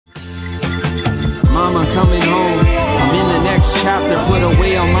Mama coming home, I'm in the next chapter. Put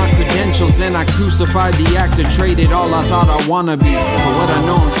away all my credentials, then I crucified the actor. Traded all I thought I wanna be for what I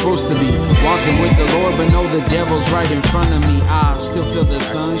know I'm supposed to be. Walking with the Lord, but know the devil's right in front of me. I still feel the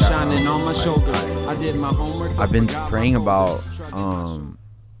sun shining on my shoulders. I did my homework. I've been praying about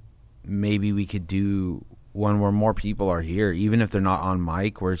maybe we could do one where more people are here, even if they're not on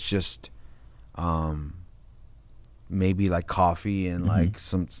mic, where it's just maybe like coffee and like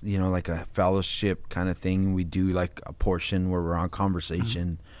some, you know, like a fellowship kind of thing. We do like a portion where we're on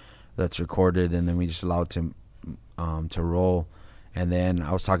conversation that's recorded, and then we just allow it to roll. And then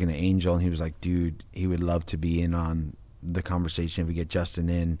I was talking to Angel, and he was like, dude, he would love to be in on the conversation if we get Justin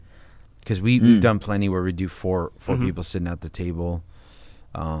in, because we've done plenty where we do four people sitting at the table.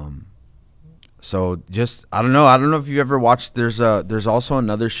 So just I don't know if you ever watched. There's also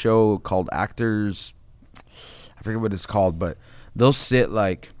another show called Actors. I forget what it's called, but they'll sit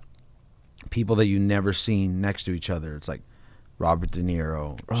like people that you've never seen next to each other. It's like Robert De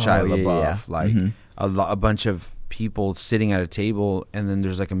Niro, Shia LaBeouf, like a bunch of people sitting at a table, and then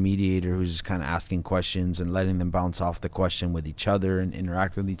there's like a mediator who's just kind of asking questions and letting them bounce off the question with each other and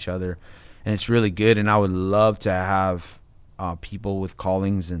interact with each other. And it's really good. And I would love to have people with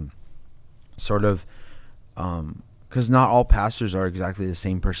callings and sort of because not all pastors are exactly the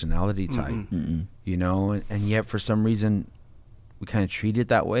same personality type, you know, and yet for some reason we kind of treat it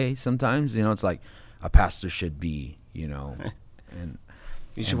that way sometimes. You know, it's like a pastor should be, you know, and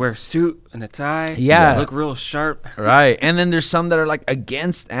you should wear a suit and a tie. Yeah. Look real sharp. Right. And then there's some that are like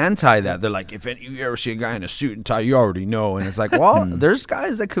anti that. They're like, if you ever see a guy in a suit and tie, you already know. And it's like, well, there's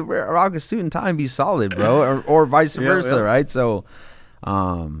guys that could rock a suit and tie and be solid, bro, or vice versa, right? So,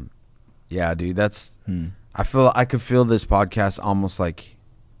 yeah, dude, that's I could feel this podcast almost like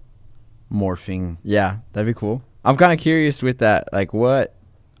morphing. Yeah, that'd be cool. I'm kind of curious with that. Like, what?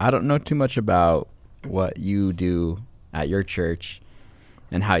 I don't know too much about what you do at your church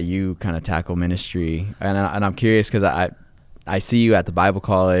and how you kind of tackle ministry. And I'm curious because I see you at the Bible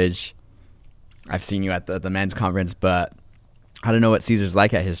college. I've seen you at the men's conference, but I don't know what Caesar's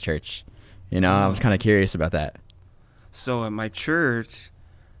like at his church. You know, I was kind of curious about that. So at my church,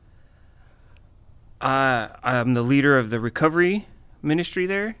 I'm the leader of the recovery ministry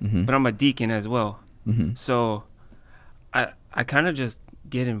there, but I'm a deacon as well. So I kind of just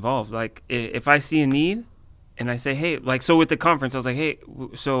get involved. Like if I see a need and I say, hey, like, so with the conference, I was like, hey,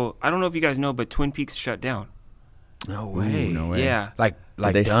 so I don't know if you guys know, but Twin Peaks shut down. No way. Ooh, no way. Yeah. Like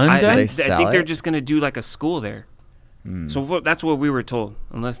they done? I think they're just going to do like a school there. So that's what we were told,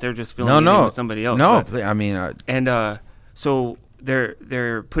 unless they're just filling it in with somebody else. No, but, I mean. So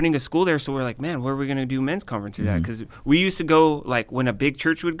they're putting a school there, so we're like, man, where are we going to do men's conferences at? Because we used to go, like, when a big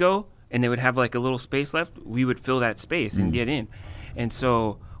church would go and they would have like a little space left, we would fill that space and get in. And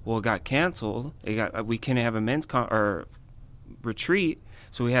so, well, it got canceled. We couldn't have a men's or retreat,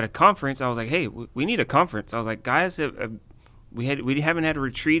 so we had a conference. I was like, hey, we need a conference. I was like, guys, we haven't had a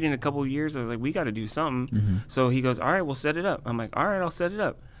retreat in a couple of years. I was like, we got to do something. So he goes, all right, we'll set it up. I'm like, all right, I'll set it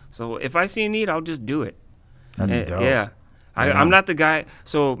up. So if I see a need, I'll just do it. That's dope. Yeah. I'm not the guy.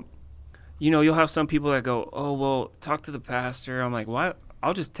 So, you know, you'll have some people that go, oh, well, talk to the pastor. I'm like, why?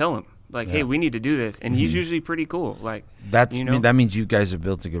 I'll just tell him, like, hey, we need to do this. And he's usually pretty cool. Like, that means you guys have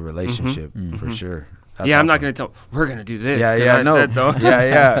built a good relationship for sure. That's I'm awesome. not going to tell, we're going to do this. No. Said so.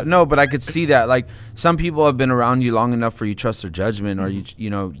 No, but I could see that. Like, some people have been around you long enough for you to trust their judgment, or you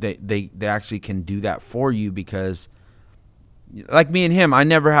know, they actually can do that for you, because like me and him,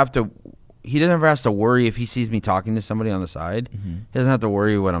 he doesn't ever have to worry if he sees me talking to somebody on the side. He doesn't have to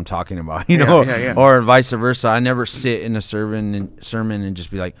worry what I'm talking about, you know, or vice versa. I never sit in a sermon and just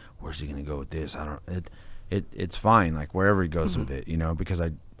be like, where's he going to go with this? It's fine. Like, wherever he goes with it, you know, because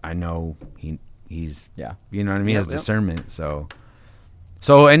I know he's, you know what I mean? Has discernment. So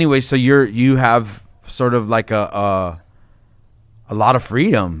anyway, so you have sort of like a lot of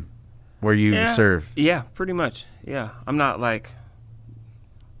freedom where you serve. Yeah, pretty much. Yeah. I'm not like,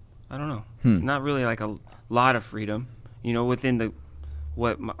 I don't know. Not really like a lot of freedom, you know, within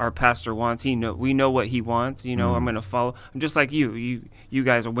what our pastor wants. We know what he wants, you know. I'm going to follow. I'm just like you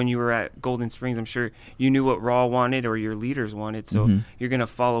guys, when you were at Golden Springs, I'm sure you knew what Raw wanted or your leaders wanted. So you're going to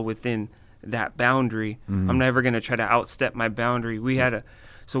follow within that boundary. I'm never going to try to outstep my boundary. We had a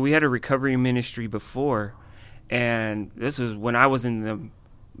recovery ministry before, and this was when I was in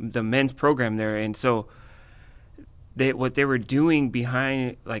the men's program there. And so what they were doing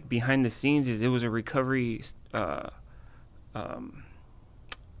behind the scenes is it was a recovery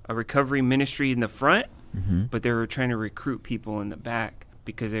ministry in the front, but they were trying to recruit people in the back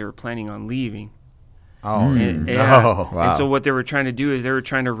because they were planning on leaving. Oh, Wow. And so what they were trying to do is they were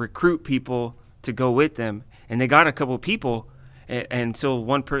trying to recruit people to go with them, and they got a couple people. And so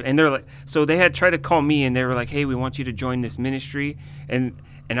and they're like, so they had tried to call me, and they were like, hey, we want you to join this ministry. And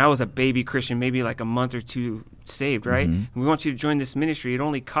I was a baby Christian, maybe like a month or two saved, right? And we want you to join this ministry. It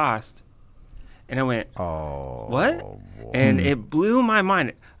only cost. And I went, Oh, what? boy. And it blew my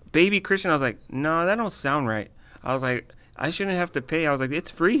mind. Baby Christian, I was like, no, that don't sound right. I was like, I shouldn't have to pay. I was like, it's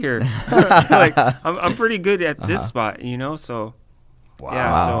free here. Like, I'm pretty good at this spot, you know? So, Wow.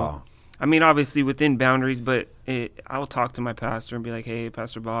 yeah, so. I mean, obviously within boundaries, but I will talk to my pastor and be like, hey,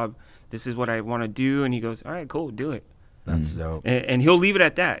 Pastor Bob, this is what I want to do. And he goes, all right, cool, do it. That's dope. And he'll leave it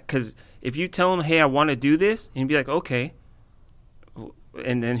at that. Because if you tell him, hey, I want to do this, and he'll be like, okay.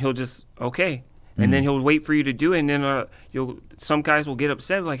 And then he'll just, okay. And then he'll wait for you to do it. And then some guys will get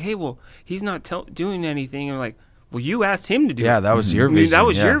upset, like, hey, well, he's not doing anything. And like, well, you asked him to do it. Yeah, that was your vision. That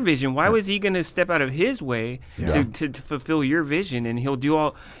was yeah. your vision. Why was he going to step out of his way to fulfill your vision? And he'll do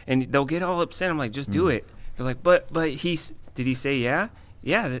all, and they'll get all upset. I'm like, just do it. They're like, but did he say yeah?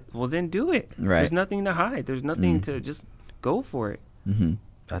 Yeah, well, then do it. Right. There's nothing to hide. There's nothing to just go for it. Mm-hmm.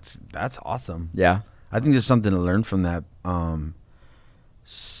 That's awesome. Yeah. I think there's something to learn from that.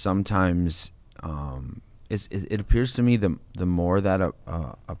 Sometimes it appears to me the more that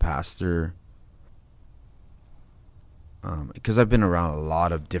a pastor, because I've been around a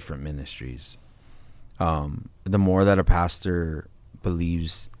lot of different ministries, the more that a pastor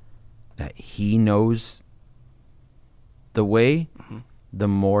believes that he knows the way, the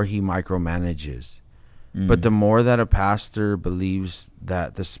more he micromanages. But the more that a pastor believes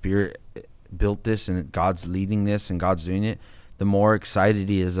that the Spirit built this and God's leading this and God's doing it, the more excited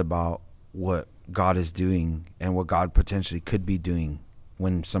he is about what God is doing and what God potentially could be doing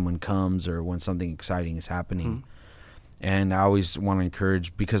when someone comes or when something exciting is happening. And I always want to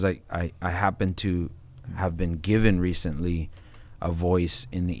encourage, because I happen to have been given recently a voice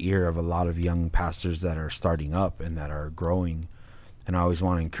in the ear of a lot of young pastors that are starting up and that are growing. And I always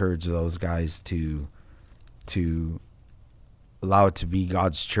want to encourage those guys to allow it to be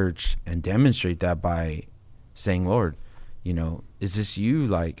God's church and demonstrate that by saying, Lord, you know, is this you,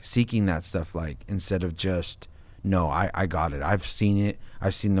 like seeking that stuff, like instead of just, no, I got it. I've seen it.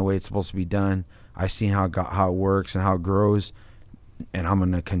 I've seen the way it's supposed to be done. I've seen how it works and how it grows, and I'm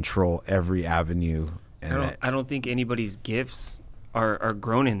going to control every avenue. And I don't think anybody's gifts are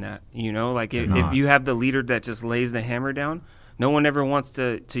grown in that, you know, like if you have the leader that just lays the hammer down, no one ever wants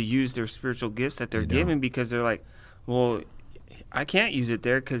to use their spiritual gifts that they're given, because they're like, well, I can't use it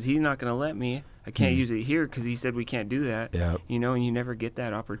there because he's not going to let me. I can't use it here because he said we can't do that. Yep. You know, and you never get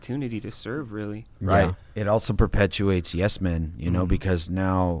that opportunity to serve, really. Right. Yeah. It also perpetuates yes men, you know, because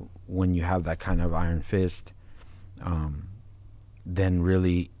now when you have that kind of iron fist, then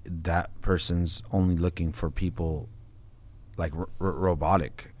really that person's only looking for people like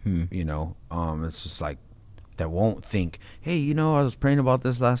robotic, you know. It's just like that won't think, hey, you know, I was praying about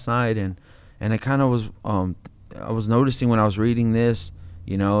this last night, and it kind of was, I was noticing when I was reading this,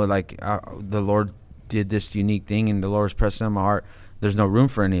 you know, like the Lord did this unique thing and the Lord was pressing on my heart. There's no room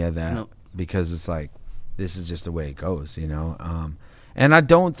for any of that because it's like, this is just the way it goes, you know. And I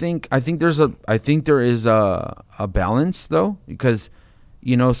think there is a balance though, because,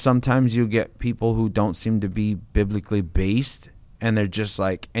 you know, sometimes you get people who don't seem to be biblically based, and they're just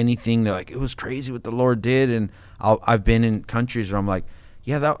like anything. They're like, it was crazy what the Lord did. And I've been in countries where I'm like,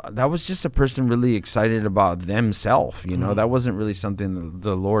 yeah, that was just a person really excited about themselves. You know, that wasn't really something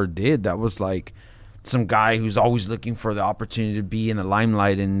the Lord did. That was like some guy who's always looking for the opportunity to be in the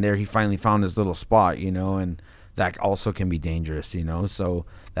limelight, and there he finally found his little spot, you know, and that also can be dangerous, you know. So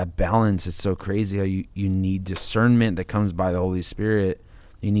that balance is so crazy, how you need discernment that comes by the Holy Spirit.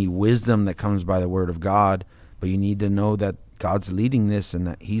 You need wisdom that comes by the Word of God, but you need to know that God's leading this and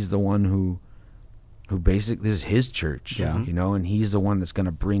that he's the one who basically, this is his church, you know, and he's the one that's going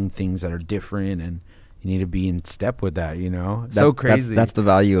to bring things that are different, and you need to be in step with that, you know. So crazy. That's the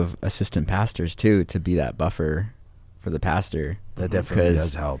value of assistant pastors too, to be that buffer for the pastor. That definitely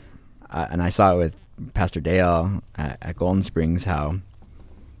does help. And I saw it with Pastor Dale at Golden Springs, how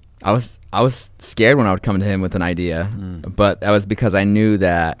I was scared when I would come to him with an idea, but that was because I knew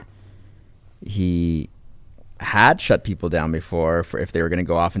that he had shut people down before for if they were going to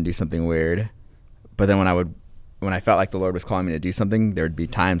go off and do something weird. But then when I felt like the Lord was calling me to do something, there would be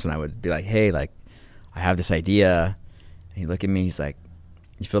times when I would be like, hey, like, I have this idea. And he'd look at me, he's like,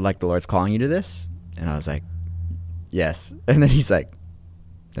 you feel like the Lord's calling you to this? And I was like, yes. And then he's like,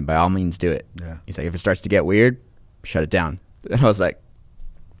 then by all means do it. Yeah. He's like, if it starts to get weird, shut it down. And I was like,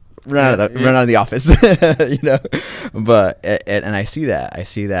 run out of the office, you know. But and I see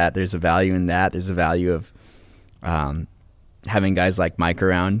that there's a value in that. There's a value of having guys like Mike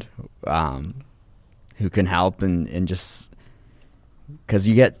around, who can help and just, because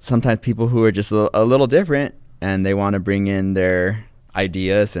you get sometimes people who are just a little different and they want to bring in their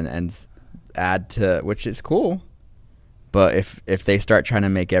ideas and add to, which is cool. But if they start trying to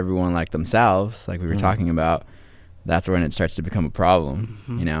make everyone like themselves, like we were talking about, that's when it starts to become a problem,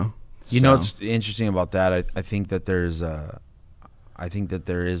 you know? You know what's interesting about that? I think that there is a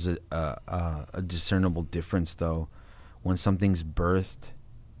discernible difference, though, when something's birthed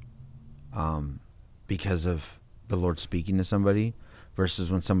because of the Lord speaking to somebody versus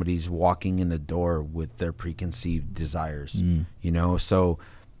when somebody's walking in the door with their preconceived desires, you know? So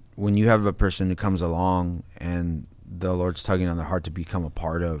when you have a person who comes along and the Lord's tugging on their heart to become a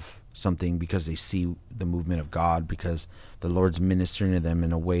part of something because they see the movement of God, because the Lord's ministering to them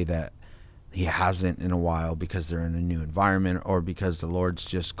in a way that he hasn't in a while, because they're in a new environment, or because the Lord's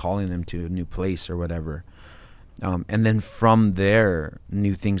just calling them to a new place or whatever. And then from there,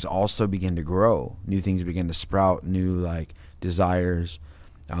 new things also begin to grow. New things begin to sprout, new like desires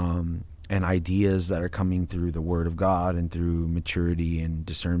and ideas that are coming through the Word of God and through maturity and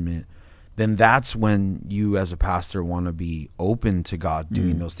discernment. Then that's when you as a pastor want to be open to God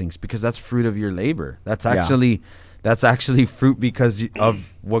doing those things, because that's fruit of your labor. That's actually fruit because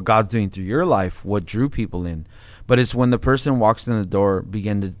of what God's doing through your life, what drew people in. But it's when the person walks in the door,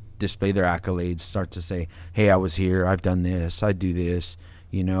 begin to display their accolades, start to say, hey, I was here, I've done this, I do this,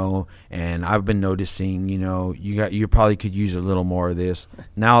 you know, and I've been noticing, you know, you probably could use a little more of this.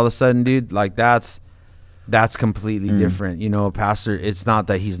 Now all of a sudden, dude, like that's completely different. You know, a pastor, it's not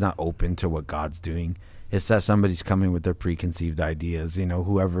that he's not open to what God's doing. It's that somebody's coming with their preconceived ideas, you know,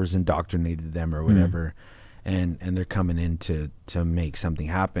 whoever's indoctrinated them or whatever. And they're coming in to make something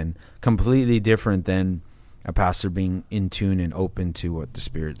happen. Completely different than a pastor being in tune and open to what the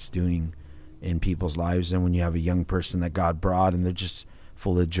Spirit's doing in people's lives. And when you have a young person that God brought and they're just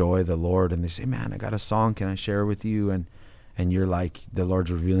full of joy, the Lord, and they say, man, I got a song, can I share with you? And you're like, the Lord's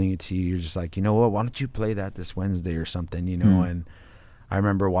revealing it to you. You're just like, you know what, why don't you play that this Wednesday or something, you know? And I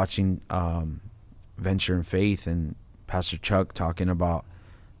remember watching Venture and Faith and Pastor Chuck talking about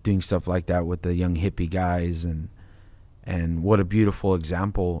doing stuff like that with the young hippie guys, and what a beautiful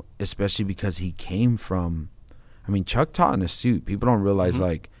example, especially because he came from, I mean, Chuck taught in a suit. People don't realize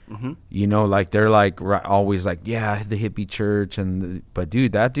you know, like they're like always like, yeah, the hippie church, but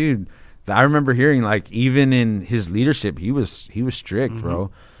dude, that dude, I remember hearing like even in his leadership, he was strict, bro.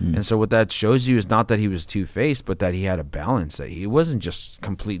 And so what that shows you is not that he was two-faced, but that he had a balance, that he wasn't just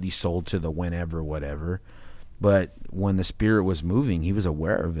completely sold to the whenever, whatever. But when the Spirit was moving, he was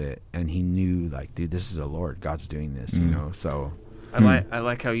aware of it, and he knew, like, dude, this is the Lord. God's doing this, you know. So I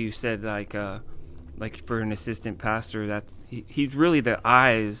like how you said, like for an assistant pastor, that's he's really the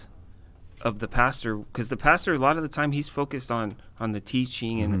eyes of the pastor, because the pastor, a lot of the time, he's focused on the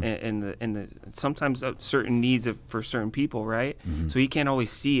teaching and the sometimes certain needs for certain people, right? So he can't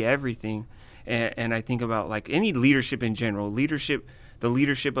always see everything. And I think about like any leadership in general, the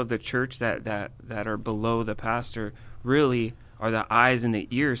leadership of the church that are below the pastor really are the eyes and the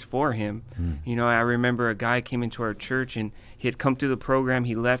ears for him. You know, I remember a guy came into our church and he had come through the program,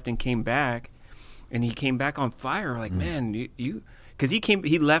 he left and came back, and he came back on fire. Like, man, you because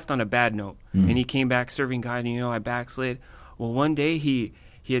he left on a bad note, and he came back serving God, and, you know, I backslid. Well, one day he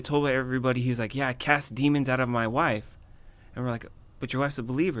had told everybody, he was like, yeah, I cast demons out of my wife. And we're like, but your wife's a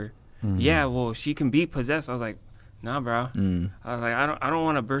believer. Yeah, well, she can be possessed. I was like, nah, bro. I was like, I don't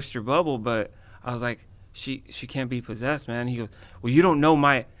want to burst your bubble, but I was like, she can't be possessed, man. He goes, well, you don't know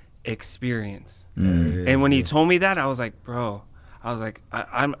my experience. And when he told me that, I was like, bro, I was like,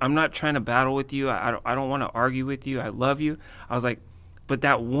 I'm not trying to battle with you. I don't want to argue with you. I love you. I was like, but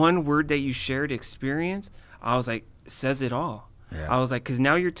that one word that you shared, experience, I was like, says it all. I was like, because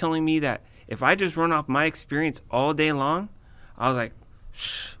now you're telling me that if I just run off my experience all day long, I was like,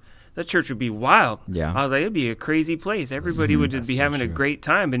 that church would be wild. I was like, it'd be a crazy place. Everybody would just be having a great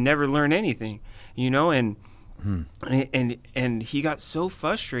time and never learn anything, you know. And he got so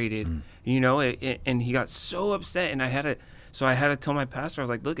frustrated, you know, and he got so upset. And I had to tell my pastor, I was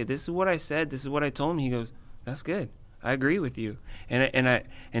like, look, this is what I said. This is what I told him. He goes, that's good. I agree with you. And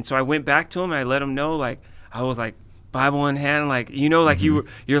so I went back to him and I let him know, like, I was like, Bible in hand, like, you know, like you're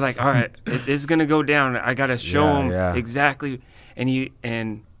like, all right, this is gonna go down. I gotta show him exactly.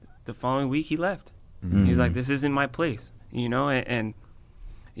 And the following week he left. He's like, this isn't my place, you know. And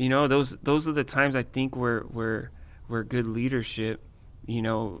you know, those are the times I think where good leadership, you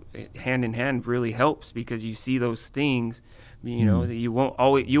know, hand in hand really helps, because you see those things, you know, that you won't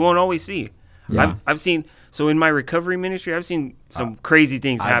always see. I've seen, so in my recovery ministry, I've seen some crazy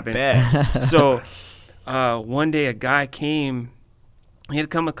things happen. Bet. So one day a guy came he had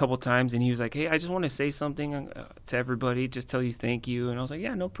come a couple times, and he was like, hey, I just want to say something to everybody, just tell you thank you. And I was like,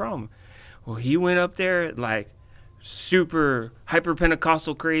 yeah, no problem. Well, he went up there like super hyper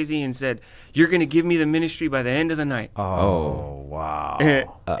Pentecostal crazy and said, you're going to give me the ministry by the end of the night. Oh, wow.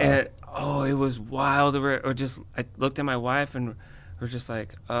 And it was wild. Or just, I looked at my wife and we're just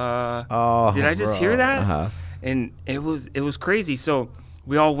like, did I just hear that? Uh-huh. And it was crazy. So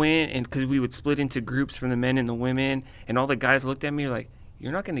we all went, and because we would split into groups from the men and the women, and all the guys looked at me like,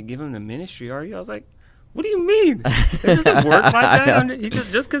 you're not going to give him the ministry, are you? I was like, what do you mean? It doesn't work like that. He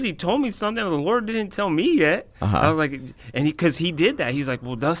just because he told me something, the Lord didn't tell me yet. Uh-huh. I was like, and because he did that, he's like,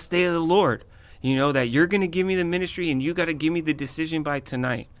 well, thus say the Lord, that you're going to give me the ministry, and you got to give me the decision by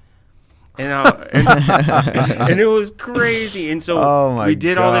tonight. And and it was crazy. And so we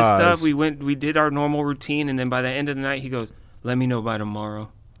did all this stuff. We did our normal routine, and then by the end of the night, he goes, let me know by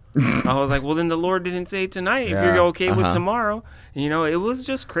tomorrow. I was like, well, then the Lord didn't say tonight. If you're okay with tomorrow, it was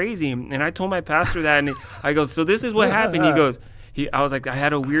just crazy. And I told my pastor that, and I go, so this is what happened. He goes, I was like, I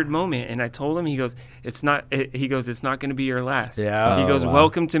had a weird moment, and I told him, he goes, it's not going to be your last. Yeah. He goes,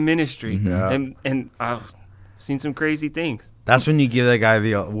 welcome to ministry. Mm-hmm. Yeah. And I've seen some crazy things. That's when you give that guy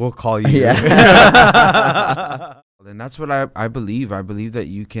we'll call you. Yeah. And that's what I believe. I believe that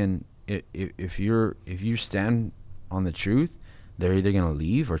you can, if you stand on the truth, they're either going to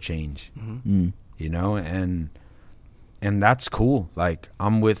leave or change. Mm. And that's cool. Like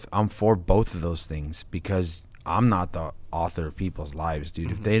I'm for both of those things, because I'm not the author of people's lives,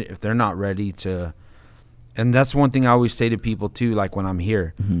 dude. If they're not ready to, and that's one thing I always say to people too, like when I'm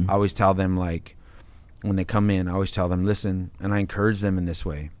here, I always tell them, like when they come in, I always tell them, listen, and I encourage them in this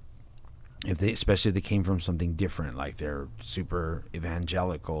way. Especially if they came from something different, like they're super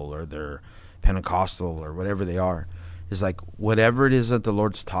evangelical or they're Pentecostal or whatever they are, is like, whatever it is that the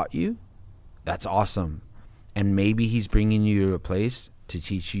Lord's taught you, that's awesome. And maybe he's bringing you to a place to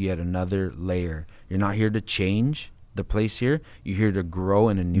teach you yet another layer. You're not here to change the place here. You're here to grow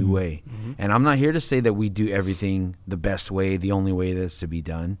in a new way. And I'm not here to say that we do everything the best way, the only way that's to be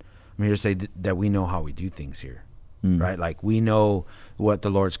done. I'm here to say that we know how we do things here, right? Like we know what the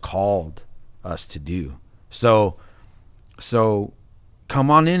Lord's called us to do. So come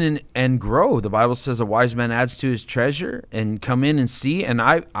on in and grow. The Bible says a wise man adds to his treasure, and come in and see. And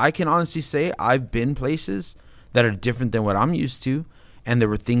I can honestly say I've been places that are different than what I'm used to, and there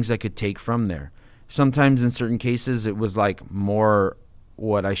were things I could take from there. Sometimes in certain cases it was like more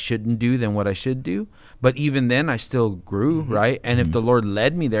what I shouldn't do than what I should do, but even then I still grew, right? And if the Lord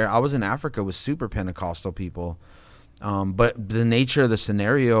led me there, I was in Africa with super Pentecostal people, but the nature of the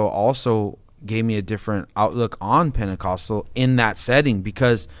scenario also gave me a different outlook on Pentecostal in that setting,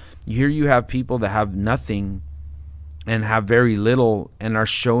 because here you have people that have nothing and have very little and are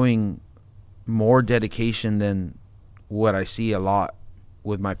showing more dedication than what I see a lot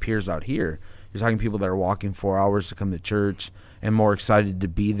with my peers out here. You're talking people that are walking 4 hours to come to church and more excited to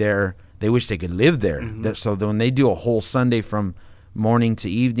be there. They wish they could live there. So when they do a whole Sunday from morning to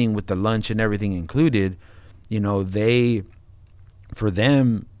evening with the lunch and everything included, for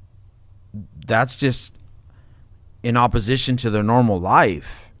them, that's just in opposition to their normal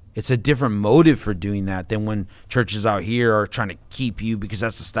life. It's a different motive for doing that than when churches out here are trying to keep you because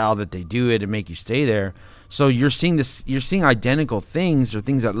that's the style that they do it and make you stay there. So you're seeing identical things or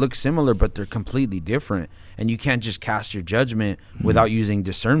things that look similar, but they're completely different. And you can't just cast your judgment without using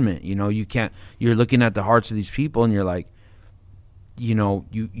discernment. You're looking at the hearts of these people and you're like,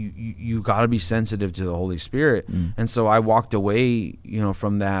 you got to be sensitive to the Holy Spirit. And so I walked away,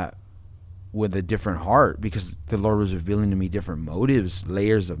 from that with a different heart, because the Lord was revealing to me different motives,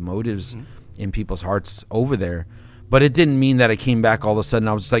 layers of motives in people's hearts over there. But it didn't mean that I came back all of a sudden.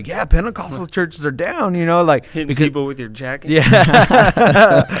 I was just like, yeah, Pentecostal churches are down, like hitting people with your jacket.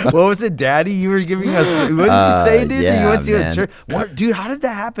 Yeah. What was it, Daddy? You were giving us. What did you say, dude? Yeah, you went to man. a church. What, dude? How did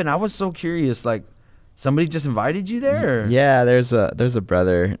that happen? I was so curious. Like, somebody just invited you there? Yeah, there's a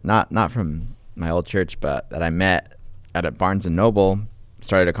brother, not from my old church, but that I met at a Barnes and Noble.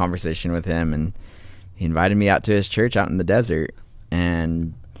 Started a conversation with him, and he invited me out to his church out in the desert,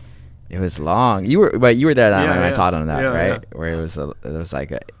 and it was long. You were there that night when I taught on that, right? Yeah. Where it was like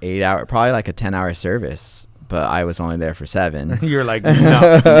a 8 hour, probably like a 10-hour service, but I was only there for 7. You're like,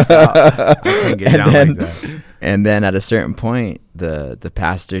 no, peace out. I can't get down like that. And then at a certain point, the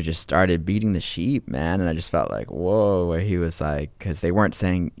pastor just started beating the sheep, man, and I just felt like, whoa, where he was like, because they weren't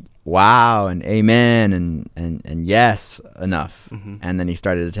saying wow and amen and yes enough. Mm-hmm. And then he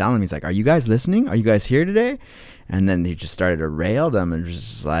started to tell him, he's like, are you guys listening? Are you guys here today? And then he just started to rail them and was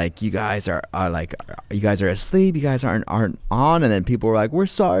just like, you guys are like, you guys are asleep. You guys aren't on. And then people were like, we're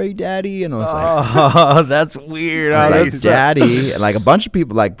sorry, Daddy. And I was like, Oh, that's weird. I I was like, Daddy. And like a bunch of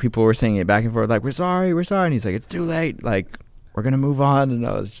people were saying it back and forth, like, we're sorry. And he's like, it's too late. Like, we're going to move on. And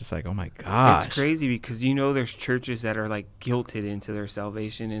I was just like, oh my gosh. It's crazy because there's churches that are like guilted into their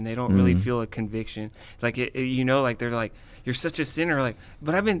salvation and they don't really feel a conviction. Like like they're like, you're such a sinner. Like,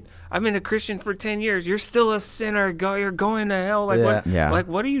 but I've been a Christian for 10 years. You're still a sinner. You're going to hell. Like what? Yeah. Like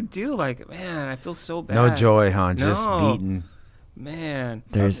what do you do? Like, man, I feel so bad. No joy, huh? Just No. beaten. Man,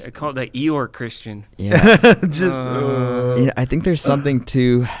 There's- I call it the Eeyore Christian. Yeah. Just I think there's something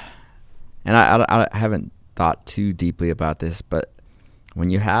to, and I haven't thought too deeply about this, but when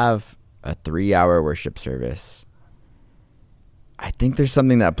you have a 3-hour worship service, I think there's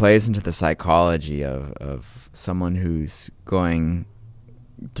something that plays into the psychology of someone who's going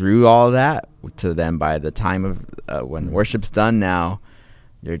through all that to them. By the time of when worship's done now,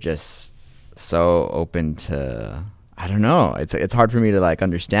 you're just so open to, I don't know, it's hard for me to like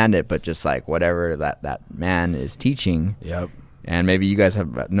understand it, but just like whatever that man is teaching. Yep. And maybe you guys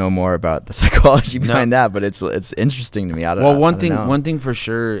know more about the psychology behind that, but it's interesting to me. One know. thing for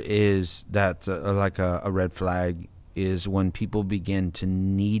sure is that like a red flag is when people begin to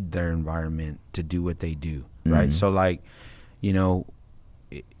need their environment to do what they do, right? Mhm. So like,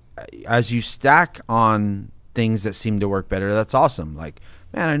 as you stack on things that seem to work better, that's awesome. Like,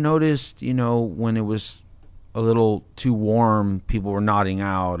 man, I noticed, when it was a little too warm, people were nodding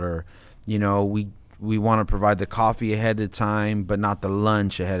out, or, we want to provide the coffee ahead of time, but not the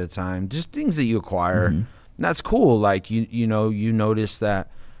lunch ahead of time. Just things that you acquire. Mhm. And that's cool. Like, you notice that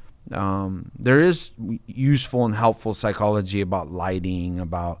there is useful and helpful psychology about lighting,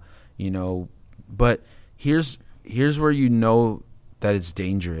 about, but here's where that it's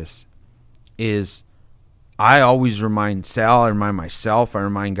dangerous is I always remind Sal, I remind myself, I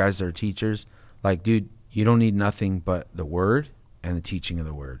remind guys that are teachers, like, dude, you don't need nothing but the word and the teaching of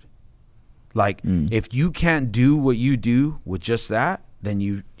the word. Like, if you can't do what you do with just that, then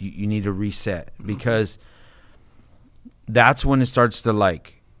you need to reset, because that's when it starts to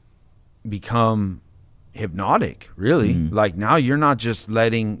like become hypnotic, really. Like, now you're not just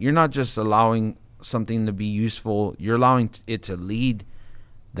allowing something to be useful, you're allowing it to lead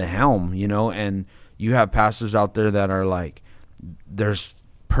the helm, and you have pastors out there that are like, there's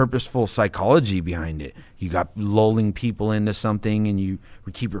purposeful psychology behind it. You got lulling people into something, and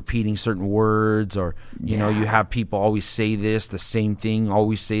we keep repeating certain words, or you have people always say the same thing,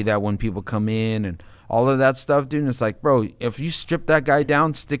 always say that when people come in, and all of that stuff, dude. And it's like, bro, if you strip that guy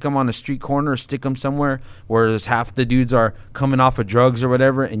down, stick him on a street corner, or stick him somewhere where there's half the dudes are coming off of drugs or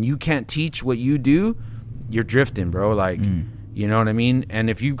whatever, and you can't teach what you do, you're drifting, bro. Like, you know what I mean? And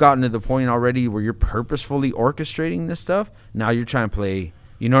if you've gotten to the point already where you're purposefully orchestrating this stuff, now you're trying to play.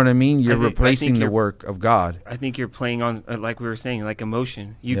 You know what I mean? You're replacing the work of God. I think you're playing on, like we were saying, like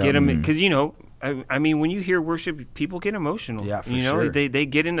emotion. You get them because I mean, when you hear worship, people get emotional. Yeah, for sure. They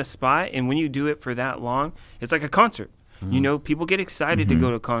get in a spot, and when you do it for that long, it's like a concert. People get excited to go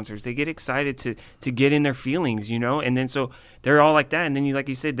to concerts. They get excited to get in their feelings. And then so they're all like that. And then like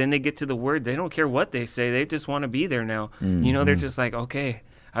you said, then they get to the word. They don't care what they say. They just want to be there now. They're just like, okay,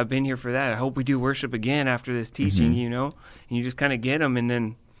 I've been here for that. I hope we do worship again after this teaching. And you just kind of get them, and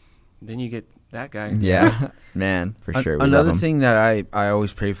then you get that guy. Yeah, man, for sure. Another thing that I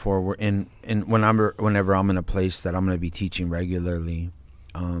always pray for, whenever I'm in a place that I'm going to be teaching regularly,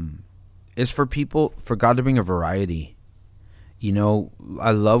 is for God to bring a variety.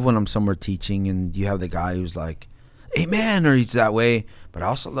 I love when I'm somewhere teaching and you have the guy who's like, amen, or he's that way. But I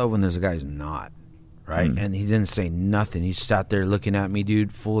also love when there's a guy who's not, right? And he didn't say nothing. He sat there looking at me,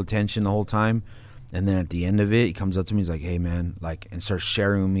 dude, full attention the whole time. And then at the end of it, he comes up to me, he's like, hey, man, like, and starts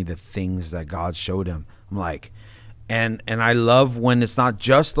sharing with me the things that God showed him. I'm like, and I love when it's not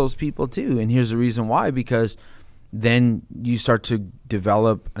just those people too. And here's the reason why, because then you start to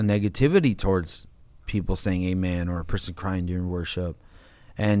develop a negativity towards people saying amen, or a person crying during worship.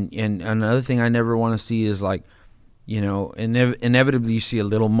 And another thing I never want to see is like, inevitably you see a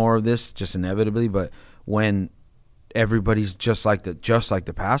little more of this, just inevitably, but when everybody's just like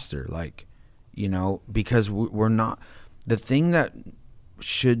the pastor, like, because we're not, the thing that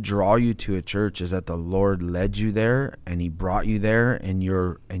should draw you to a church is that the Lord led you there and he brought you there, and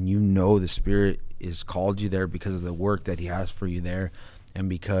the Spirit is called you there because of the work that he has for you there, and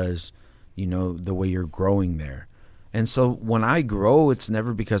because the way you're growing there. And so when I grow, it's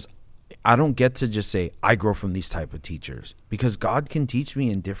never because I don't get to just say I grow from these type of teachers, because God can teach me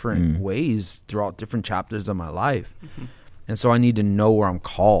in different ways throughout different chapters of my life. And so I need to know where I'm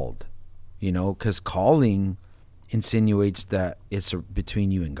called, you know, because calling insinuates that it's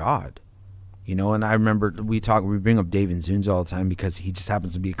between you and God, you know. And I remember we bring up David Zunza all the time because he just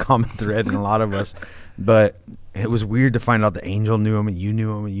happens to be a common thread in a lot of us. But it was weird to find out the Angel knew him and you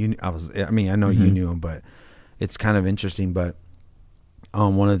knew him, and I know you knew him, but it's kind of interesting. But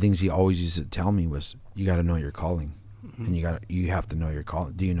one of the things he always used to tell me was, you got to know your calling, and you have to know your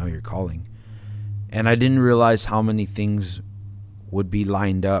calling. Do you know your calling? And I didn't realize how many things would be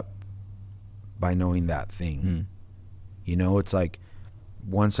lined up by knowing that thing. You know, it's like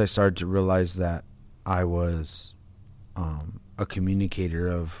once I started to realize that I was a communicator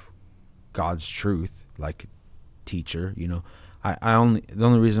of God's truth, like teacher, you know, the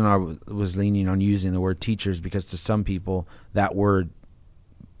only reason I was leaning on using the word teacher is because to some people that word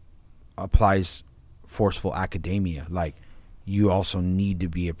applies forceful academia, like you also need to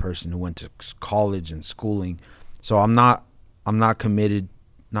be a person who went to college and schooling. So I'm not committed,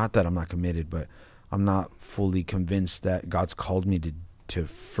 not that I'm not committed, but I'm not fully convinced that God's called me to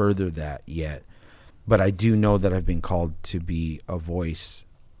further that yet. But I do know that I've been called to be a voice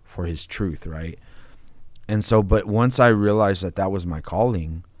for his truth, right? And so, but once I realized that was my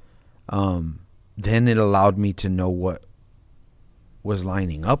calling, then it allowed me to know what was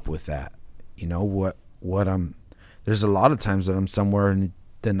lining up with that. You know, there's a lot of times that I'm somewhere and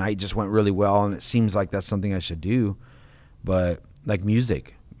the night just went really well and it seems like that's something I should do. But like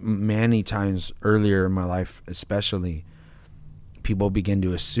music, many times earlier in my life especially, people begin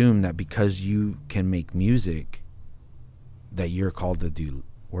to assume that because you can make music that you're called to do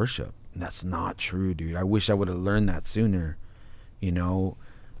worship. And that's not true, dude. I wish I would have learned that sooner. You know,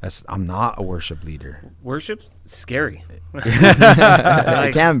 I'm not a worship leader. Worship's scary.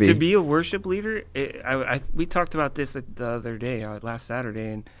 It can be. To be a worship leader, we talked about this the other day, last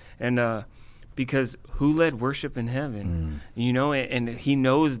Saturday, and because who led worship in heaven? You know, and he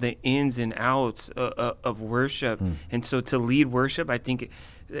knows the ins and outs of worship. And so to lead worship, I think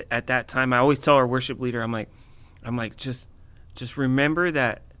at that time, I always tell our worship leader, I'm like, just remember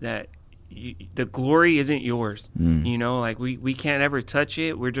that the glory isn't yours. You know, like we can't ever touch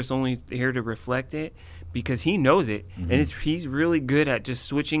it. We're just only here to reflect it, because he knows it. And he's really good at just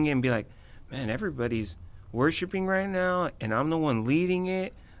switching it and be like, man, everybody's worshiping right now and I'm the one leading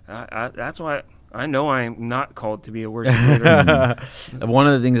it. That's why I know I am not called to be a worship leader. One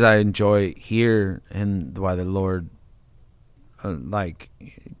of the things I enjoy here, and why the Lord,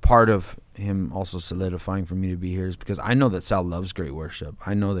 part of him also solidifying for me to be here, is because I know that Sal loves great worship.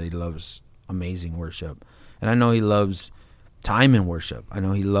 I know that he loves amazing worship, and I know he loves time in worship. I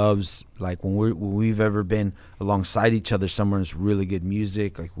know he loves, like, when we've ever been alongside each other somewhere and it's really good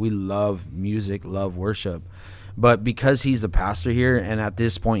music, like we love music, love worship. But because he's a pastor here and at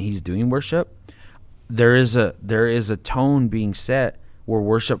this point he's doing worship, there is a tone being set where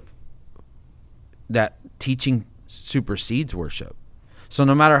worship, that teaching supersedes worship. So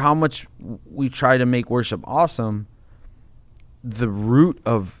no matter how much we try to make worship awesome, the root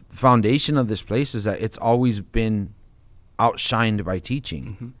of foundation of this place is that it's always been outshined by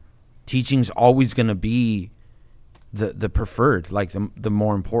teaching. Teaching's always going to be the preferred, like the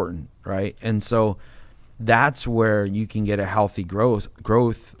more important, right? And so that's where you can get a healthy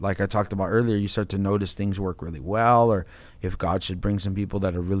growth. Like I talked about earlier, you start to notice things work really well, or if God should bring some people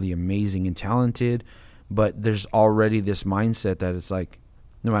that are really amazing and talented. But there's already this mindset that it's like,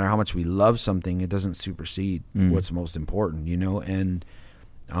 no matter how much we love something, it doesn't supersede what's most important, you know? And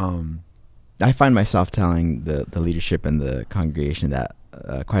I find myself telling the leadership and the congregation that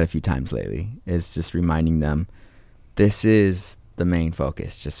quite a few times lately, is just reminding them, this is the main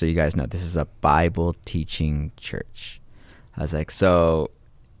focus. Just so you guys know, this is a Bible teaching church. I was like, so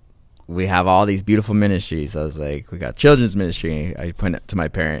we have all these beautiful ministries. I was like, we got children's ministry. I pointed it to my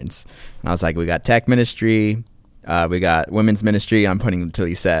parents. And I was like, we got tech ministry. We got women's ministry. I'm pointing to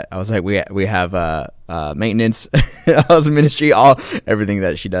Lisette. I was like, we have maintenance, house ministry, everything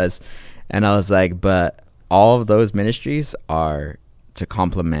that she does. And I was like, but all of those ministries are to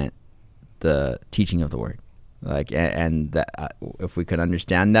complement the teaching of the word. Like, and that, if we could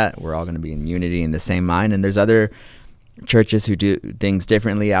understand that, we're all going to be in unity in the same mind. And there's other churches who do things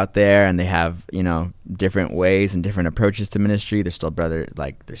differently out there, and they have, you know, different ways and different approaches to ministry. They're still they're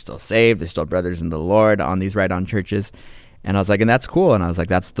still saved. They're still brothers in the Lord on these right-on churches. And I was like, and that's cool. And I was like,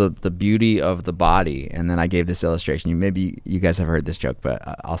 that's the beauty of the body. And then I gave this illustration. Maybe you guys have heard this joke, but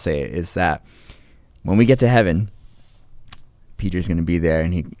I'll say it, is that when we get to heaven, Peter's going to be there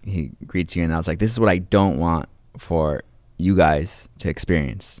and he greets you. And I was like, this is what I don't want for you guys to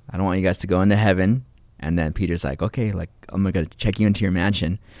experience. I don't want you guys to go into heaven. And then Peter's like, okay, like, I'm going to check you into your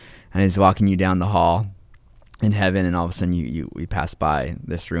mansion. And he's walking you down the hall in heaven, and all of a sudden we pass by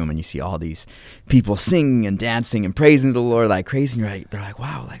this room, and you see all these people singing and dancing and praising the Lord like crazy. And they're like,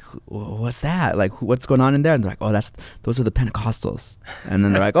 wow, like, what's that? Like, what's going on in there? And they're like, oh, those are the Pentecostals. And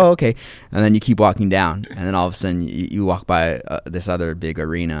then they're like, oh, okay. And then you keep walking down, and then all of a sudden you walk by this other big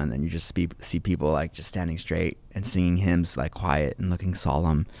arena, and then you just see people like just standing straight and singing hymns like quiet and looking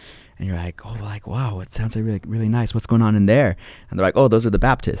solemn. And you're like, oh, like, wow, it sounds like really, really nice. What's going on in there? And they're like, oh, those are the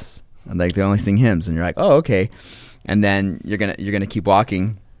Baptists. And like, they only sing hymns. And you're like, oh, okay. And then you're gonna keep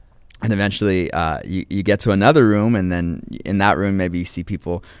walking, and eventually you get to another room, and then in that room maybe you see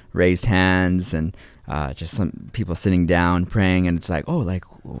people raised hands and just some people sitting down praying, and it's like, oh, like,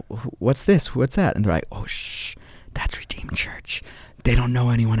 what's this? What's that? And they're like, oh, shh, that's Redeemed Church. They don't know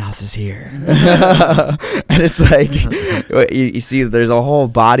anyone else is here. And it's like, you see, there's a whole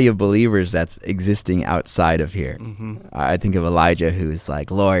body of believers that's existing outside of here. Mm-hmm. I think of Elijah, who's like,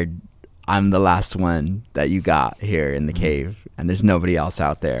 Lord, I'm the last one that you got here in the cave, and there's nobody else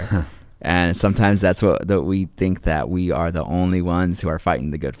out there. And sometimes that's what we think, that we are the only ones who are fighting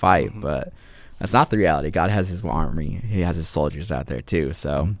the good fight, but that's not the reality. God has his army. He has his soldiers out there too.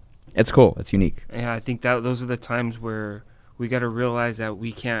 So it's cool. It's unique. Yeah, I think that those are the times where we got to realize that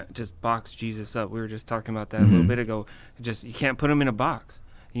we can't just box Jesus up. We were just talking about that a little bit ago. Just, you can't put him in a box.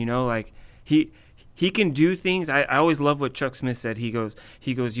 You know, like he can do things. I always love what Chuck Smith said. He goes,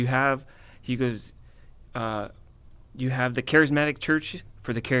 you have the charismatic church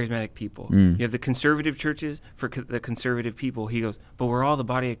for the charismatic people. You have the conservative churches for the conservative people. He goes, but we're all the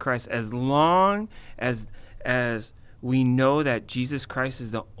body of Christ, as long as we know that Jesus Christ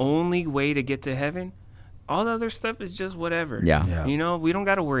is the only way to get to heaven. All the other stuff is just whatever. Yeah. You know, we don't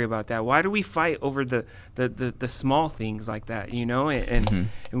got to worry about that. Why do we fight over the small things like that, you know? And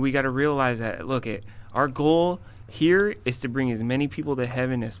we got to realize that, look, our goal here is to bring as many people to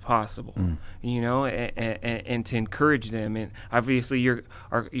heaven as possible, you know, and to encourage them. And obviously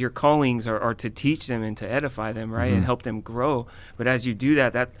your callings are to teach them and to edify them, right, and help them grow. But as you do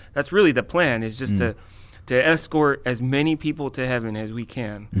that's really the plan, is just to escort as many people to heaven as we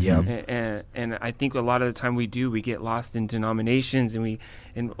can. Yeah. And I think a lot of the time we get lost in denominations,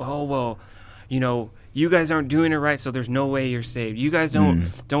 and oh, well, you know, you guys aren't doing it right, so there's no way you're saved. You guys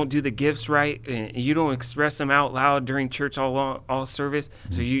don't do the gifts right, and you don't express them out loud during church all service,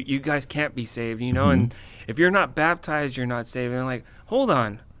 so you guys can't be saved, you know. And if you're not baptized, you're not saved. And like, hold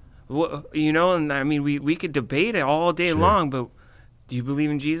on, you know. And I mean, we could debate it all day long, but do you believe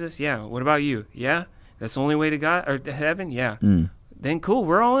in Jesus? Yeah. What about you? Yeah. That's the only way to God or to heaven? Yeah. Then cool,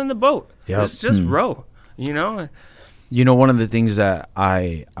 we're all in the boat. Yep. Let's just row, you know? You know, one of the things that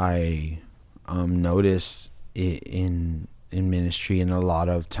I notice in ministry, and a lot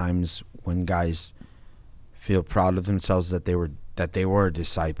of times when guys feel proud of themselves that they were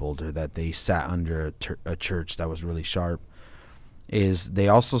discipled, or that they sat under a church that was really sharp, is they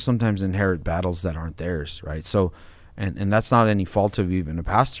also sometimes inherit battles that aren't theirs, right? So and that's not any fault of even a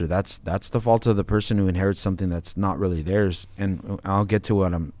pastor. That's the fault of the person who inherits something that's not really theirs. And I'll get to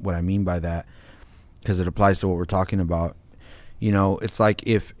what I mean by that, because it applies to what we're talking about. You know, it's like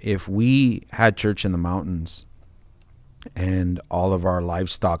if we had church in the mountains, and all of our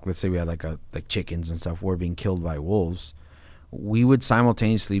livestock, let's say we had like chickens and stuff, were being killed by wolves, we would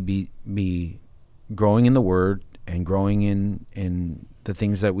simultaneously be growing in the Word and growing in the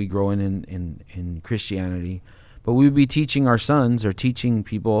things that we grow in Christianity. But we would be teaching our sons, or teaching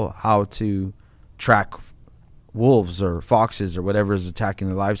people, how to track wolves or foxes or whatever is attacking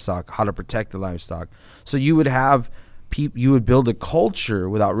the livestock, how to protect the livestock. So you would have you would build a culture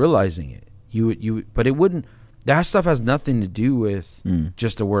without realizing it. But it wouldn't. That stuff has nothing to do with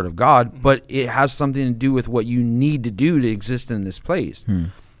just the Word of God, but it has something to do with what you need to do to exist in this place.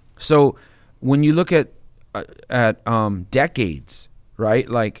 So when you look at decades, right,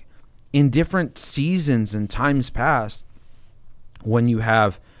 like, in different seasons and times past, when you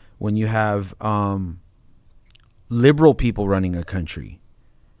have liberal people running a country,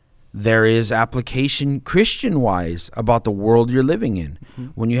 there is application Christian-wise about the world you're living in.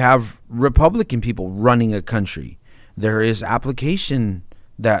 When you have Republican people running a country, there is application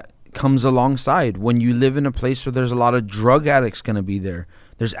that comes alongside. When you live in a place where there's a lot of drug addicts going to be there,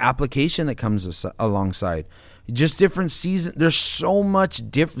 there's application that comes alongside. Just different seasons. There's so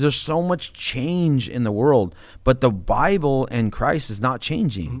much change in the world, but the Bible and Christ is not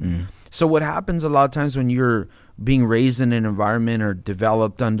changing. So what happens a lot of times when you're being raised in an environment or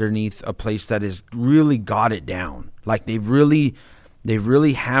developed underneath a place that has really got it down, like they've really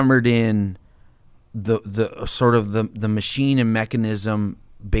hammered in the sort of the machine and mechanism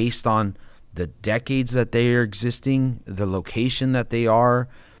based on the decades that they are existing, the location that they are,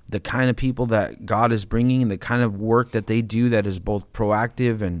 the kind of people that God is bringing, the kind of work that they do that is both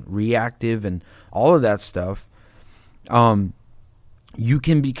proactive and reactive and all of that stuff, you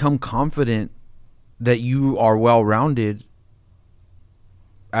can become confident that you are well-rounded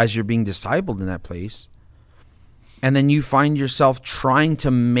as you're being discipled in that place. And then you find yourself trying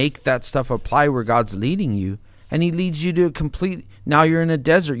to make that stuff apply where God's leading you. And he leads you to a complete, now you're in a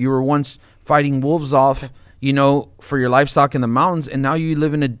desert. You were once fighting wolves off, for your livestock in the mountains. And now you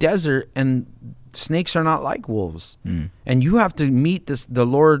live in a desert and snakes are not like wolves. And you have to meet the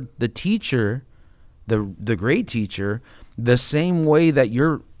Lord, the teacher, the great teacher, the same way that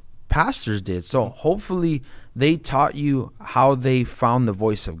your pastors did. So hopefully they taught you how they found the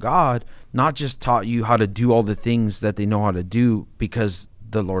voice of God, not just taught you how to do all the things that they know how to do because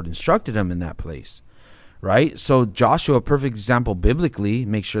the Lord instructed them in that place, right? So Joshua, a perfect example biblically,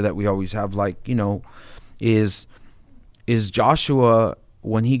 make sure that we always have is Joshua,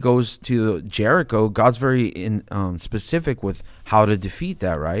 when he goes to Jericho, God's very specific with how to defeat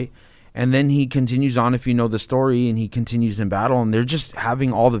that, right? And then he continues on, if you know the story, and he continues in battle, and they're just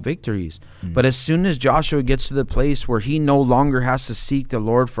having all the victories. But as soon as Joshua gets to the place where he no longer has to seek the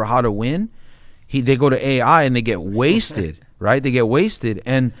Lord for how to win, they go to AI and they get wasted, right? They get wasted.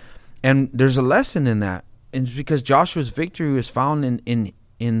 And there's a lesson in that. And it's because Joshua's victory was found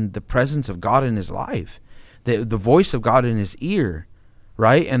in the presence of God in his life, the voice of God in his ear,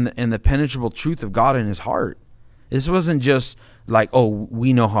 right? And the penetrable truth of God in his heart. This wasn't just like, oh,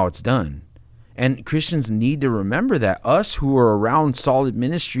 we know how it's done. And Christians need to remember that. Us who are around solid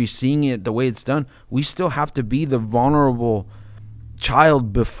ministry, seeing it the way it's done, we still have to be the vulnerable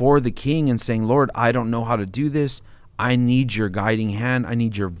child before the king and saying, Lord, I don't know how to do this. I need your guiding hand. I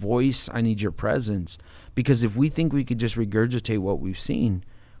need your voice. I need your presence. Because if we think we could just regurgitate what we've seen,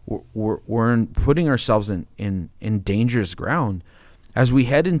 we're putting ourselves in dangerous ground. As we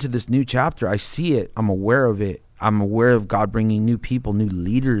head into this new chapter, I see it. I'm aware of it. I'm aware of God bringing new people, new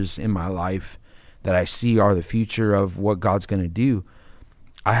leaders in my life that I see are the future of what God's going to do.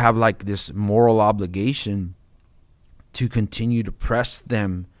 I have like this moral obligation to continue to press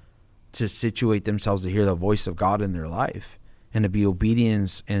them to situate themselves to hear the voice of God in their life and to be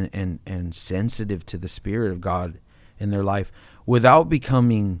obedient and sensitive to the Spirit of God in their life without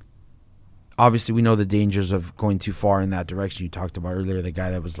becoming, obviously we know the dangers of going too far in that direction. You talked about earlier, the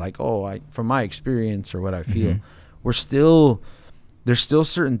guy that was like, from my experience or what I feel, there's still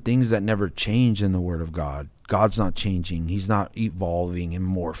certain things that never change in the Word of God. God's not changing. He's not evolving and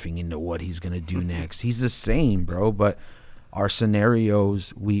morphing into what he's going to do next. He's the same, bro. But our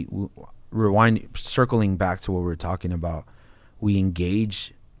scenarios, we rewind, circling back to what we were talking about, we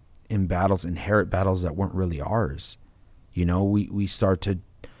engage in battles, inherit battles that weren't really ours. We start to,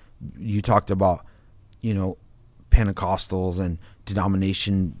 you talked about, Pentecostals and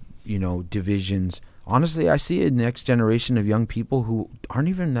denomination, divisions. Honestly, I see a next generation of young people who aren't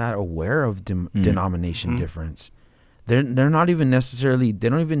even that aware of denomination difference. They're not even necessarily, they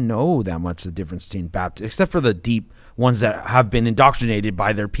don't even know that much the difference between Baptist, except for the deep ones that have been indoctrinated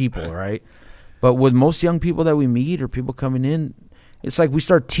by their people, right? But with most young people that we meet or people coming in, it's like we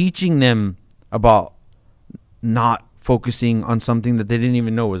start teaching them about not focusing on something that they didn't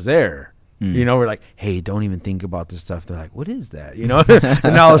even know was there. We're like, hey, don't even think about this stuff. They're like, what is that? And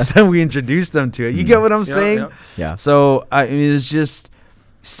all of a sudden we introduce them to it. You get what I'm saying? Yeah. So, I mean, it's just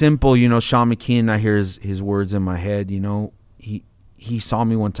simple. Sean McKeon, I hear his words in my head. He saw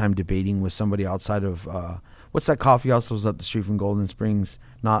me one time debating with somebody outside of, what's that coffee house that was up the street from Golden Springs?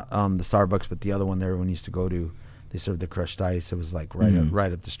 Not the Starbucks, but the other one that everyone used to go to. They served the crushed ice. It was like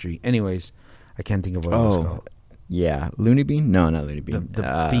right up the street. Anyways, I can't think of what it was called. Yeah, Looney Bean? No, not Looney Bean.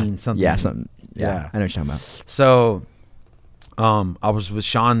 The bean, something. Yeah, something. Yeah, I know what you're talking about. So, I was with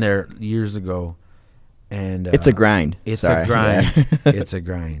Sean there years ago, and it's a grind. It's a grind. Yeah. It's a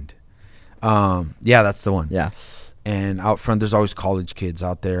grind. Yeah, that's the one. Yeah. And out front, there's always college kids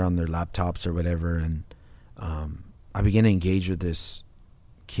out there on their laptops or whatever, and I began to engage with this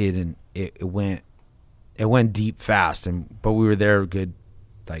kid, and it went deep fast, but we were there a good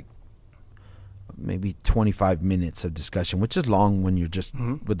maybe 25 minutes of discussion, which is long when you're just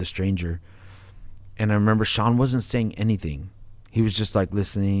with a stranger. And I remember Sean wasn't saying anything. He was just like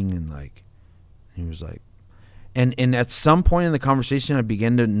listening and he was like, and at some point in the conversation, I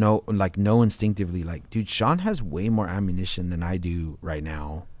began to know instinctively, dude, Sean has way more ammunition than I do right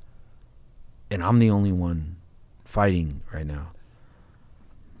now. And I'm the only one fighting right now.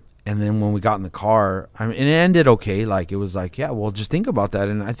 And then when we got in the car, I mean, and it ended okay. Like, it was like, yeah, well, just think about that.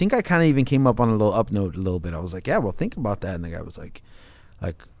 And I think I kind of even came up on a little up note a little bit. I was like, yeah, well, think about that. And the guy was like,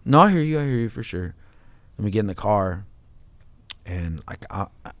 no, I hear you for sure. And we get in the car, and like,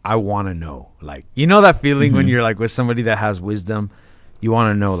 I want to know, like, you know that feeling when you're like with somebody that has wisdom, you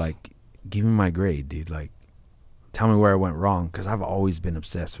want to know, like, give me my grade, dude. Like, tell me where I went wrong, because I've always been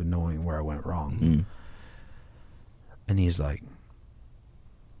obsessed with knowing where I went wrong. And he's like,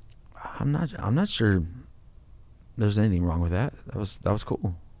 I'm not sure there's anything wrong with that. That was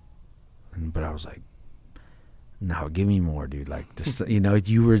cool. But I was like, no, give me more, dude. Like, this, you know,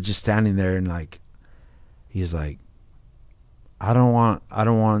 you were just standing there, and like, he's like, I want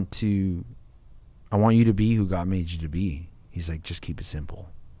you to be who God made you to be. He's like, just keep it simple.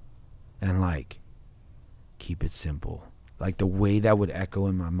 And like, keep it simple. Like, the way that would echo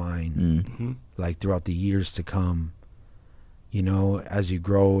in my mind, like, throughout the years to come, you know, as you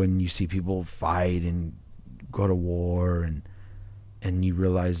grow and you see people fight and go to war, and you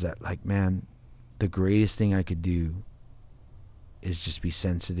realize that, like, man, the greatest thing I could do is just be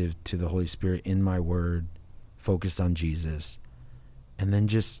sensitive to the Holy Spirit in my word, focused on Jesus, and then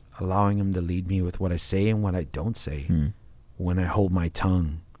just allowing him to lead me with what I say and what I don't say. When I hold my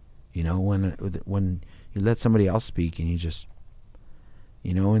tongue, you know, when you let somebody else speak, and you just,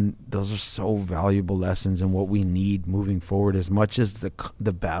 you know, and those are so valuable lessons, and what we need moving forward. As much as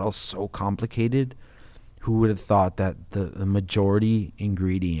the battle's so complicated, who would have thought that the majority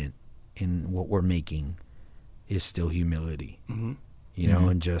ingredient in what we're making is still humility, you know,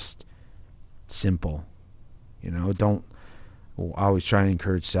 and just simple, you know. I always try and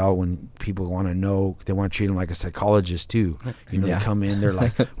encourage Sal when people want to know, they want to treat him like a psychologist too. You know, they come in, they're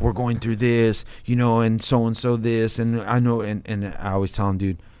like, we're going through this, you know, and so this, and I know, and I always tell him,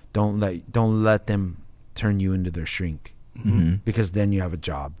 dude, don't let them turn you into their shrink, because then you have a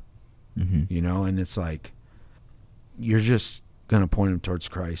job, you know. And it's like, you're just gonna point them towards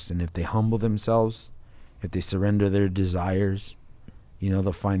Christ, and if they humble themselves, if they surrender their desires, you know,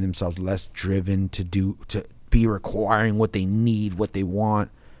 they'll find themselves less driven to be requiring what they need, what they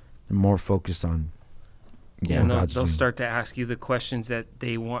want, and more focused on they'll start to ask you the questions that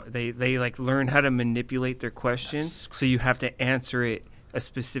they want. They like learn how to manipulate their question, so you have to answer it a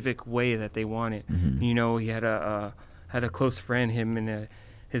specific way that they want it. You know, he had a close friend, him and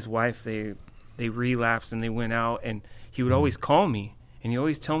his wife, they relapsed and they went out, and he would always call me, and he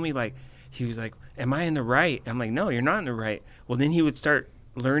always tell me, like, he was like, am I in the right? I'm like, no, you're not in the right. Well, then he would start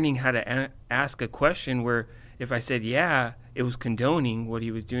learning how to ask a question where if I said yeah, it was condoning what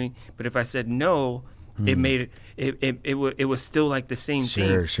he was doing, but if I said no, it made it was still like the same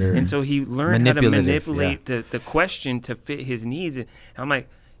thing. Sure. And so he learned how to manipulate the question to fit his needs. And I'm like,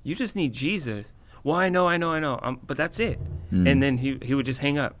 you just need Jesus. Well, I know, but that's it. And then he would just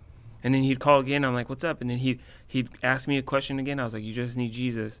hang up, and then he'd call again. I'm like, what's up? And then he'd ask me a question again. I was like, you just need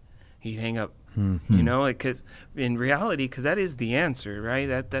Jesus. He'd hang up. You know, because in reality, because that is the answer,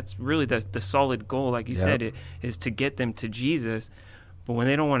 right? That's really the solid goal, like you said, is to get them to Jesus. But when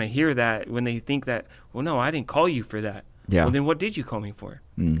they don't want to hear that, when they think that, well, no, I didn't call you for that. Well, then what did you call me for?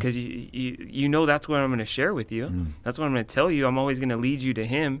 Because you know that's what I'm going to share with you. That's what I'm going to tell you. I'm always going to lead you to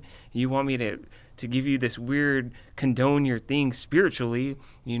him. You want me to give you this weird condone your thing spiritually,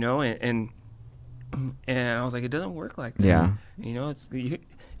 you know, and I was like, it doesn't work like that. Yeah. You know, it's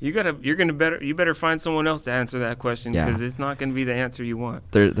you better find someone else to answer that question, because it's not going to be the answer you want.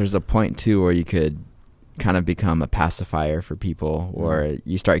 There's a point too where you could kind of become a pacifier for people, or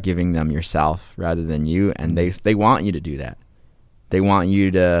you start giving them yourself rather than you, and they want you to do that. They want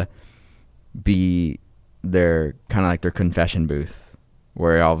you to be their kind of like their confession booth,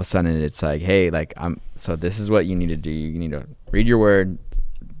 where all of a sudden it's like, hey, like so this is what you need to do. You need to read your word,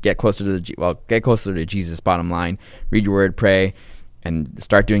 get closer to Jesus. Bottom line, read your word, pray, and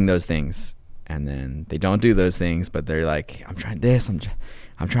start doing those things. And then they don't do those things, but they're like, I'm trying this, I'm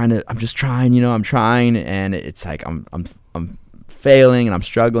just trying, you know, I'm trying, and it's like I'm failing and I'm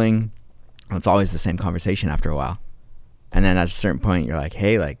struggling, and it's always the same conversation after a while. And then at a certain point you're like,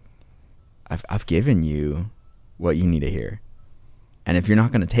 hey, like I've given you what you need to hear, and if you're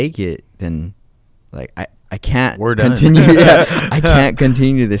not going to take it, then like I can't continue. I can't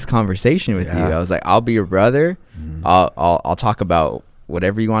continue this conversation with you. I was like, I'll be your brother. I'll talk about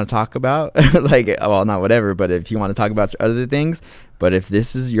whatever you want to talk about. Like, well, not whatever, but if you want to talk about other things, but if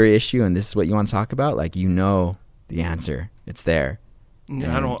this is your issue and this is what you want to talk about, like, you know the answer. It's there.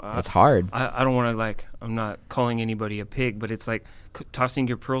 Yeah, it's hard. I don't want to, like, I'm not calling anybody a pig, but it's like tossing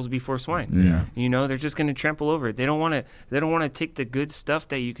your pearls before swine. Yeah. You know, they're just going to trample over it. They don't want to take the good stuff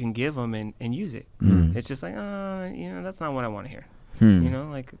that you can give them and use it. It's just like, you know, that's not what I want to hear. You know,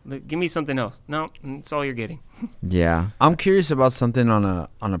 like give me something else. No, it's all you're getting. Yeah. I'm curious about something on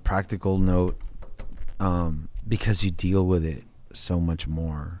a practical note, because you deal with it so much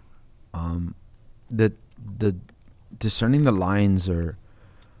more. The discerning the lines, or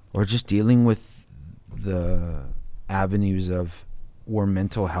just dealing with the avenues of where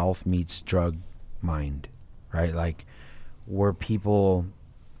mental health meets drug mind, right? Like where people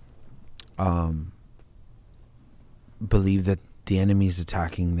believe that the enemy is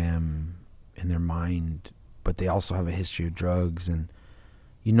attacking them in their mind, but they also have a history of drugs, and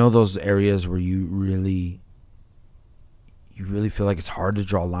those areas where you really feel like it's hard to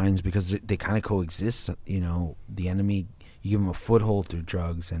draw lines because they kind of coexist. The enemy, you give them a foothold through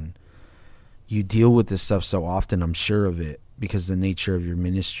drugs, and you deal with this stuff so often. I'm sure of it because the nature of your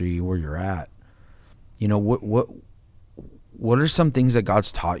ministry, where you're at. What are some things that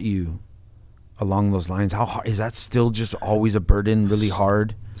God's taught you along those lines? How hard is that? Still just always a burden, really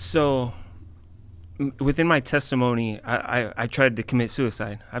hard? So within my testimony, I tried to commit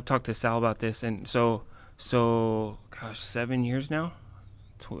suicide. I've talked to Sal about this, and so gosh, 7 years now.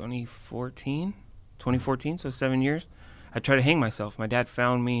 2014, so 7 years. I tried to hang myself. My dad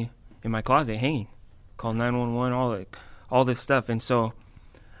found me in my closet hanging, called 911, all this stuff. And so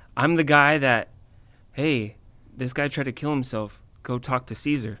I'm the guy that, hey, this guy tried to kill himself, go talk to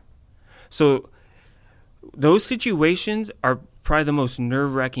Caesar. So those situations are probably the most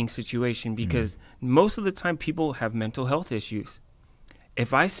nerve-wracking situation, because most of the time people have mental health issues.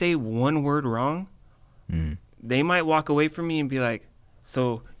 If I say one word wrong, they might walk away from me and be like,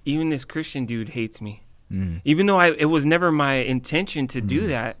 so even this Christian dude hates me. Even though it was never my intention to do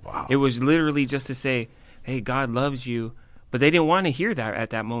that. Wow. It was literally just to say, hey, God loves you. But they didn't want to hear that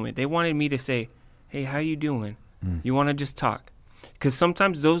at that moment. They wanted me to say, hey, how you doing? You want to just talk? Because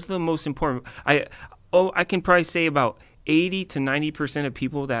sometimes those are the most important. I can probably say about 80 to 90% of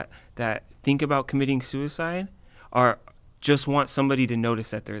people that think about committing suicide are just want somebody to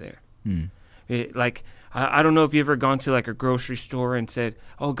notice that they're there. I don't know if you ever gone to like a grocery store and said,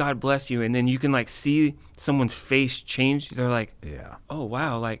 oh, God bless you. And then you can like see someone's face change. They're like, Yeah. oh,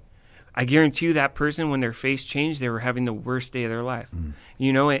 wow. Like, I guarantee you that person, when their face changed, they were having the worst day of their life.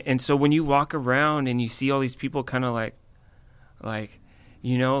 And so when you walk around and you see all these people kind of like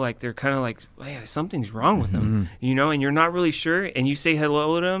they're kind of like, hey, something's wrong with them, and you're not really sure, and you say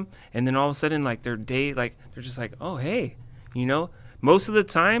hello to them, and then all of a sudden, like, their day, like, they're just like, oh, hey, most of the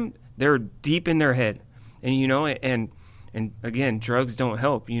time they're deep in their head, and again, drugs don't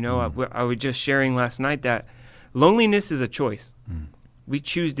help. I was just sharing last night that loneliness is a choice. We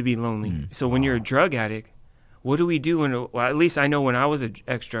choose to be lonely. So when you're a drug addict, what do we do? At least I know when I was an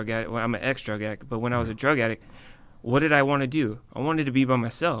ex-drug addict, well, I'm an ex-drug addict, but when I was a drug addict, what did I want to do? I wanted to be by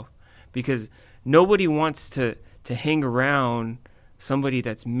myself, because nobody wants to hang around somebody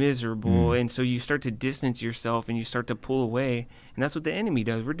that's miserable. And so you start to distance yourself and you start to pull away. And that's what the enemy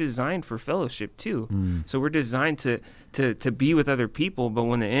does. We're designed for fellowship too. So we're designed to be with other people. But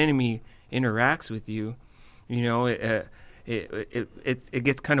when the enemy interacts with you, it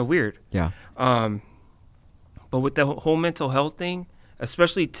gets kind of weird. Yeah. But with the whole mental health thing,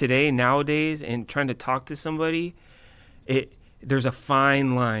 especially today, nowadays, and trying to talk to somebody, there's a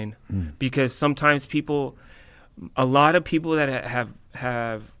fine line, because sometimes a lot of people that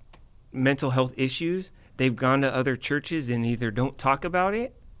have mental health issues, they've gone to other churches and either don't talk about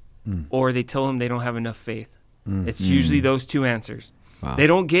it or they tell them they don't have enough faith. It's usually those two answers. Wow. They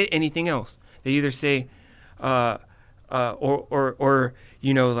don't get anything else. They either say,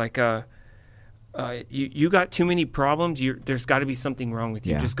 you got too many problems. There's got to be something wrong with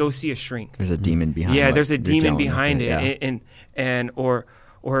you. Yeah. Just go see a shrink. There's a demon behind. Yeah, what there's a you're demon dealing with behind it, yeah. and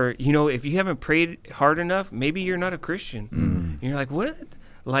if you haven't prayed hard enough, maybe you're not a Christian. And you're like, what?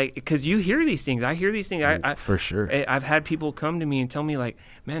 Like, because you hear these things. I hear these things. I For sure. I've had people come to me and tell me, like,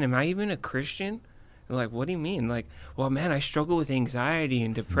 man, am I even a Christian? They're like, what do you mean? Like, well, man, I struggle with anxiety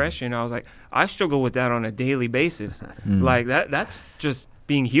and depression. I was like, I struggle with that on a daily basis. Like that's just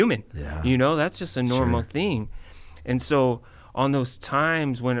being human. Yeah. That's just a normal thing. And so on those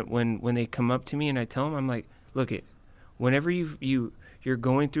times when they come up to me and I tell them, I'm like, look, whenever you're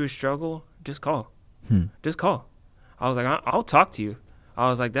going through a struggle, just call. Just call. I was like, I'll talk to you. I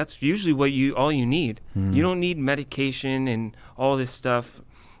was like, that's usually all you need. You don't need medication and all this stuff.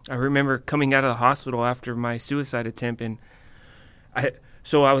 I remember coming out of the hospital after my suicide attempt, and I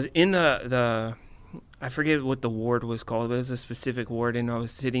was in the I forget what the ward was called, but it was a specific ward, and I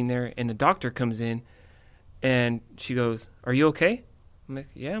was sitting there, and the doctor comes in, and she goes, "Are you okay?" I'm like,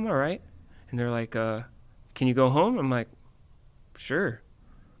 "Yeah, I'm all right." And they're like, "Can you go home?" I'm like, "Sure."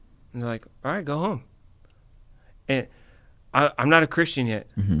 And they're like, "All right, go home." And I'm not a Christian yet.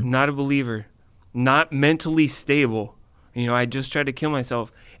 I'm not a believer, not mentally stable. You know, I just tried to kill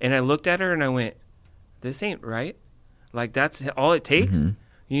myself. And I looked at her and I went, this ain't right. Like, that's all it takes,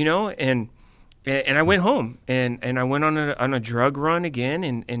 you know? And I went home and I went on a drug run again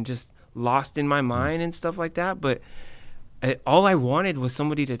and just lost in my mind and stuff like that. But all I wanted was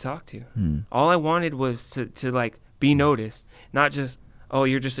somebody to talk to. All I wanted was to like be noticed, not just, oh,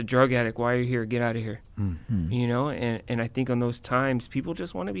 you're just a drug addict. Why are you here? Get out of here. You know? And I think on those times, people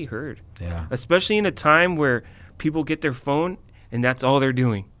just want to be heard. Yeah. Especially in a time where people get their phone and that's all they're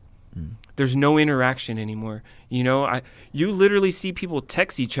doing. There's no interaction anymore. You know, you literally see people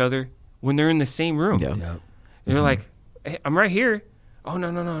text each other when they're in the same room. Yeah. Yeah. They're like, hey, I'm right here. Oh,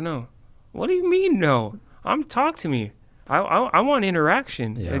 no. What do you mean, no? Talk to me. I want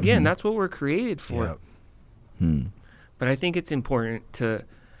interaction. Yeah. Again, that's what we're created for. Yeah. But I think it's important to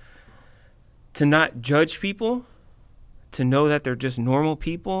not judge people, to know that they're just normal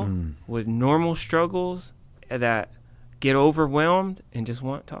people with normal struggles that get overwhelmed and just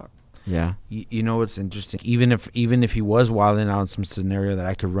want to talk. Yeah. You know what's interesting? Even if he was wilding out in some scenario, that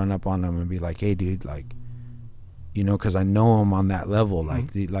I could run up on him and be like, "Hey, dude, like, you know," because I know him on that level. Like,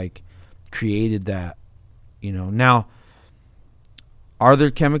 like created that. You know. Now, are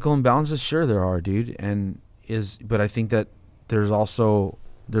there chemical imbalances? Sure, there are, dude. But I think that there's also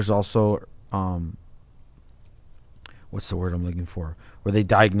what's the word I'm looking for? Where they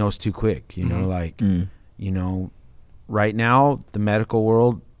diagnose too quick. You know, like you know, right now the medical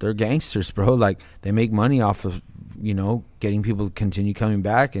world, they're gangsters, bro. Like, they make money off of, you know, getting people to continue coming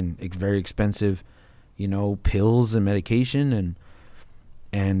back, and very expensive, you know, pills and medication,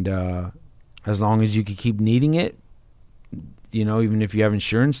 and as long as you can keep needing it, you know, even if you have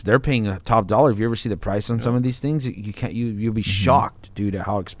insurance, they're paying a top dollar. If you ever see the price on some of these things, you'll be shocked, dude, at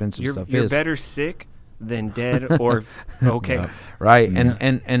how expensive stuff is. You're better sick than dead or okay. Yeah. Right. Yeah.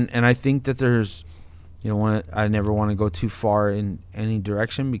 And I think that there's, you know, I never want to go too far in any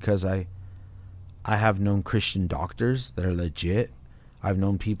direction, because I have known Christian doctors that are legit. I've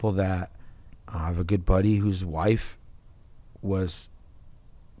known people that I have a good buddy whose wife was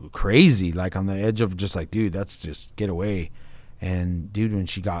crazy, like on the edge of just like, dude, that's just get away. And dude, when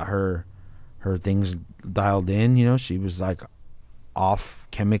she got her things dialed in, you know, she was like off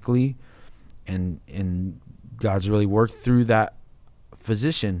chemically, and God's really worked through that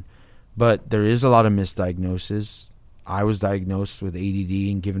physician. But there is a lot of misdiagnosis. I was diagnosed with ADD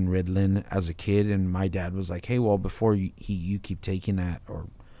and given Ritalin as a kid, and my dad was like, "Hey, well, before you keep taking that, or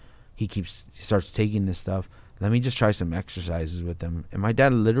he starts taking this stuff, let me just try some exercises with them." And my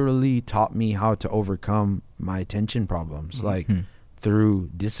dad literally taught me how to overcome my attention problems, like through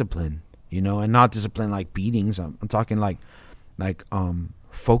discipline, you know, and not discipline like beatings. I'm talking like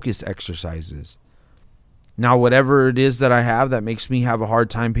focus exercises. Now, whatever it is that I have that makes me have a hard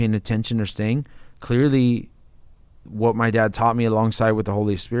time paying attention or staying, clearly what my dad taught me alongside with the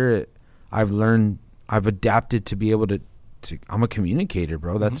Holy Spirit, I've adapted to be able to I'm a communicator,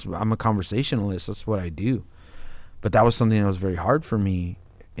 bro. I'm a conversationalist. That's what I do. But that was something that was very hard for me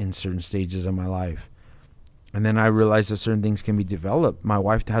in certain stages of my life. And then I realized that certain things can be developed. My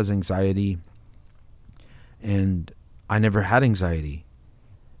wife has anxiety, and I never had anxiety.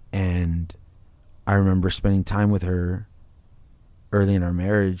 And I remember spending time with her early in our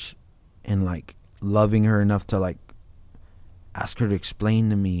marriage, and like loving her enough to like ask her to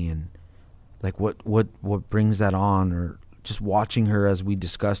explain to me, and like what brings that on, or just watching her as we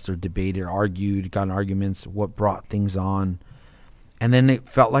discussed or debated, argued, got in arguments, what brought things on. And then it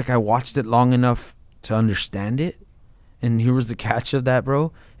felt like I watched it long enough to understand it. And here was the catch of that,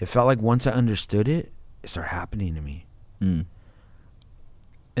 bro. It felt like once I understood it, it started happening to me. And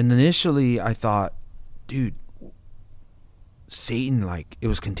initially I thought, dude, Satan, like, it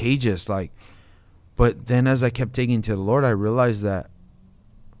was contagious. Like, but then as I kept taking to the Lord, I realized that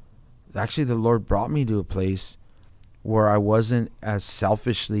actually the Lord brought me to a place where I wasn't as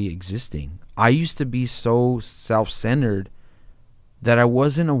selfishly existing. I used to be so self-centered that I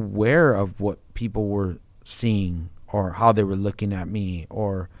wasn't aware of what people were seeing, or how they were looking at me,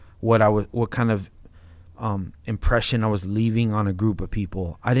 or what kind of impression I was leaving on a group of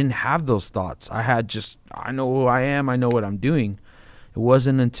people. I didn't have those thoughts. I know who I am. I know what I'm doing. It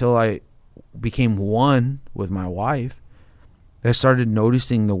wasn't until I became one with my wife that I started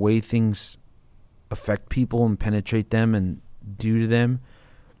noticing the way things affect people and penetrate them and do to them,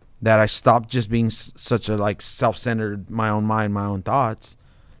 that I stopped just being such a like self-centered, my own mind, my own thoughts.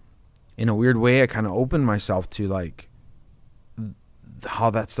 In a weird way, I kind of opened myself to like how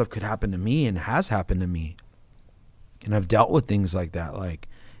that stuff could happen to me, and has happened to me. And I've dealt with things like that, like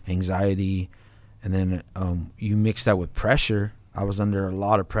anxiety And then you mix that with pressure. I was under a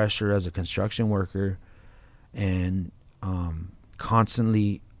lot of pressure as a construction worker, and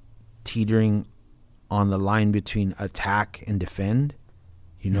constantly teetering on the line between attack and defend,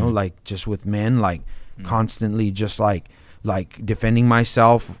 like just with men, like constantly just like defending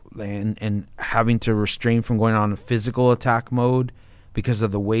myself and having to restrain from going on a physical attack mode because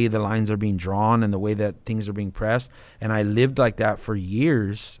of the way the lines are being drawn and the way that things are being pressed. And I lived like that for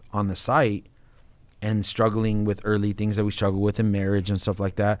years on the site, and struggling with early things that we struggle with in marriage and stuff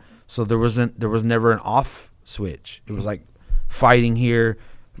like that. So there was never an off switch. It was like fighting here,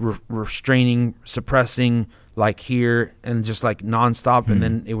 restraining, suppressing, like here, and just like nonstop. And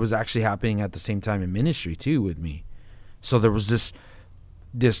then it was actually happening at the same time in ministry too with me. So there was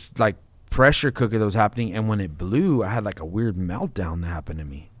this like pressure cooker that was happening. And when it blew, I had like a weird meltdown that happened to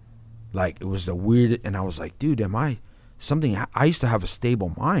me. Like it was and I was like, dude, I used to have a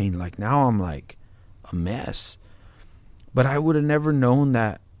stable mind. Like now I'm like a mess. But I would have never known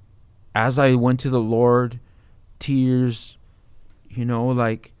that as I went to the Lord, tears,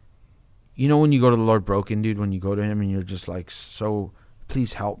 like, when you go to the Lord broken, dude, when you go to him and you're just like, so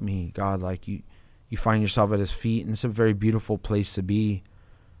please help me, God, like you find yourself at his feet, and it's a very beautiful place to be.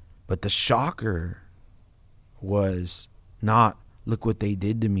 But the shocker was not, look what they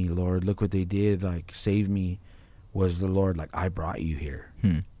did to me, Lord, look what they did, like save me, was the Lord, like, I brought you here.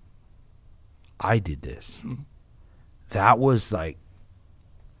 I did this. That was like,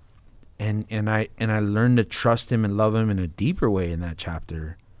 and I learned to trust him and love him in a deeper way in that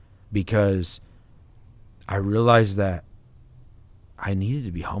chapter, because I realized that I needed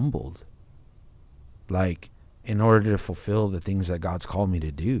to be humbled, like, in order to fulfill the things that God's called me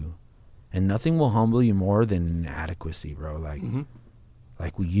to do. And nothing will humble you more than inadequacy, bro. Like,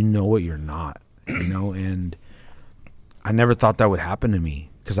 like, well, what you're not, and I never thought that would happen to me,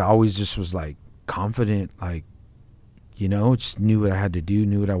 because I always just was like confident, like, just knew what I had to do,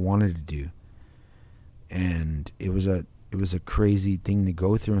 knew what I wanted to do. And it was a crazy thing to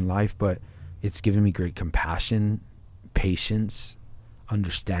go through in life, but it's given me great compassion, patience,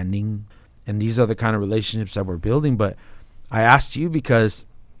 understanding, and these are the kind of relationships that we're building. But I asked you because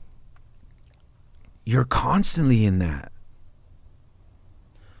you're constantly in that.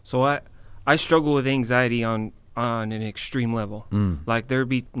 So I struggle with anxiety on an extreme level. Like there'd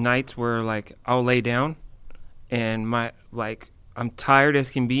be nights where like I'll lay down and I'm tired as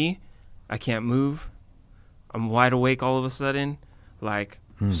can be. I can't move. I'm wide awake all of a sudden, like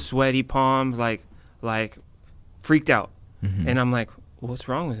sweaty palms, like freaked out. And I'm like, what's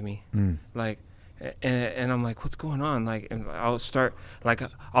wrong with me? Like, and I'm like, what's going on? Like, and I'll start, like,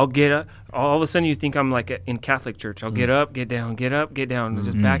 I'll get up. All of a sudden you think I'm like in Catholic church. I'll get up, get down, get up, get down,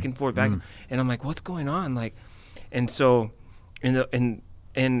 just back and forth, and I'm like, what's going on? Like, and so, and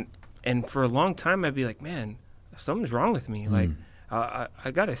for a long time I'd be like, man, something's wrong with me. Like,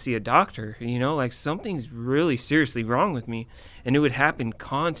 I got to see a doctor, like something's really seriously wrong with me. And it would happen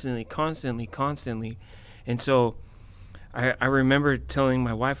constantly. And so I remember telling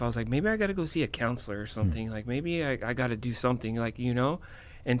my wife, I was like, maybe I got to go see a counselor or something. Like maybe I got to do something, like,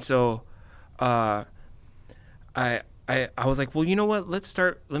 And so I was like, well, you know what?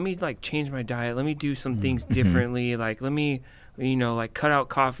 Let me like change my diet. Let me do some things differently. Like, let me, like cut out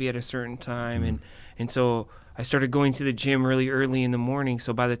coffee at a certain time. And so I started going to the gym really early in the morning.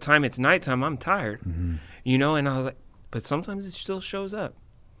 So by the time it's nighttime, I'm tired, and I was like, but sometimes it still shows up,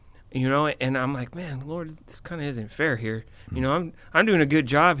 and I'm like, man, Lord, this kind of isn't fair here. I'm doing a good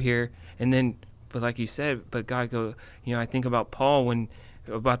job here. And then, but like you said, but God I think about Paul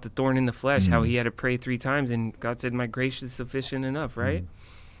about the thorn in the flesh, how he had to pray 3 times and God said, my grace is sufficient enough. Right.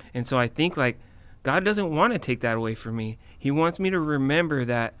 And so I think like God doesn't want to take that away from me. He wants me to remember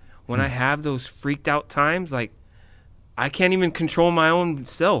that when I have those freaked out times, like I can't even control my own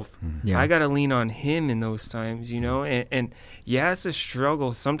self. I got to lean on him in those times, and yeah, it's a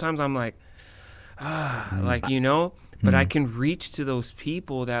struggle. Sometimes I'm like, but I can reach to those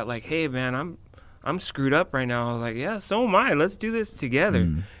people that like, hey man, I'm screwed up right now. I was like, yeah, so am I. Let's do this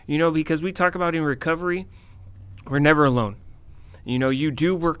together. Because we talk about in recovery, we're never alone. You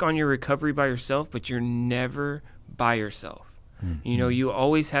do work on your recovery by yourself, but you're never by yourself. You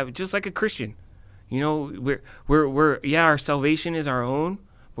always have, just like a Christian, we're our salvation is our own,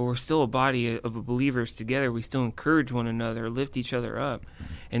 but we're still a body of believers together. We still encourage one another, lift each other up.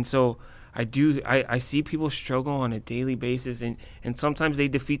 And so I see people struggle on a daily basis, and sometimes they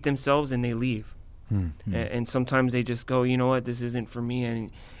defeat themselves and they leave. And sometimes they just go, you know what, this isn't for me.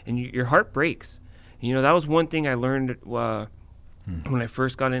 And your heart breaks. That was one thing I learned when I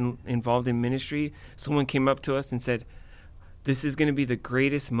first got involved in ministry. Someone came up to us and said, this is going to be the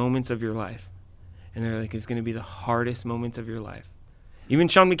greatest moments of your life. And they're like, it's going to be the hardest moments of your life. Even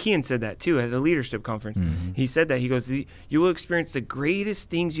Sean McKeon said that too at a leadership conference. Mm-hmm. He said that. He goes, you will experience the greatest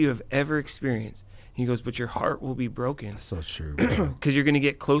things you have ever experienced. He goes, but your heart will be broken. So true. Because you're going to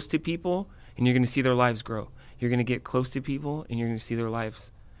get close to people and you're going to see their lives grow. You're going to get close to people and you're going to see their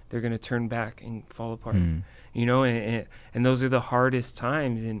lives. They're going to turn back and fall apart. You know, and those are the hardest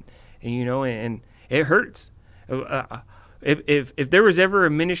times. And you know, and it hurts. If there was ever a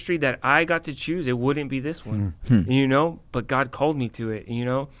ministry that I got to choose, it wouldn't be this one, you know, but God called me to it. You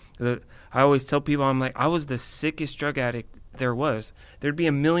know, I always tell people, I'm like, I was the sickest drug addict there was. There'd be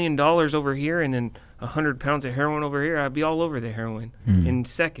 $1 million over here and then 100 pounds of heroin over here. I'd be all over the heroin in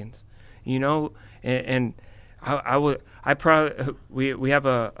seconds, you know, and we have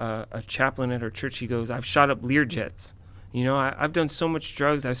a chaplain at our church. He goes, I've shot up Learjets. You know, I've done so much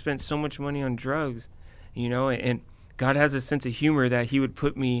drugs. I've spent so much money on drugs, you know, and God has a sense of humor that he would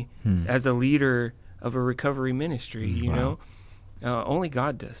put me as a leader of a recovery ministry, you know. Only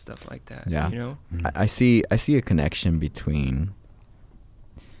God does stuff like that, you know. I see a connection between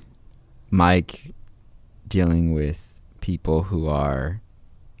Mike dealing with people who are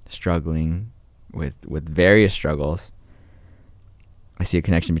struggling with various struggles. I see a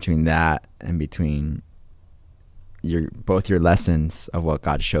connection between that and between both your lessons of what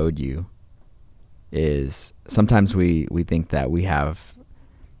God showed you. Is sometimes we think that we have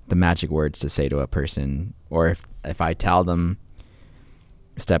the magic words to say to a person, or if I tell them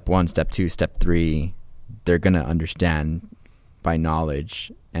step 1, step 2, step 3, they're going to understand by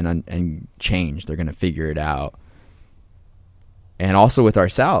knowledge and change. They're going to figure it out. And also with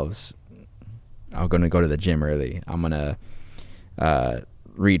ourselves, I'm going to go to the gym early. I'm going to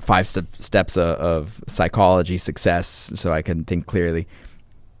read 5 steps of psychology success so I can think clearly.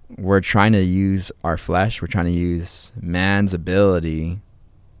 We're trying to use our flesh. We're trying to use man's ability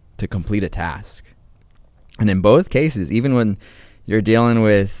to complete a task. And in both cases, even when you're dealing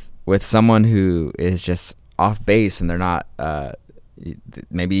with someone who is just off base and they're not,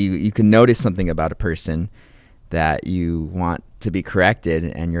 maybe you can notice something about a person that you want to be corrected,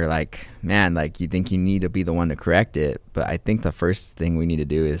 and you're like, man, like you think you need to be the one to correct it. But I think the first thing we need to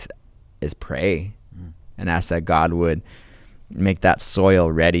do is pray and ask that God would make that soil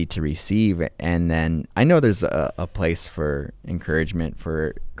ready to receive. And then I know there's a place for encouragement,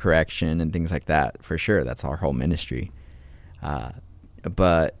 for correction and things like that, for sure. That's our whole ministry.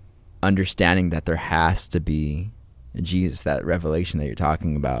 But understanding that there has to be Jesus, that revelation that you're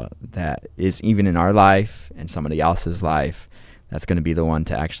talking about, that is even in our life and somebody else's life, that's going to be the one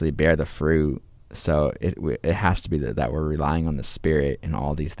to actually bear the fruit. So it has to be that we're relying on the Spirit in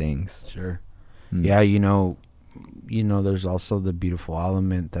all these things. Sure. Yeah, you know, there's also the beautiful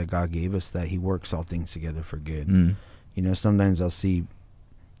element that God gave us, that he works all things together for good. You know, sometimes I'll see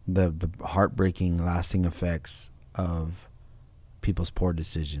the heartbreaking, lasting effects of people's poor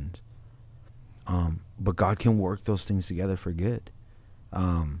decisions. But God can work those things together for good.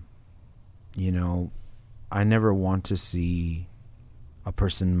 You know, I never want to see a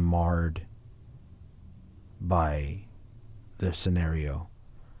person marred by the scenario,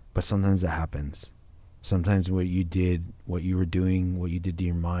 but sometimes it happens. Sometimes what you were doing, what you did to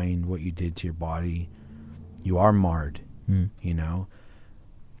your mind, what you did to your body, you are marred, you know.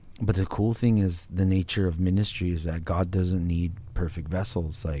 But the cool thing is, the nature of ministry is that God doesn't need perfect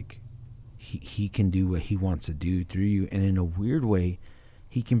vessels. Like, he can do what he wants to do through you. And in a weird way,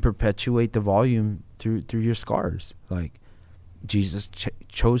 he can perpetuate the volume through your scars. Like, Jesus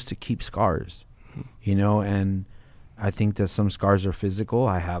chose to keep scars, you know, and I think that some scars are physical.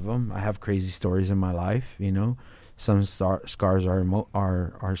 I have them. I have crazy stories in my life, you know. Some scars are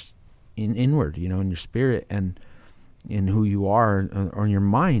inward, you know, in your spirit and in who you are, or in your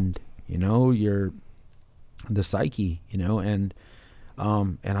mind, you know, the psyche, you know, and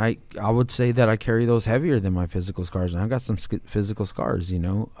I would say that I carry those heavier than my physical scars, and I've got some physical scars, you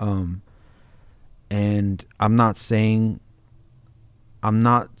know, and I'm not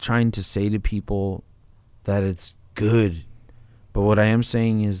trying to say to people that it's good, but what I am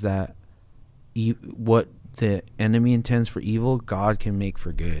saying is that what the enemy intends for evil, God can make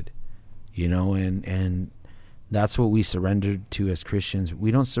for good, you know, and that's what we surrendered to as Christians.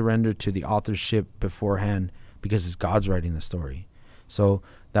 We don't surrender to the authorship beforehand because it's God's writing the story. So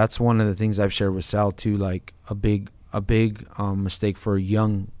that's one of the things I've shared with Sal too, like a big mistake for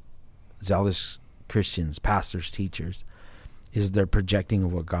young zealous Christians, pastors, teachers, is their projecting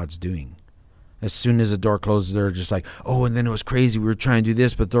of what God's doing. As soon as the door closes, they're just like, oh, and then it was crazy. We were trying to do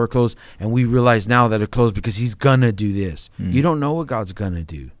this, but the door closed, and we realize now that it closed because he's going to do this. You don't know what God's going to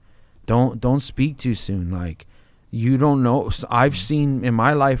do. Don't speak too soon. Like, you don't know. So I've seen in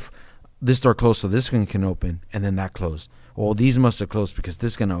my life this door closed so this one can open, and then that closed. Well, these must have closed because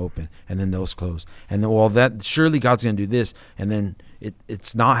this is going to open, and then those close. And then, well, that surely God's going to do this, and then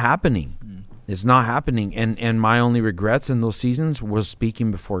it's not happening. It's not happening. And my only regrets in those seasons was speaking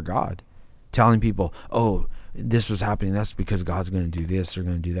before God, telling people, oh, this was happening. That's because God's going to do this or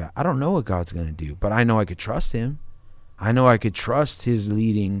going to do that. I don't know what God's going to do, but I know I could trust him. I know I could trust his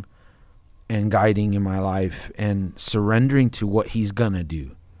leading and guiding in my life and surrendering to what he's going to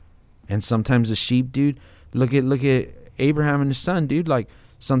do. And sometimes the sheep, dude, look at Abraham and his son, dude. Like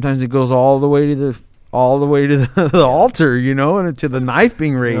sometimes it goes all the way to the altar, you know, and to the knife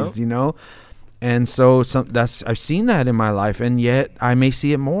being raised, you know. And so I've seen that in my life, and yet I may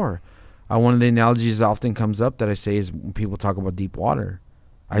see it more. One of the analogies that often comes up that I say is when people talk about deep water.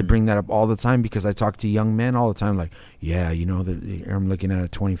 I bring that up all the time because I talk to young men all the time. Like, yeah, you know, I'm looking at a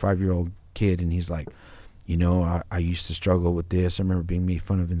 25-year-old kid, and he's like, you know, I used to struggle with this. I remember being made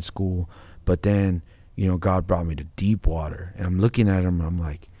fun of in school, but then, you know, God brought me to deep water. And I'm looking at him, and I'm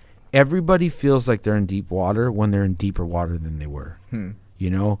like, everybody feels like they're in deep water when they're in deeper water than they were, you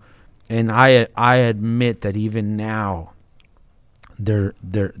know? And I admit that even now,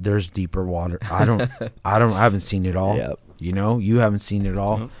 there's deeper water. I haven't seen it all. Yep. You know, you haven't seen it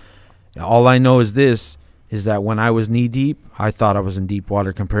all. All I know is that when I was knee deep, I thought I was in deep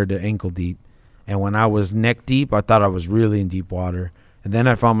water compared to ankle deep. And when I was neck deep, I thought I was really in deep water. And then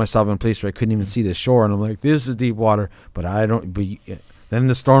I found myself in a place where I couldn't even see the shore, and I'm like, this is deep water, but then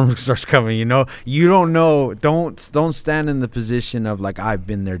the storm starts coming, you know. You don't know. Don't stand in the position of like, I've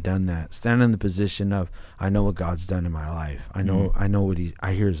been there, done that. Stand in the position of, I know what God's done in my life. I know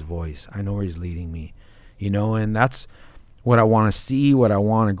I hear his voice. I know where he's leading me, you know. And that's what I want to see, what I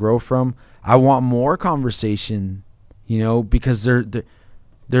want to grow from. I want more conversation, you know, because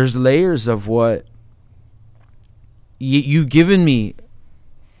there's layers of what you've given me.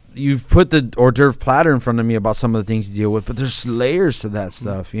 You've put the hors d'oeuvre platter in front of me about some of the things you deal with, but there's layers to that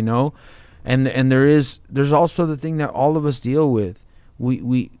stuff, you know. And there's also the thing that all of us deal with.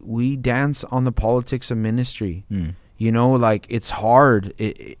 We dance on the politics of ministry. You know, like it's hard.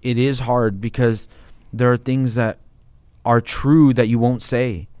 It is hard because there are things that are true that you won't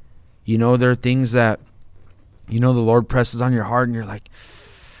say. You know, there are things that, you know, the Lord presses on your heart, and you're like,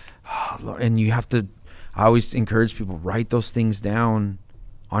 oh, Lord, and you have to. I always encourage people, write those things down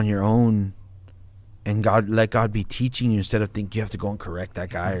on your own, and let God be teaching you instead of think you have to go and correct that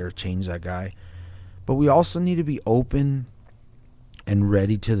guy or change that guy. But we also need to be open and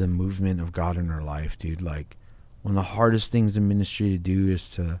ready to the movement of God in our life, dude. Like, one of the hardest things in ministry to do is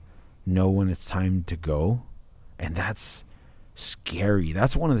to know when it's time to go, and that's scary.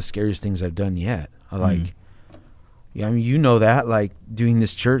 That's one of the scariest things I've done yet. Like, yeah, I mean, you know that, like, doing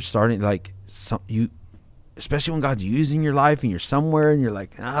this church, starting, like, especially when God's using your life and you're somewhere and you're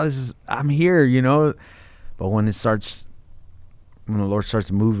like, I'm here, you know. But when the Lord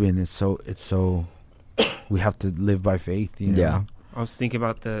starts moving, it's so we have to live by faith, you know. Yeah. I was thinking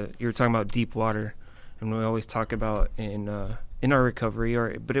about you were talking about deep water, and we always talk about in our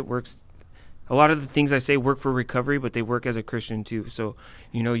recovery, but it works. A lot of the things I say work for recovery, but they work as a Christian too. So,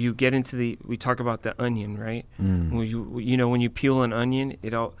 you know, you get into we talk about the onion, right? When you peel an onion,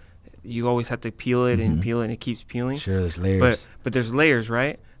 you always have to peel it and peel it, and it keeps peeling. Sure, there's layers. But there's layers,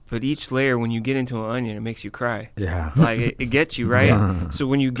 right? But each layer, when you get into an onion, it makes you cry. Yeah. Like, it gets you, right? So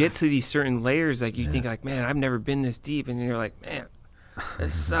when you get to these certain layers, like, you think, like, man, I've never been this deep. And you're like, man,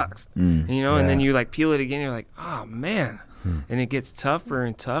 this sucks. And, you know, and then you, like, peel it again. And you're like, oh, man. And it gets tougher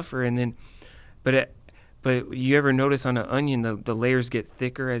and tougher. And then, but you ever notice on an onion, the layers get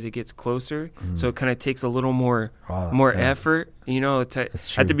thicker as it gets closer? So it kind of takes a little more effort. You know, at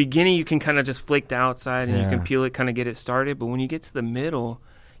the beginning, you can kind of just flake the outside and you can peel it, kind of get it started. But when you get to the middle,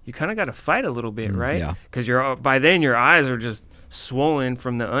 you kind of got to fight a little bit, right? Yeah. Because by then your eyes are just swollen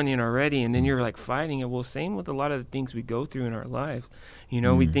from the onion already, and then you're like fighting it. Well, same with a lot of the things we go through in our lives. You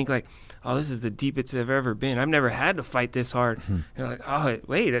know, we think like, oh, this is the deepest I've ever been. I've never had to fight this hard. You're like, oh,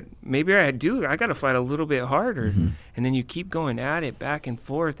 wait, maybe I do. I got to fight a little bit harder. And then you keep going at it back and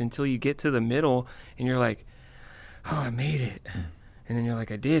forth until you get to the middle, and you're like, oh, I made it. And then you're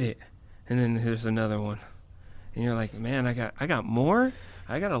like, I did it. And then there's another one. And you're like, man, I got more.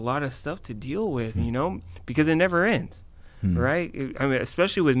 I got a lot of stuff to deal with, you know, because it never ends, right? I mean,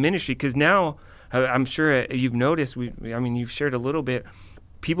 especially with ministry, because now I'm sure you've noticed, you've shared a little bit,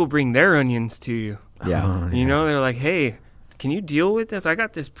 people bring their onions to you. Yeah. You know, they're like, hey, can you deal with this? I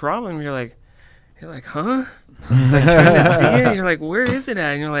got this problem. You're like, huh? Like, trying to see it. And you're like, where is it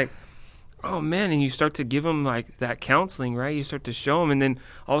at? And you're like, oh, man. And you start to give them, like, that counseling, right? You start to show them. And then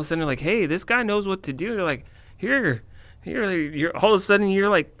all of a sudden, they're like, hey, this guy knows what to do. They're like, here. You're all of a sudden, you're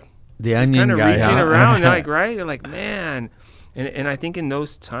like The just onion kind of guy, reaching huh? around, like, right? You're like, man. And I think in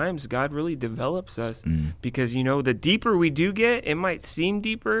those times, God really develops us because, you know, the deeper we do get, it might seem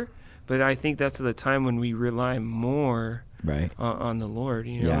deeper, but I think that's the time when we rely more Right. on the Lord.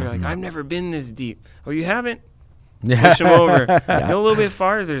 You know, Yeah. you're like, I've never been this deep. Oh, you haven't? Yeah. Push him over. Yeah. Go a little bit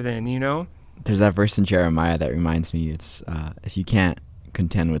farther then, you know? There's that verse in Jeremiah that reminds me, it's if you can't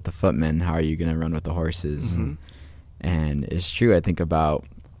contend with the footmen, how are you going to run with the horses? Mhm. And it's true. I think about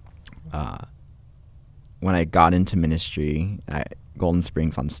when I got into ministry at Golden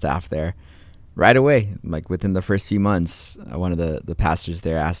Springs on staff there, right away, like within the first few months, one of the pastors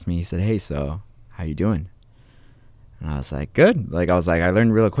there asked me, he said, hey, so how you doing? And I was like, good. Like, I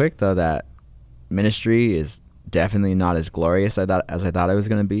learned real quick, though, that ministry is definitely not as glorious as I thought it was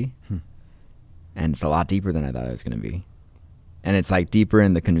going to be. And it's a lot deeper than I thought it was going to be. And it's like deeper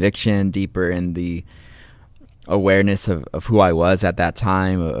in the conviction, deeper in the awareness of who I was at that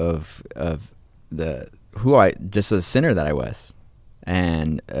time, of just a sinner that I was,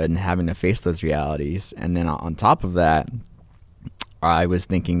 and having to face those realities. And then on top of that, I was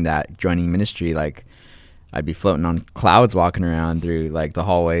thinking that joining ministry, like, I'd be floating on clouds walking around through like the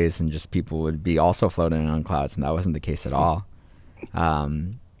hallways, and just people would be also floating on clouds, and that wasn't the case at all.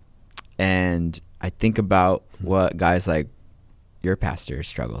 And I think about what guys like your pastor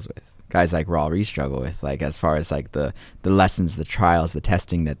struggles with, guys like Raul Reese struggle with, like as far as like the lessons, the trials, the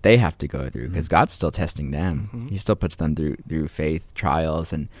testing that they have to go through, because God's still testing them. Mhm. He still puts them through faith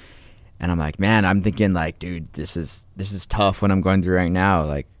trials, and I'm like, man, I'm thinking like, dude, this is tough what I'm going through right now.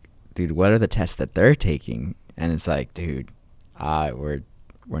 Like, dude, what are the tests that they're taking? And it's like, dude, we're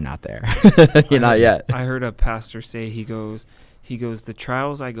not there. You're not yet. I heard a pastor say, he goes, the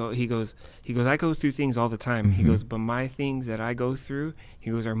trials I go through things all the time. He goes, but my things that I go through,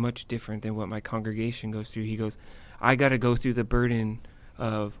 he goes, are much different than what my congregation goes through. He goes, I got to go through the burden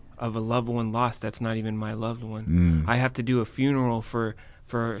of a loved one lost that's not even my loved one. I have to do a funeral for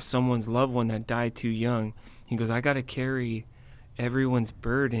someone's loved one that died too young. He goes, I got to carry everyone's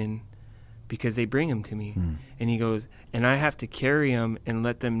burden because they bring them to me. And he goes, and I have to carry them and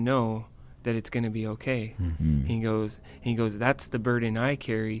let them know that it's going to be okay. He goes, that's the burden I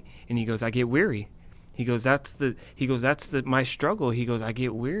carry. And he goes, I get weary. He goes, that's my struggle. He goes, I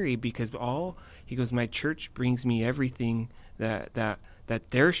get weary because my church brings me everything that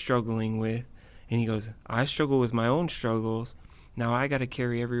they're struggling with. And he goes, I struggle with my own struggles. Now I got to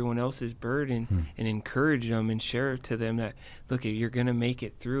carry everyone else's burden and encourage them and share to them that, look, you're going to make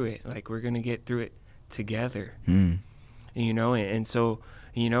it through it. Like, we're going to get through it together. You know, and so,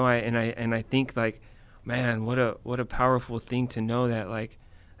 you know, I think, like, man, what a powerful thing to know that, like,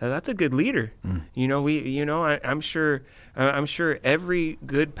 that's a good leader. You know, I'm sure every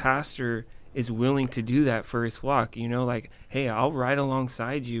good pastor is willing to do that for his flock. You know, like, hey, I'll ride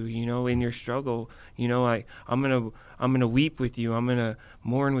alongside you, you know, in your struggle. You know, like, I'm gonna weep with you, I'm gonna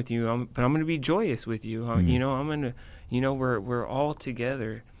mourn with you, but I'm gonna be joyous with you. You know, I'm gonna, you know, we're all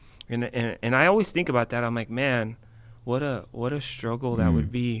together. And I always think about that. I'm like, man, what a struggle that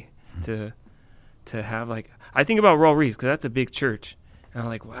would be to have, like, I think about Raul Reese, because that's a big church, and I'm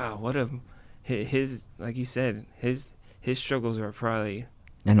like, wow, his, like you said, his struggles are probably.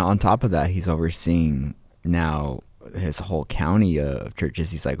 And on top of that, he's overseeing now his whole county of churches.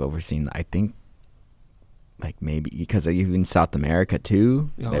 He's like overseeing, I think, like maybe because even South America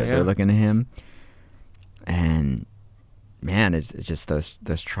too. They're looking to him. And man, it's just those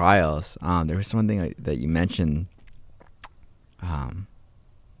trials. There was one thing that you mentioned.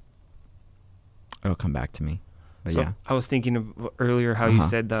 It'll come back to me. But So yeah, I was thinking of earlier how you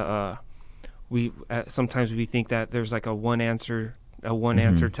said that we sometimes we think that there's like a one answer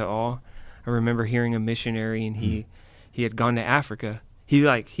to all. I remember hearing a missionary, and he had gone to Africa. He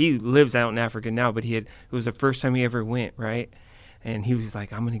lives out in Africa now, but it was the first time he ever went, right? And he was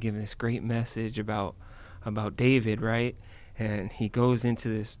like, I'm going to give this great message about David, right? And he goes into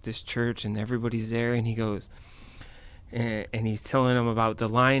this church, and everybody's there, and he goes, and he's telling them about the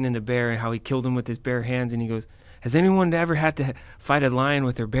lion and the bear and how he killed him with his bare hands. And he goes, has anyone ever had to fight a lion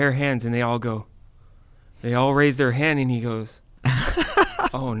with their bare hands? And they all raise their hand, and he goes,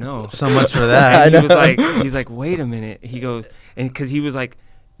 oh no, So much for that. And he was like, wait a minute. He goes, and because he was like,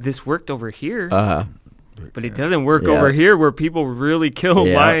 this worked over here, but it doesn't work over here where people really kill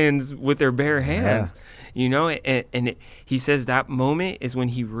lions with their bare hands. You know, and he says that moment is when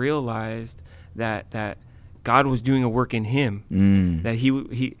he realized that God was doing a work in him, that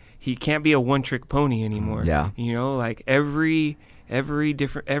he can't be a one-trick pony anymore. You know, like every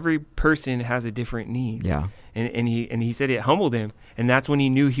person has a different need. And he said it humbled him, and that's when he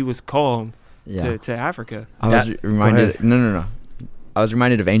knew he was called to Africa. I was reminded. No. I was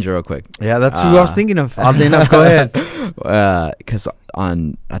reminded of Angel real quick. Yeah, that's who I was thinking of. Oddly enough, go ahead. Because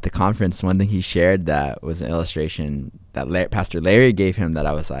at the conference, one thing he shared that was an illustration that Pastor Larry gave him that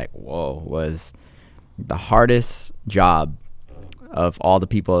I was like, whoa, was the hardest job of all the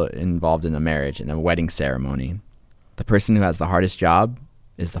people involved in a marriage and a wedding ceremony. The person who has the hardest job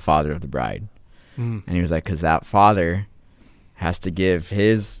is the father of the bride. And he was like, because that father has to give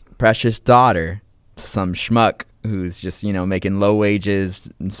his precious daughter to some schmuck who's just, making low wages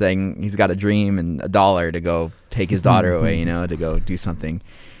and saying he's got a dream and $1 to go take his daughter away, to go do something.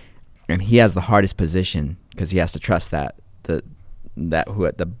 And he has the hardest position because he has to trust that the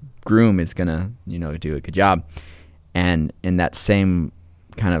groom is going to, do a good job. And in that same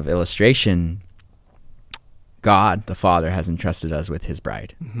kind of illustration, God, the Father, has entrusted us with his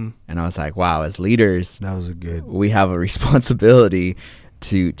bride. And I was like, wow, as leaders, we have a responsibility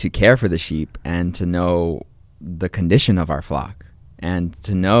to care for the sheep and to know the condition of our flock and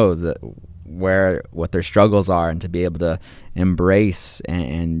to know what their struggles are and to be able to embrace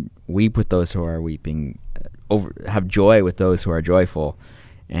and weep with those who are weeping, have joy with those who are joyful.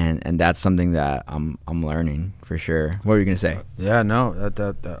 And that's something that I'm learning for sure. What were you going to say? Yeah, no,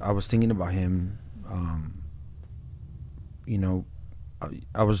 that I was thinking about him.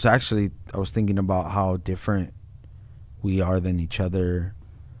 I was thinking about how different we are than each other,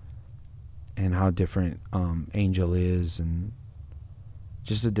 and how different Angel is, and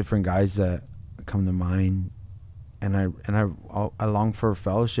just the different guys that come to mind. And I long for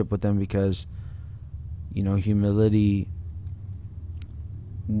fellowship with them because, humility.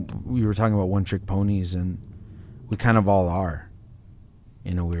 We were talking about one-trick ponies, and we kind of all are,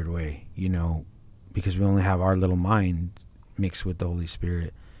 in a weird way, because we only have our little mind mixed with the Holy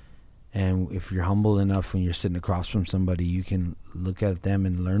Spirit. And if you're humble enough when you're sitting across from somebody, you can look at them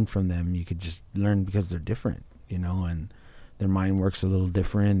and learn from them. You could just learn because they're different, and their mind works a little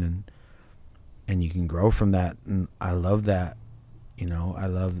different, and you can grow from that. And I love that,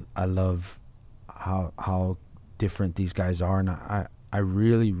 I love how different these guys are. And I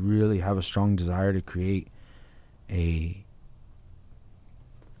really, really have a strong desire to create a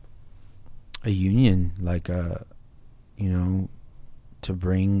union, like to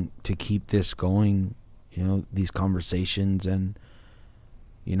keep this going, these conversations. And,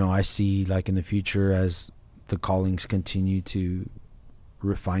 I see, like, in the future, as the callings continue to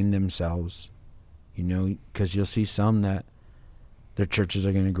refine themselves, because you'll see some that their churches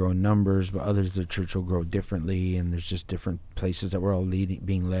are going to grow in numbers, but others, their church will grow differently. And there's just different places that we're all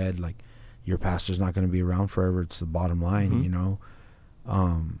being led. Like, your pastor's not going to be around forever. It's the bottom line,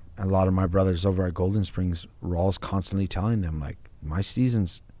 A lot of my brothers over at Golden Springs, Rawls constantly telling them, like, my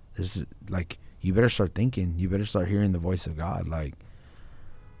seasons, this is like, you better start thinking, you better start hearing the voice of God. Like,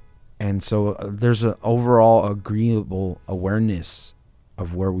 and so there's an overall agreeable awareness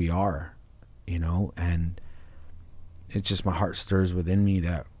of where we are, and it's just, my heart stirs within me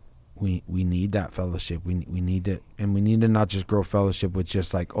that we need that fellowship. We need it. And we need to not just grow fellowship with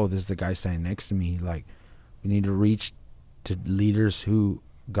just like, oh, this is the guy standing next to me. Like, we need to reach to leaders who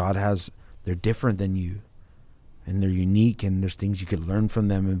God has, they're different than you, and they're unique, and there's things you could learn from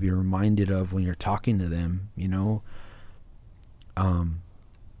them and be reminded of when you're talking to them,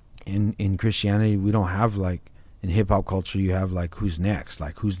 In Christianity, we don't have, like, in hip-hop culture, you have, like, who's next,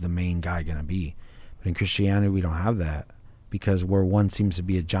 like, who's the main guy gonna be. But in Christianity, we don't have that, because where one seems to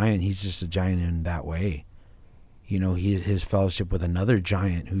be a giant, he's just a giant in that way. His fellowship with another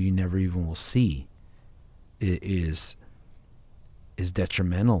giant who you never even will see is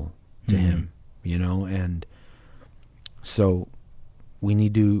detrimental to him, and so we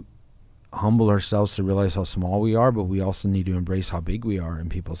need to humble ourselves to realize how small we are, but we also need to embrace how big we are in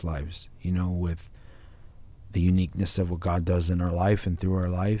people's lives, with the uniqueness of what God does in our life and through our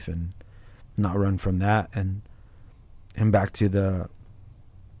life, and not run from that. And back to the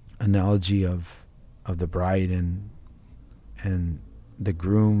analogy of the bride and the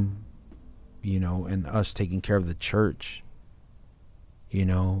groom, and us taking care of the church,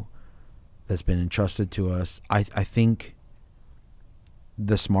 that's been entrusted to us. I think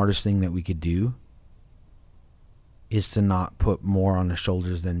the smartest thing that we could do is to not put more on the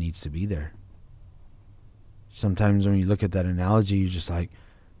shoulders than needs to be there. Sometimes when you look at that analogy, you're just like,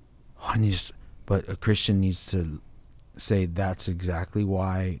 but a Christian needs to say that's exactly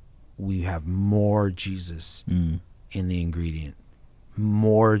why we have more Jesus in the ingredient,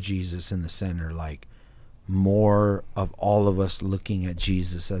 more Jesus in the center, like more of all of us looking at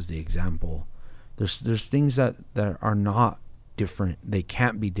Jesus as the example. There's things that are not different. They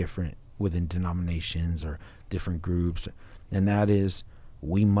can't be different within denominations or different groups. And that is,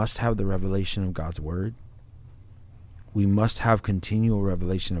 we must have the revelation of God's word. we must have continual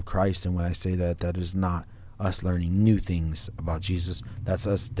revelation of Christ. And when I say that, that is not us learning new things about Jesus. That's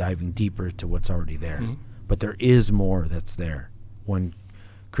us diving deeper to what's already there. Mm-hmm. But there is more that's there. When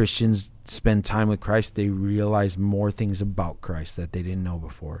Christians spend time with Christ, they realize more things about Christ that they didn't know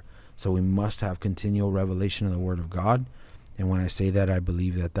before. So we must have continual revelation of the Word of God. And when I say that, I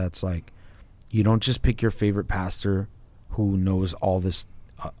believe that that's like, you don't just pick your favorite pastor who knows all this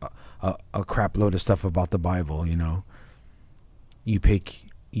a crap load of stuff about the Bible, you know. You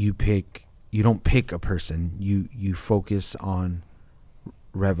don't pick a person. You focus on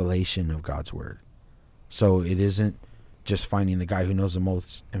revelation of God's Word. So it isn't just finding the guy who knows the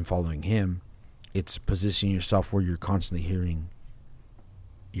most and following him. It's positioning yourself where you're constantly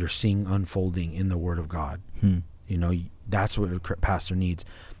you're seeing unfolding in the Word of God. You know, that's what a pastor needs.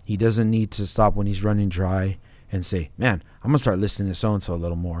 He doesn't need to stop when he's running dry and say, man, I'm going to start listening to so-and-so a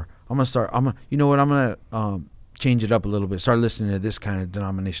little more. I'm going to change it up a little bit, start listening to this kind of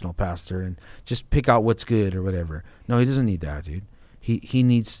denominational pastor and just pick out what's good or whatever. No, he doesn't need that, dude. He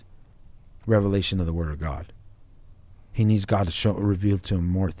needs revelation of the Word of God. He needs God to reveal to him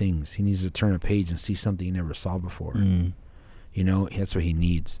more things. He needs to turn a page and see something he never saw before. You know, that's what he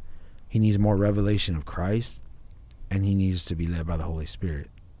needs. He needs more revelation of Christ, and he needs to be led by the Holy Spirit.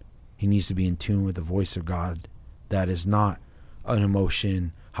 He needs to be in tune with the voice of God. That is not an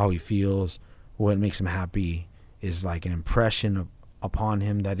emotion, how he feels, what makes him happy is like an impression upon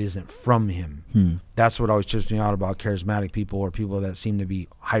him that isn't from him. That's what always trips me out about charismatic people or people that seem to be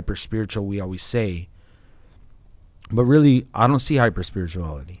hyper spiritual, we always say. But really, I don't see hyper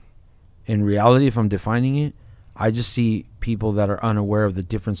spirituality. In reality, if I'm defining it, I just see people that are unaware of the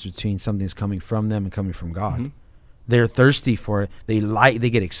difference between something that's coming from them and coming from God. They're thirsty for it. They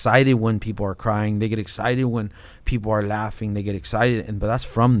get excited when people are crying. They get excited when people are laughing. They get excited, but that's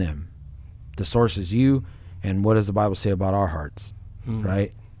from them. The source is you, and what does the Bible say about our hearts,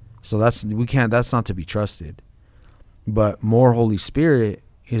 right? So that's not to be trusted. But more Holy Spirit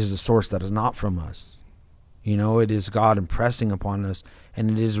is the source that is not from us. You know, it is God impressing upon us, and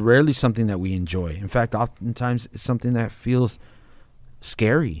it is rarely something that we enjoy. In fact, oftentimes it's something that feels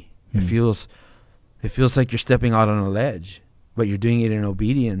scary. It feels like you're stepping out on a ledge, but you're doing it in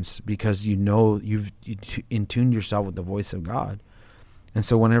obedience because you know you've in tuned yourself with the voice of God. And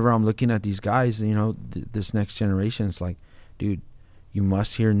so whenever I'm looking at these guys, you know, this next generation, it's like, dude, you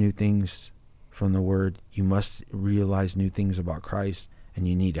must hear new things from the Word. You must realize new things about Christ, and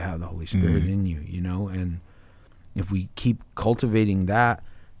you need to have the Holy Spirit in you, you know. And if we keep cultivating that,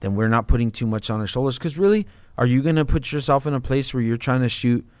 then we're not putting too much on our shoulders. Because really, are you going to put yourself in a place where you're trying to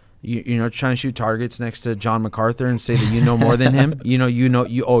shoot, trying to shoot targets next to John MacArthur and say that you know more than him?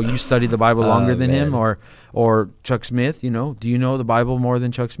 You studied the Bible longer than him, or Chuck Smith. You know, do you know the Bible more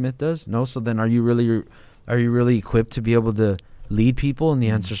than Chuck Smith does? No. So then, are you really equipped to be able to lead people? And the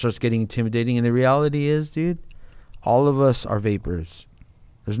answer starts getting intimidating. And the reality is, dude, all of us are vapors.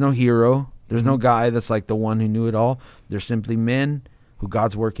 There's no hero. There's no guy that's like the one who knew it all. They're simply men who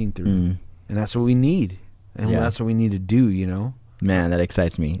God's working through, and that's what we need, and that's what we need to do. You know. Man, that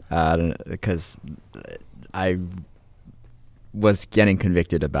excites me because I was getting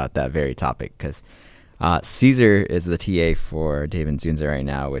convicted about that very topic because Caesar is the TA for David Zunza right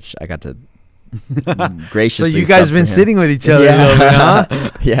now, which I got to graciously. So you guys been sitting with each other, yeah. a little bit, huh?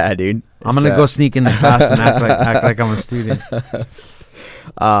 Yeah, dude. I'm gonna go sneak in the class and act like I'm a student.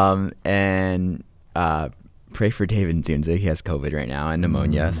 Pray for David Zunza. He has COVID right now and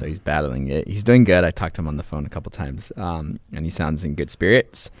pneumonia, so he's battling it. He's doing good. I talked to him on the phone a couple times, and he sounds in good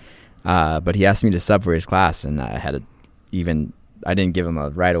spirits. But he asked me to sub for his class, and I didn't give him a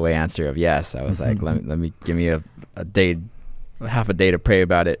right away answer of yes. I was like, let me give me a day, half a day to pray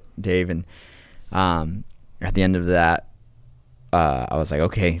about it, Dave. And at the end of that, I was like,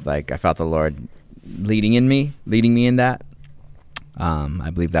 okay, like I felt the Lord leading me in that. I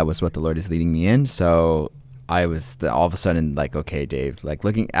believe that was what the Lord is leading me in. So I was all of a sudden like, okay, Dave, like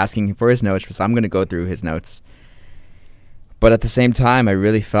asking him for his notes, because I'm going to go through his notes. But at the same time, I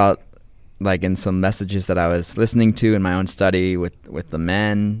really felt like in some messages that I was listening to in my own study with the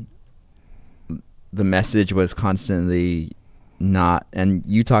men, the message was constantly not, and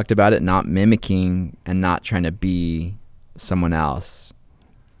you talked about it, not mimicking and not trying to be someone else,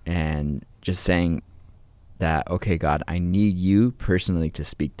 and just saying that, okay, God, I need you personally to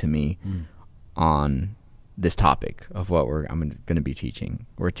speak to me on this topic of what I'm going to be teaching.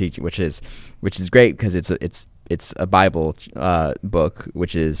 We're teaching, which is great because it's a Bible book,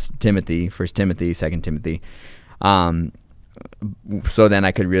 which is Timothy, 1 Timothy, 2 Timothy. So then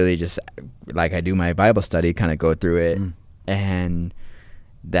I could really just, like I do my Bible study, kind of go through it, and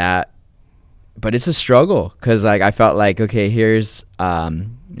that but it's a struggle because like I felt like, okay, here's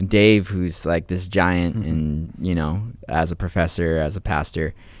Dave, who's like this giant and, you know, as a professor, as a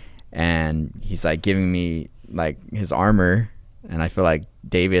pastor, and he's like giving me like his armor, and I feel like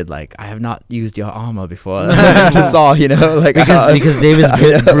David, like, I have not used your armor before to Saul, you know, like because David's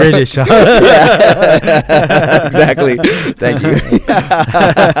British. Exactly. Thank you.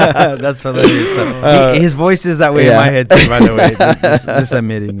 That's hilarious. His voice is that way in my head too, by the way. Just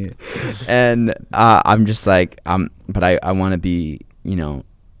admitting it. And I'm just like, but I want to be, you know,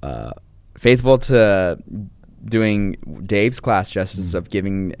 faithful to doing Dave's class justice of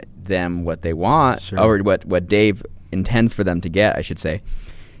giving them what they want, or what Dave intends for them to get, I should say.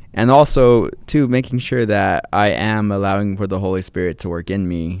 And also, too, making sure that I am allowing for the Holy Spirit to work in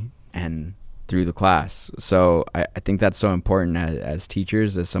me and through the class. So I think that's so important as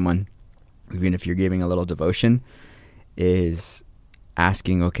teachers, as someone, even if you're giving a little devotion, is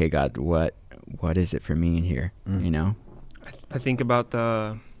asking, okay, God, what is it for me in here, you know? I think about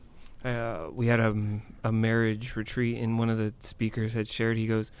we had a marriage retreat, and one of the speakers had shared, he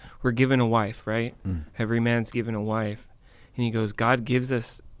goes, we're given a wife, right? Every man's given a wife. And he goes, God gives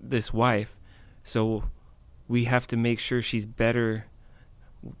us this wife, so we have to make sure she's better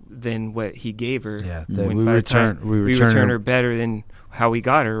than what he gave her. Yeah, we return her better than how we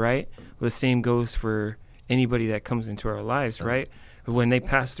got her, right? Well, the same goes for anybody that comes into our lives, right? When they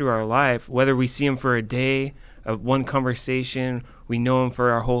pass through our life, whether we see them for a day, one conversation, we know them for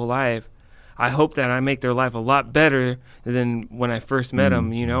our whole life, I hope that I make their life a lot better than when I first met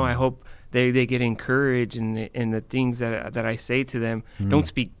them. You know, I hope they get encouraged in the things that I say to them. Don't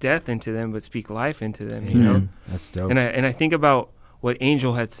speak death into them, but speak life into them. You know, that's dope. And I think about what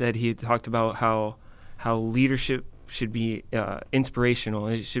Angel had said. He had talked about how leadership should be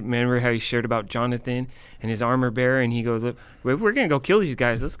inspirational. Remember how he shared about Jonathan and his armor bearer, and he goes, "Look, we're gonna go kill these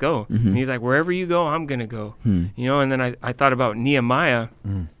guys. Let's go." And he's like, "Wherever you go, I'm gonna go." You know. And then I thought about Nehemiah.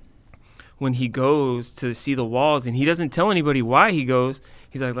 When he goes to see the walls, and he doesn't tell anybody why he goes.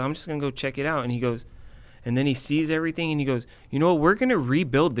 He's like, I'm just going to go check it out. And he goes, and then he sees everything, and he goes, you know what, we're going to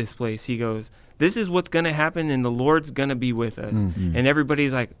rebuild this place. He goes, this is what's going to happen, and the Lord's going to be with us. And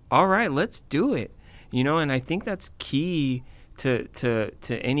everybody's like, all right, let's do it. You know, and I think that's key to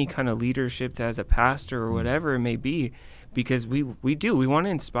any kind of leadership, to as a pastor or whatever it may be, because we want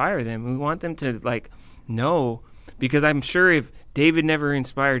to inspire them. We want them to, like, know, because I'm sure if David never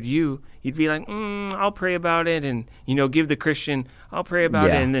inspired you, you'd be like, I'll pray about it, and, you know, give the Christian, I'll pray about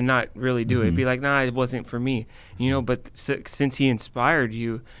it, and then not really do it. Be like, nah, it wasn't for me, you know. But since he inspired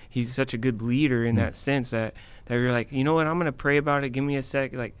you, he's such a good leader in that sense that you're like, you know what, I'm going to pray about it. Give me a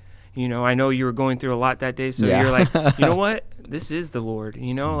sec. Like, you know, I know you were going through a lot that day, so you're like, you know what, this is the Lord,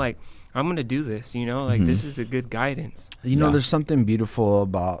 you know, like, I'm going to do this, you know, like, this is a good guidance. You know, there's something beautiful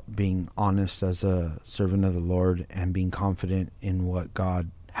about being honest as a servant of the Lord and being confident in what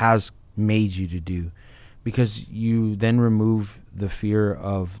God has made you to do, because you then remove the fear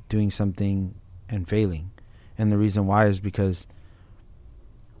of doing something and failing. And the reason why is because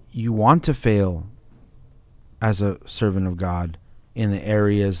you want to fail as a servant of God in the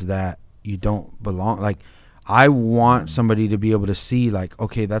areas that you don't belong. Like, I want somebody to be able to see, like,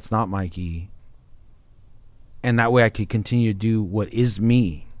 okay, that's not Mikey. And that way I could continue to do what is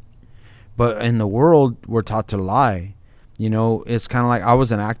me. But in the world, we're taught to lie. You know, it's kind of like, I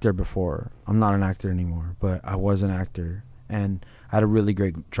was an actor before. I'm not an actor anymore, but I was an actor. And I had a really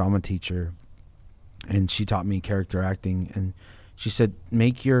great drama teacher, and she taught me character acting. And she said,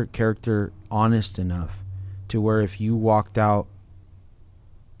 make your character honest enough to where if you walked out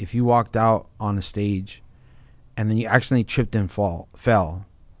on a stage and then you accidentally tripped and fell,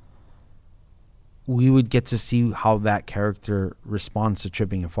 we would get to see how that character responds to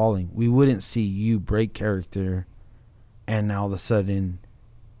tripping and falling. We wouldn't see you break character and now all of a sudden,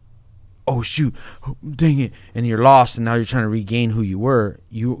 oh shoot, dang it, and you're lost, and now you're trying to regain who you were.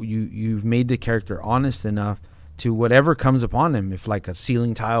 You've made the character honest enough to whatever comes upon him. If like a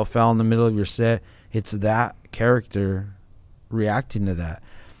ceiling tile fell in the middle of your set, it's that character reacting to that.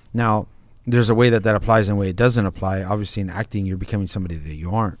 Now, there's a way that applies and a way it doesn't apply. Obviously, in acting, you're becoming somebody that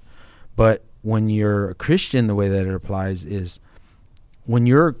you aren't. But when you're a Christian, the way that it applies is when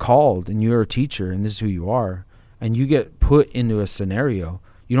you're called and you're a teacher and this is who you are, and you get put into a scenario,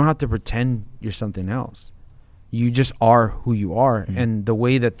 you don't have to pretend you're something else. You just are who you are. And the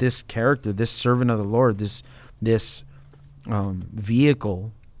way that this character, this servant of the Lord, this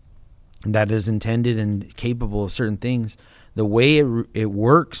vehicle that is intended and capable of certain things, the way it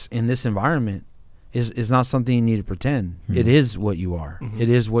works in this environment is not something you need to pretend. It is what you are. It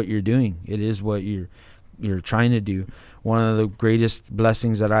is what you're doing. It is what you're you're trying to do. One of the greatest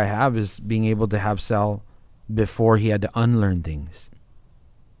blessings that I have is being able to have Sal before he had to unlearn things,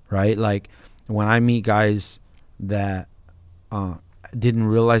 right? Like when I meet guys that didn't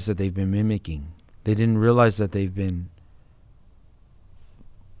realize that they've been mimicking, they didn't realize that they've been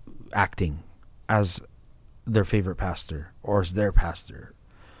acting as their favorite pastor or as their pastor,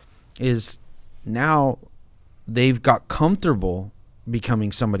 is now they've got comfortable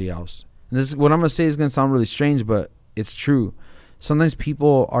becoming somebody else. And this is what I'm going to say is going to sound really strange, but it's true. Sometimes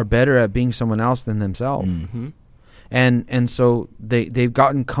people are better at being someone else than themselves. Mm-hmm. And so they've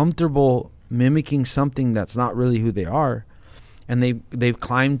gotten comfortable mimicking something that's not really who they are. And they've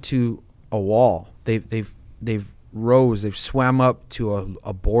climbed to a wall. They've swam up to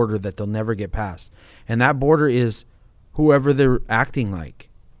a border that they'll never get past. And that border is whoever they're acting like.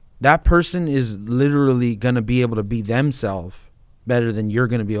 That person is literally going to be able to be themselves better than you're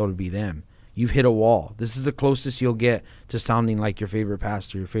going to be able to be them. You've hit a wall. This is the closest you'll get to sounding like your favorite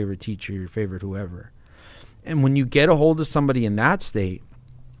pastor, your favorite teacher, your favorite whoever. And when you get a hold of somebody in that state,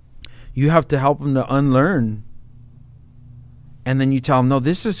 you have to help them to unlearn. And then you tell them, no,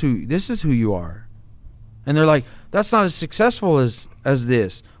 this is who you are. And they're like, that's not as successful as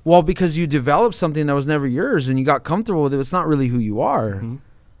this. Well, because you developed something that was never yours and you got comfortable with it. It's not really who you are. Mm-hmm.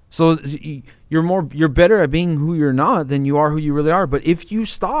 So you're better at being who you're not than you are who you really are. But if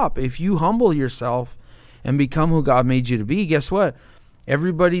you humble yourself and become who God made you to be, guess what?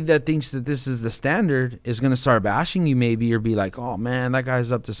 Everybody that thinks that this is the standard is going to start bashing you maybe, or be like, oh man, that guy's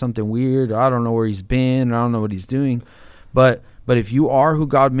up to something weird. Or I don't know where he's been. Or I don't know what he's doing. But if you are who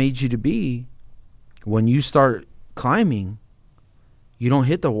God made you to be, when you start climbing, you don't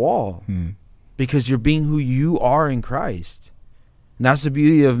hit the wall because you're being who you are in Christ. And that's the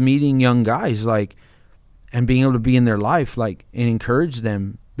beauty of meeting young guys, like, and being able to be in their life, like, and encourage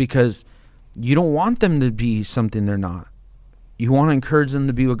them, because you don't want them to be something they're not. You want to encourage them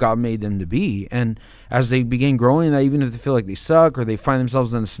to be what God made them to be. And as they begin growing, even if they feel like they suck or they find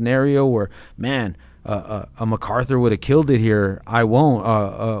themselves in a scenario where, man, a MacArthur would have killed it here, I won't.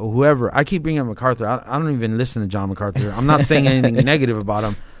 Whoever. I keep bringing up MacArthur. I don't even listen to John MacArthur. I'm not saying anything negative about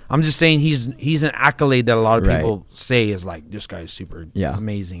him. I'm just saying he's an accolade that a lot of people say is like, this guy is super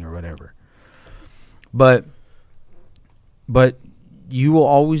amazing or whatever. But you will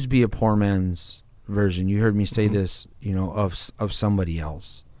always be a poor man's version. You heard me say this, of somebody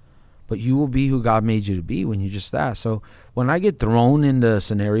else. But you will be who God made you to be when you just that. So when I get thrown into a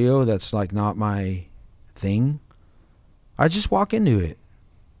scenario that's like not my thing, I just walk into it.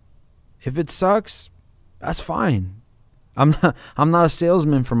 If it sucks, that's fine. I'm not a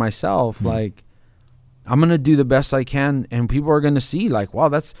salesman for myself. Like, I'm going to do the best I can, and people are going to see, like,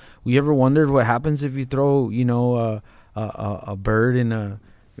 wow, you ever wondered what happens if you throw, a bird in a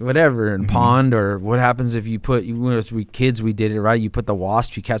whatever in pond, or what happens if you put, as we kids, we did it, right? You put the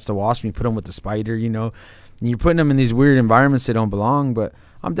wasp, you catch the wasp, and you put them with the spider, and you're putting them in these weird environments they don't belong. But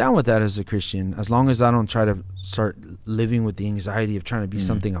I'm down with that as a Christian, as long as I don't try to start living with the anxiety of trying to be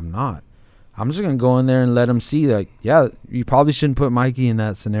something I'm not. I'm just going to go in there and let them see, like, yeah, you probably shouldn't put Mikey in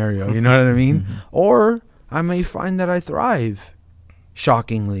that scenario. You know what I mean? Or I may find that I thrive,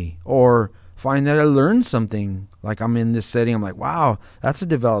 shockingly, or find that I learned something. Like, I'm in this setting, I'm like, wow, that's a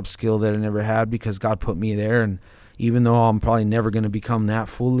developed skill that I never had because God put me there. And even though I'm probably never going to become that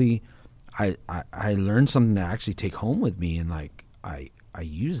fully, I learned something to actually take home with me. And, like, I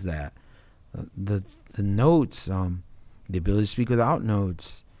use that. The notes, the ability to speak without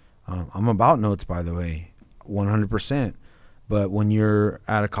notes. I'm about notes, by the way, 100%. But when you're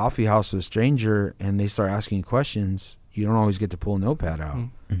at a coffee house with a stranger and they start asking you questions, you don't always get to pull a notepad out.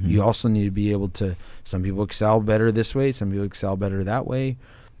 Mm-hmm. You also need to be able to, some people excel better this way, some people excel better that way.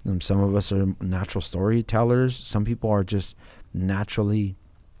 Some of us are natural storytellers. Some people are just naturally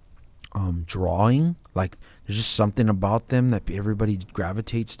drawing. Like, there's just something about them that everybody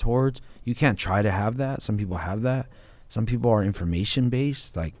gravitates towards. You can't try to have that. Some people have that. Some people are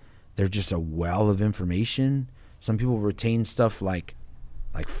information-based, like, they're just a well of information. Some people retain stuff like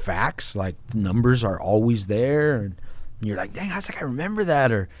facts, like numbers are always there. And you're like, dang, how's I remember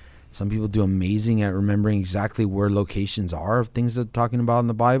that? Or some people do amazing at remembering exactly where locations are of things they're talking about in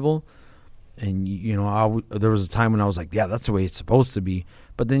the Bible. And, there was a time when I was like, yeah, that's the way it's supposed to be.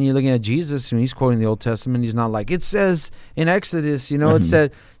 But then you're looking at Jesus, and he's quoting the Old Testament. He's not like, it says in Exodus, it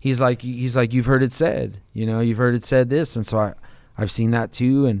said, he's like, you've heard it said, you've heard it said this. And so I've seen that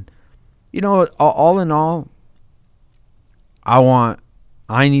too. And, all in all,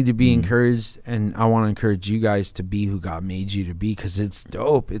 I need to be encouraged, and I want to encourage you guys to be who God made you to be, because it's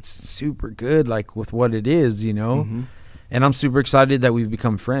dope. It's super good, like, with what it is, And I'm super excited that we've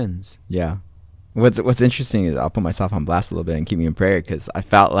become friends. Yeah. What's interesting is I'll put myself on blast a little bit and keep me in prayer, because I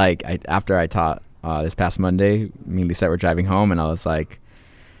felt like after I taught this past Monday, me and Lisette were driving home, and I was like,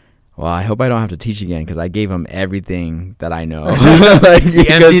 well, I hope I don't have to teach again, because I gave them everything that I know. Like, you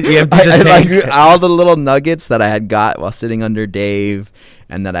emptied the tank. Like, all the little nuggets that I had got while sitting under Dave,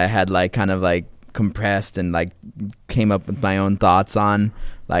 and that I had like kind of like compressed and like came up with my own thoughts on.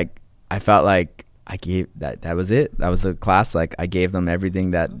 Like, I felt like I gave that was it. That was the class. Like, I gave them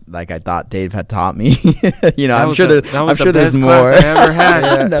everything that like I thought Dave had taught me. You know, I'm sure there's more. I ever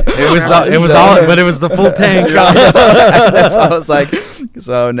had. It was all, but it was the full tank. So I was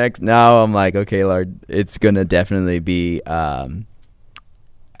like, now I'm like, okay, Lord, it's gonna definitely be.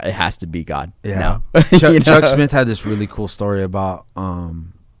 It has to be God. Yeah. Now. Chuck Smith had this really cool story about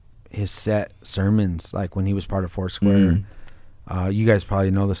his set sermons, like when he was part of Foursquare. You guys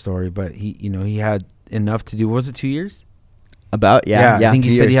probably know the story, but he had enough to do. What was it, 2 years? About yeah. I think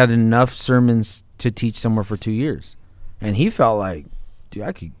he 2 said he years. had enough sermons to teach somewhere for 2 years, and he felt like,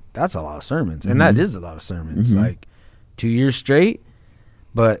 dude, that's a lot of sermons, and that is a lot of sermons, like 2 years straight.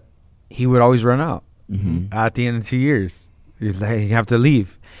 But he would always run out at the end of 2 years. He'd have to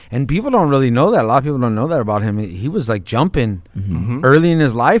leave, and people don't really know that. A lot of people don't know that about him. He was like jumping early in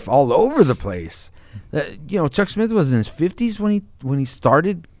his life all over the place. Chuck Smith was in his 50s when he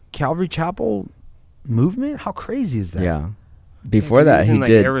started Calvary Chapel movement. How crazy is that? Yeah. Before that, he in, like,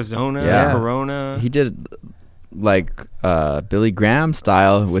 did Arizona, Corona. He did like Billy Graham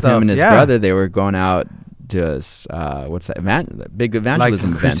style with Stuff, him and his brother. They were going out to what's that big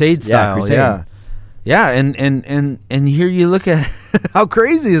evangelism like crusade events. style. Crusade. Yeah, and here you look at how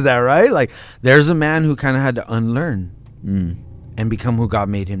crazy is that, right? Like, there's a man who kind of had to unlearn and become who God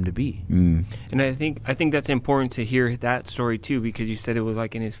made him to be. And I think that's important to hear that story too, because you said it was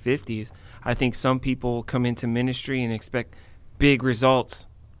like in his 50s. I think some people come into ministry and expect big results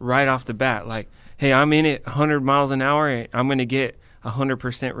right off the bat. Like, hey, I'm in it 100 miles an hour and I'm going to get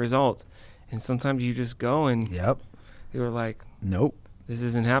 100% results. And sometimes you just go and you're like, nope, this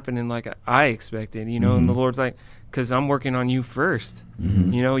isn't happening like I expected, and the Lord's like, because I'm working on you first.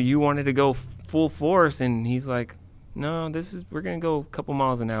 You wanted to go full force, and he's like, no, we're going to go a couple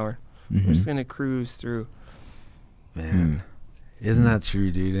miles an hour. We're just going to cruise through. Man, isn't that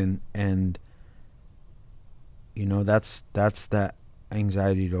true, dude? And that's that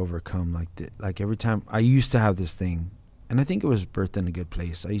anxiety to overcome. Like every time I used to have this thing, and I think it was birthed in a good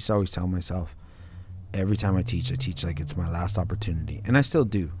place. I used to always tell myself, every time I teach like it's my last opportunity, and I still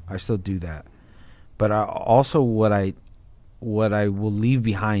do that. But I also what I will leave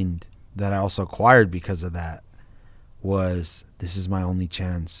behind that I also acquired because of that was, this is my only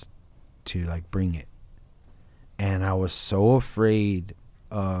chance to like bring it. And I was so afraid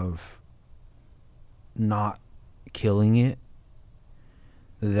of not killing it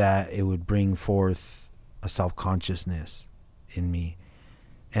that it would bring forth a self-consciousness in me.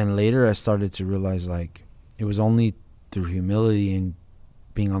 And later I started to realize, like, it was only through humility and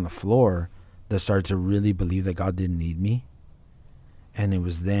being on the floor that I started to really believe that God didn't need me. And it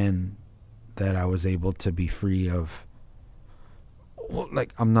was then that I was able to be free of,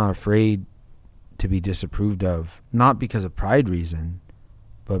 like, I'm not afraid to be disapproved of, not because of pride reason,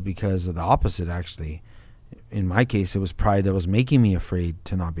 but because of the opposite, actually. In my case, it was pride that was making me afraid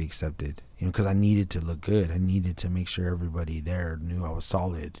to not be accepted, because I needed to look good. I needed to make sure everybody there knew I was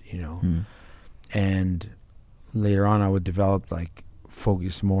solid, And later on, I would develop, like,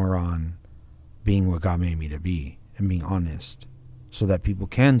 focus more on being what God made me to be and being honest, so that people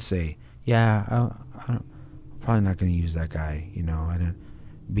can say, yeah, I'm probably not going to use that guy,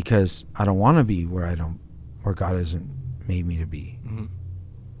 because I don't want to be where God hasn't made me to be.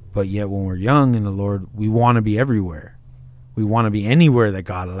 But yet when we're young in the Lord, we want to be everywhere. We want to be anywhere that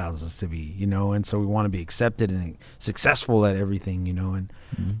God allows us to be, and so we want to be accepted and successful at everything, and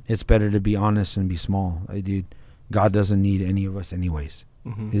it's better to be honest and be small. Dude, God doesn't need any of us anyways.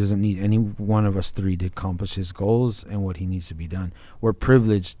 He doesn't need any one of us three to accomplish his goals and what he needs to be done. We're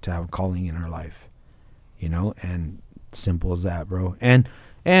privileged to have a calling in our life, and simple as that, bro.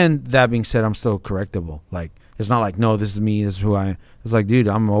 And that being said, I'm still correctable. Like, it's not like, no, this is me, this is who I am. It's like, dude,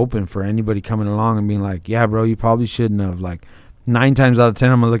 I'm open for anybody coming along and being like, yeah, bro, you probably shouldn't have. Like, 9 times out of 10,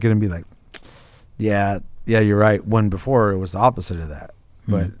 I'm going to look at it and be like, yeah, you're right. When before it was the opposite of that.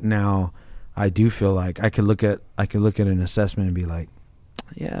 But now I do feel like I could look at an assessment and be like,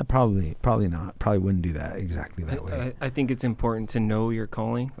 yeah, probably not. Probably wouldn't do that exactly that way. I think it's important to know your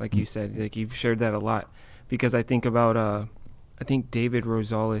calling, like you said. Like, you've shared that a lot, because I think about I think David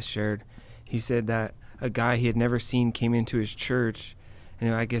Rosales shared. He said that a guy he had never seen came into his church,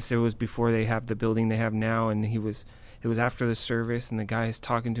 and I guess it was before they have the building they have now, and he was it was after the service, and the guy's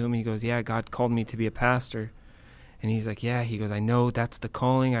talking to him. He goes, yeah, God called me to be a pastor. And he's like, yeah, he goes, I know that's the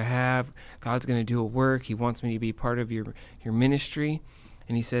calling I have. God's going to do a work. He wants me to be part of your ministry.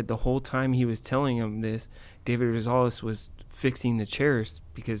 And he said the whole time he was telling him this, David Rosales was fixing the chairs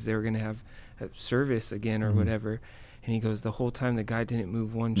because they were going to have a service again or whatever. And he goes, the whole time the guy didn't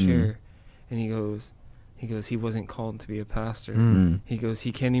move one chair. And he goes, he wasn't called to be a pastor. He goes,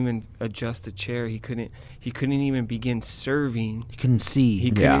 he can't even adjust a chair. He couldn't even begin serving. He couldn't see. He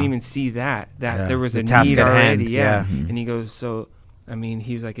couldn't even see that there was a task need at already. hand. And he goes, so, I mean,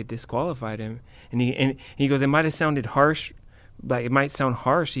 he was like, it disqualified him. And he goes, it might have sounded harsh, like it might sound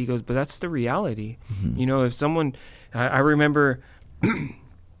harsh. He goes, but that's the reality. You know, if someone, I remember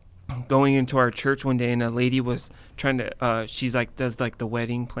going into our church one day, and a lady was trying to, she's like, does like the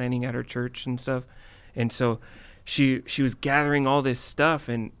wedding planning at her church and stuff. And so she was gathering all this stuff,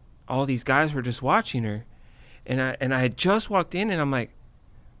 and all these guys were just watching her. And I had just walked in, and I'm like,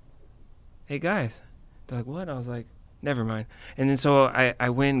 hey guys. They're like, what? I was like, never mind. And then so I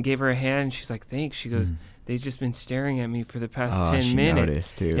went and gave her a hand, and she's like, thanks. She goes, they've just been staring at me for the past 10 minutes.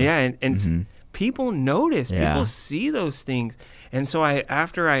 Noticed too. Yeah, and people notice. Yeah. People see those things. And so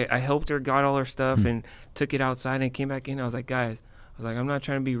after I helped her, got all her stuff, and took it outside and came back in, I was like, guys, I'm not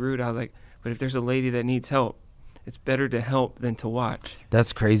trying to be rude. I was like, but if there's a lady that needs help, it's better to help than to watch.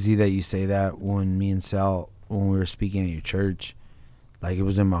 That's crazy that you say that. When me and Sal, when we were speaking at your church, like, it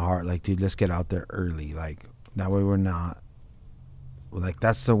was in my heart, like, dude, let's get out there early. Like, that way we're not, like,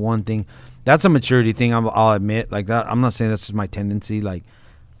 that's the one thing. That's a maturity thing, I'll admit. Like, that, I'm not saying that's just my tendency. Like,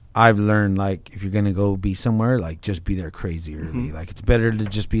 I've learned, like, if you're going to go be somewhere, like, just be there crazy early. Like, it's better to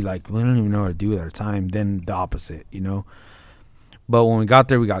just be like, we don't even know what to do with our time than the opposite, you know? But when we got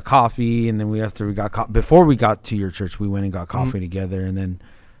there, we got coffee, and then before we got to your church, we went and got coffee together, and then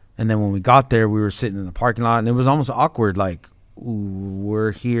when we got there, we were sitting in the parking lot, and it was almost awkward. Like, ooh,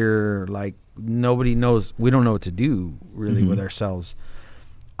 we're here, like, nobody knows, we don't know what to do really with ourselves.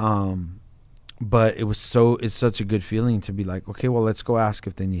 But it's such a good feeling to be like, okay, well, let's go ask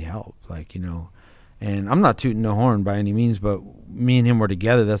if they need help, like, you know. And I'm not tooting the horn by any means, but me and him were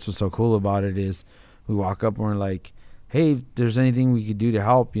together. That's what's so cool about it, is we walk up and we're like, hey, if there's anything we could do to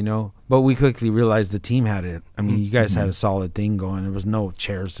help, you know. But we quickly realized the team had it. I mean, you guys had a solid thing going. There was no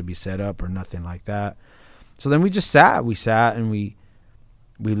chairs to be set up or nothing like that. So then we just sat. We sat and we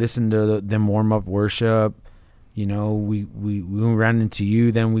listened to them warm up worship. You know, we ran into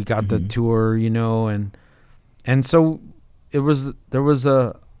you. Then we got the tour, you know. And so there was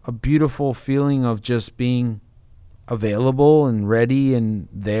a beautiful feeling of just being available and ready and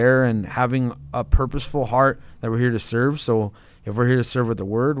there, and having a purposeful heart that we're here to serve. So if we're here to serve with the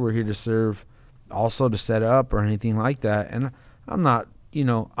word, we're here to serve also to set up or anything like that. And I'm not, you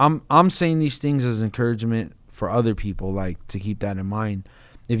know, I'm saying these things as encouragement for other people, like, to keep that in mind.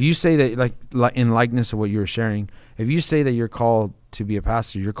 If you say that, like in likeness of what you were sharing, if you say that you're called to be a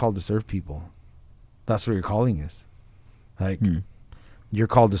pastor, you're called to serve people. That's what your calling is. Like, you're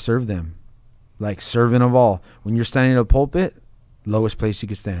called to serve them. Like, servant of all. When you're standing in a pulpit, lowest place you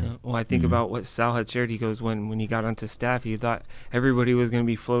could stand. Well, I think about what Sal had shared. He goes, when he got onto staff, he thought everybody was going to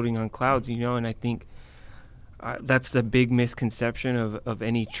be floating on clouds, you know. And I think that's the big misconception of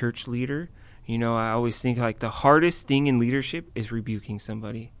any church leader. You know, I always think, like, the hardest thing in leadership is rebuking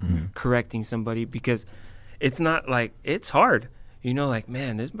somebody, correcting somebody, because it's not like, it's hard. You know, like,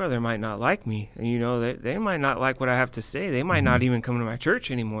 man, this brother might not like me. And, you know, they might not like what I have to say. They might not even come to my church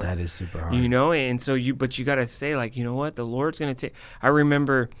anymore. That is super hard. You know, and so but you got to say, like, you know what, the Lord's going to take. I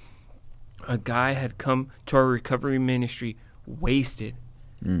remember a guy had come to our recovery ministry wasted.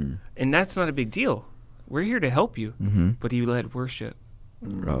 And that's not a big deal. We're here to help you. But he led worship.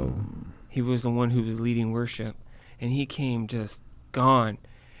 Oh. He was the one who was leading worship. And he came just gone.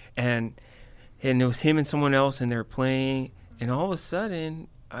 And it was him and someone else, and they're playing. And all of a sudden,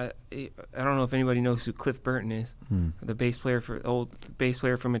 I don't know if anybody knows who Cliff Burton is, the old bass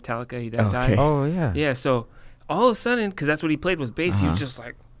player from Metallica that died. Oh, yeah. Yeah, so all of a sudden, because that's what he played was bass, he was just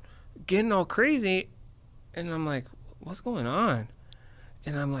like getting all crazy. And I'm like, what's going on?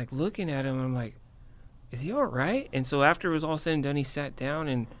 And I'm like looking at him, and I'm like, is he all right? And so after it was all said and done, he sat down,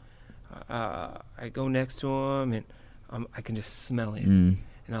 and I go next to him, and I can just smell it. And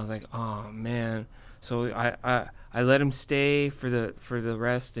I was like, oh, man. So I let him stay for the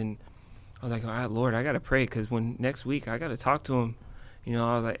rest, and I was like, all right, Lord, I got to pray, because when next week I got to talk to him, you know.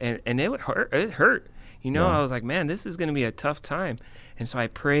 I was like, and it hurt, you know. I was like, man, this is going to be a tough time. And so I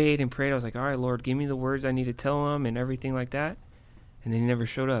prayed and prayed. I was like, all right, Lord, give me the words I need to tell him and everything like that. And then he never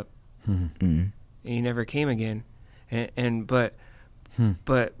showed up. And he never came again. But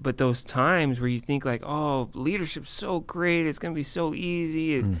But those times where you think like, oh, leadership's so great, it's gonna be so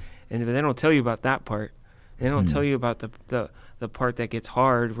easy, and they don't tell you about that part. They don't tell you about the part that gets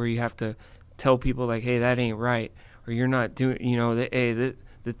hard, where you have to tell people like, hey, that ain't right, or you're not doing,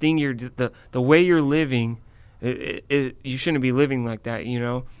 the thing the way you're living, you shouldn't be living like that.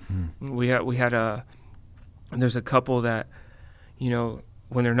 There's a couple that,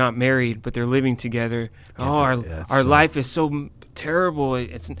 when they're not married but they're living together, our life is so terrible,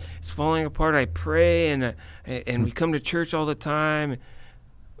 it's falling apart. I pray and we come to church all the time.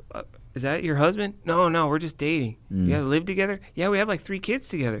 Is that your husband? No, we're just dating. You guys live together? Yeah, we have like 3 kids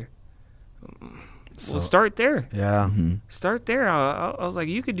together. Well, start there. Yeah. Start there. I was like,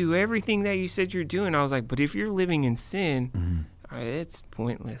 you could do everything that you said you're doing. I was like, but if you're living in sin, it's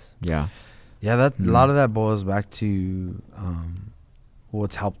pointless. Yeah. That a lot of that boils back to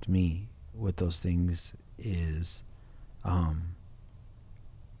what's helped me with those things is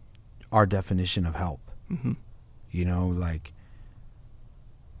our definition of help. Like,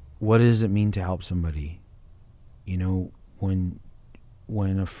 what does it mean to help somebody?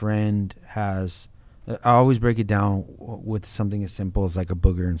 When a friend has, I always break it down with something as simple as like a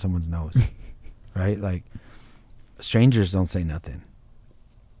booger in someone's nose, right? Like, strangers don't say nothing,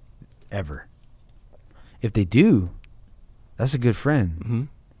 ever. If they do, that's a good friend.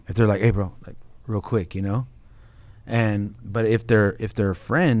 If they're like, hey bro, like real quick, but if they're a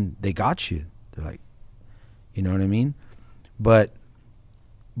friend, they got you. They're like, you know what I mean? But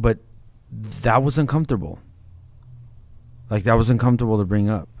that was uncomfortable. Like, that was uncomfortable to bring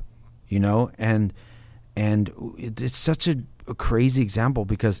up, and it's such a crazy example,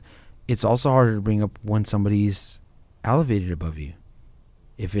 because it's also harder to bring up when somebody's elevated above you.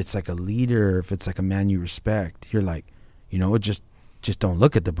 If it's like a leader, if it's like a man you respect, you're like, just don't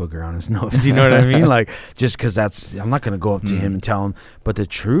look at the booger on his nose. You know what I mean? Like, just because I'm not going to go up to him and tell him. But the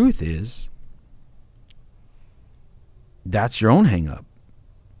truth is, that's your own hang up.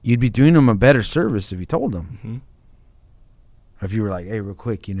 You'd be doing him a better service if you told him. If you were like, hey, real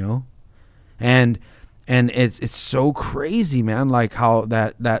quick, and it's so crazy, man, like how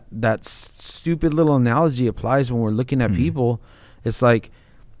that stupid little analogy applies when we're looking at people. It's like,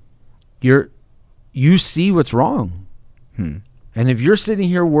 you see what's wrong. And if you're sitting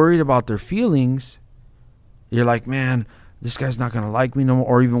here worried about their feelings, you're like, man, this guy's not going to like me no more.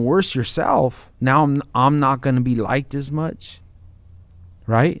 Or even worse, yourself. Now I'm not going to be liked as much.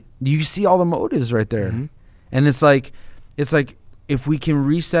 Right? You see all the motives right there. And it's like if we can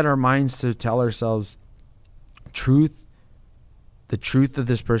reset our minds to tell ourselves the truth of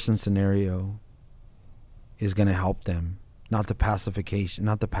this person's scenario is going to help them, not the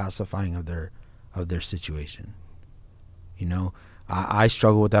pacifying of their situation. I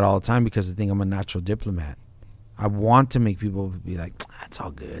struggle with that all the time, because I think I'm a natural diplomat. I want to make people be like, that's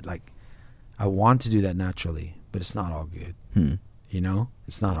all good. Like, I want to do that naturally, but it's not all good.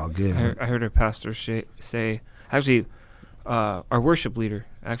 It's not all good. I heard a pastor say, actually, our worship leader,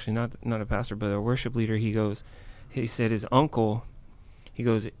 actually not a pastor, but a worship leader, he said his uncle, he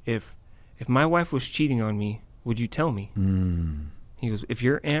goes, if my wife was cheating on me, would you tell me? He goes, if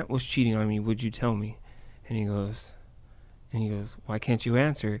your aunt was cheating on me, would you tell me? And he goes, why can't you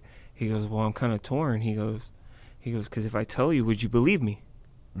answer? He goes, well, I'm kind of torn. He goes, because if I tell you, would you believe me?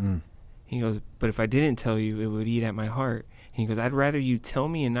 He goes, but if I didn't tell you, it would eat at my heart. And he goes, I'd rather you tell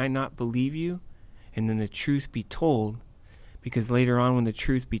me and I not believe you, and then the truth be told, because later on when the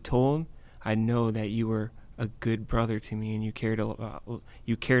truth be told, I know that you were a good brother to me and you cared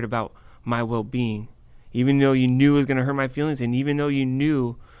about my well-being, even though you knew it was going to hurt my feelings, and even though you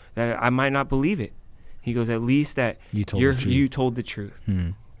knew that I might not believe it. He goes, at least that you told the truth,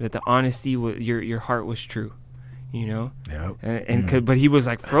 that the honesty, your heart was true, Yep. But he was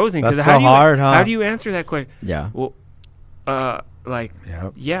like frozen, because how do you answer that question? Yeah. Well,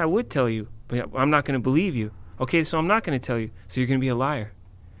 yeah, I would tell you, but I'm not going to believe you. Okay, so I'm not going to tell you, so you're going to be a liar.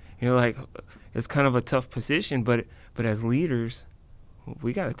 Like, it's kind of a tough position, but as leaders,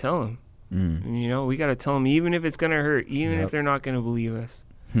 we got to tell them. We got to tell them, even if it's going to hurt, even if they're not going to believe us.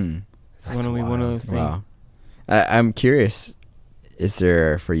 It's one of those things. Wow. I'm curious, is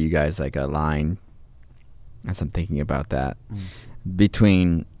there for you guys like a line, as I'm thinking about that,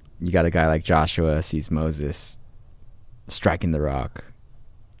 between, you got a guy like Joshua sees Moses striking the rock,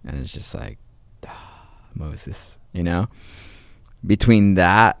 and it's just like, Moses, between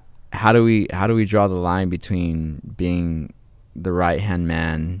that, how do we draw the line between being the right hand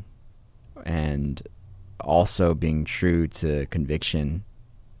man and also being true to conviction,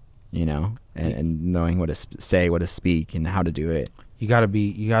 and knowing what to say, what to speak, and how to do it? You gotta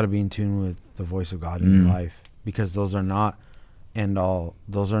be in tune with the voice of God in your life, because those are not end all.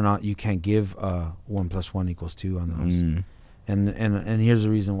 Those are not, you can't give 1 + 1 = 2 on those. And here's the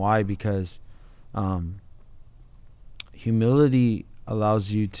reason why, because humility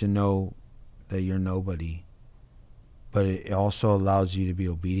allows you to know that you're nobody, but it also allows you to be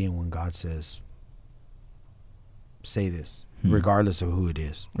obedient when God says, say this, regardless of who it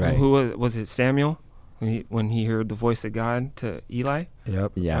is. Right. Who was it? Samuel, when he heard the voice of God to Eli.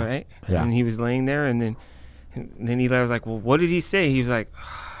 Yep. Yeah. All right. Yeah. And he was laying there, and then Eli was like, "Well, what did he say?" He was like,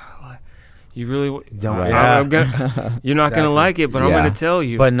 "You really Don't. you're not gonna like it, but I'm Yeah. gonna tell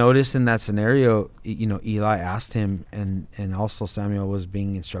you." But notice in that scenario, Eli asked him, and also Samuel was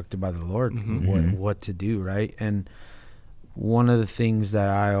being instructed by the Lord what to do, right? And one of the things that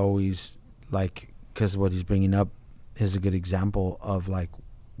I always like, because what he's bringing up is a good example of like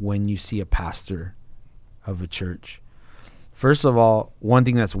when you see a pastor of a church. First of all, one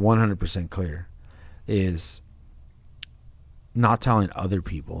thing that's 100% clear is not telling other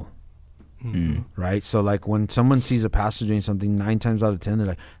people. Right? So like when someone sees a pastor doing something, 9 times out of 10 they're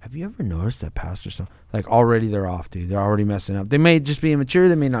like, have you ever noticed that pastor? So like already they're off, dude. They're already messing up. They may just be immature,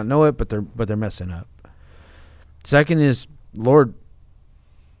 they may not know it, but they're messing up. Second is, Lord,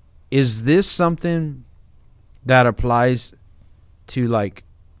 is this something that applies to like,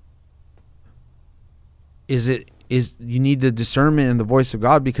 is you need the discernment and the voice of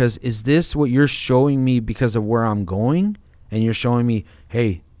God, because is this what you're showing me because of where I'm going, and you're showing me,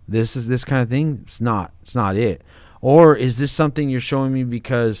 hey, this is this kind of thing? It's not it. Or is this something you're showing me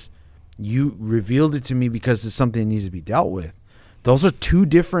because you revealed it to me because it's something that needs to be dealt with? Those are 2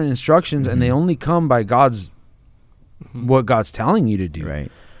 different instructions, and they only come by what God's telling you to do. Right.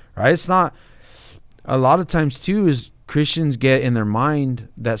 It's not, a lot of times too is Christians get in their mind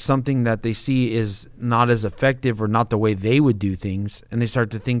that something that they see is not as effective or not the way they would do things, and they start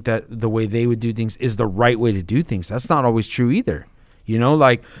to think that the way they would do things is the right way to do things. That's not always true either.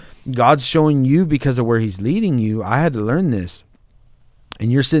 Like God's showing you because of where he's leading you. I had to learn this.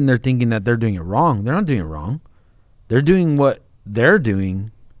 And you're sitting there thinking that they're doing it wrong. They're not doing it wrong. They're doing what they're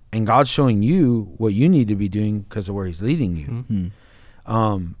doing, and God's showing you what you need to be doing because of where he's leading you.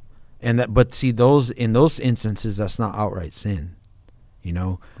 But see, in those instances, that's not outright sin.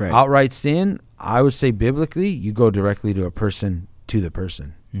 Right. Outright sin, I would say biblically, you go directly to the person.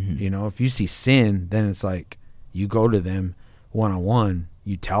 If you see sin, then it's like you go to them one-on-one.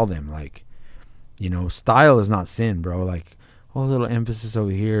 You tell them, like, style is not sin, bro. Like, a little emphasis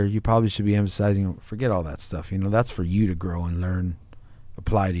over here, you probably should be emphasizing. Forget all that stuff. That's for you to grow and learn,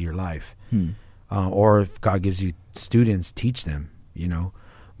 apply to your life. Or if God gives you students, teach them.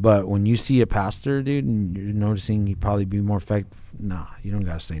 But when you see a pastor, dude, and you're noticing he'd probably be more effective, nah, you don't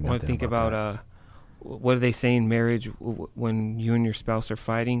gotta say nothing. Well, I think about what do they say in marriage when you and your spouse are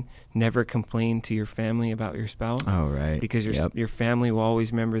fighting? Never complain to your family about your spouse. Oh, right. Because your family will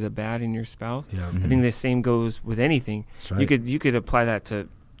always remember the bad in your spouse. Yeah. I think the same goes with anything. That's right. You could apply that to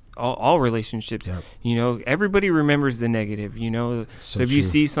all relationships. Yep. Everybody remembers the negative. So if you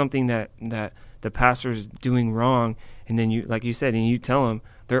see something that the pastor's doing wrong, and then you, like you said, and you tell them,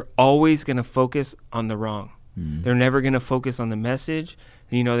 they're always going to focus on the wrong. They're never going to focus on the message.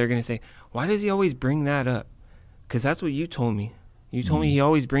 They're going to say, why does he always bring that up? Because that's what you told me. You told me he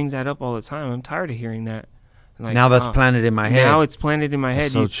always brings that up all the time. I'm tired of hearing that. Like, now that's planted in my head. Now it's planted in my head.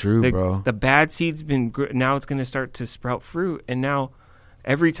 That's so true, bro. The bad seed's been now it's going to start to sprout fruit, and now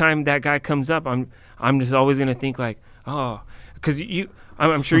every time that guy comes up, I'm just always going to think like, oh, because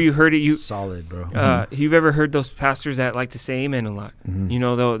I'm sure you heard it. You solid, bro. You've ever heard those pastors that like to say amen a lot?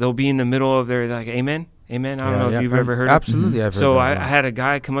 They'll be in the middle of their like amen. I don't know if you've ever heard it. Absolutely, I've heard So that. I had a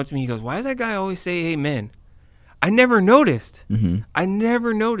guy come up to me. He goes, "Why does that guy always say amen?" I never noticed. I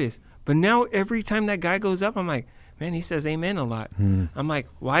never noticed. But now every time that guy goes up, I'm like, man, he says amen a lot. I'm like,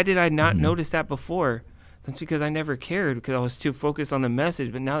 why did I not notice that before? That's because I never cared, because I was too focused on the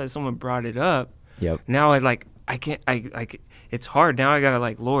message. But now that someone brought it up, now I can't, it's hard. Now I got to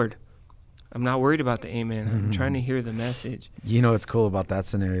like, Lord, I'm not worried about the amen. I'm trying to hear the message. What's cool about that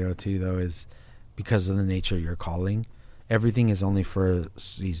scenario too, though, is because of the nature of your calling, everything is only for a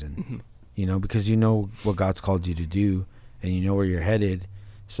season, because you know what God's called you to do, and you know where you're headed.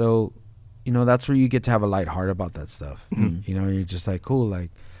 So, that's where you get to have a light heart about that stuff. You're just like, cool, like,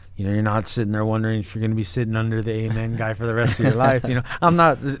 you're not sitting there wondering if you're going to be sitting under the amen guy for the rest of your life. I'm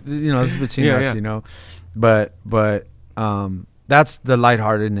not, it's between us, but that's the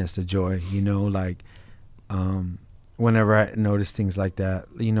lightheartedness, the joy, whenever I notice things like that,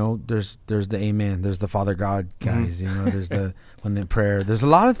 there's the amen, there's the Father God guys, there's the when the prayer, there's a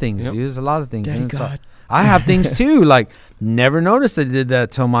lot of things, dude. There's a lot of things. Daddy God. I have things too, like never noticed I did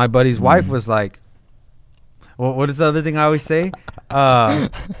that till my buddy's wife was like, what is the other thing I always say?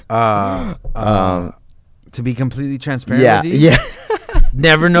 To be completely transparent with you. Yeah.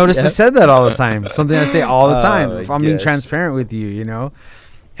 Never noticed I said that all the time. Something I say all the time. If I'm being gosh. transparent with you, you know.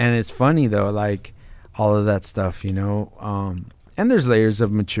 And it's funny though, like all of that stuff, you know. And there's layers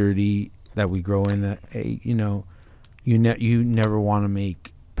of maturity that we grow in. That you know, you never want to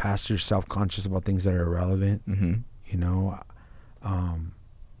make pastors self-conscious about things that are irrelevant. Mm-hmm. You know,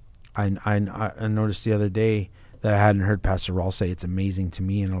 I noticed the other day that I hadn't heard Pastor Rawl say it's amazing to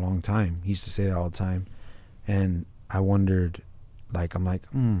me in a long time. He used to say that all the time, and I wondered. Like, I'm like,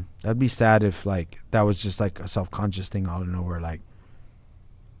 that'd be sad if, like, that was just, like, a self-conscious thing out of nowhere. Like,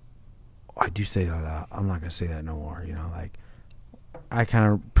 I do say that. I'm not going to say that no more, you know. Like, I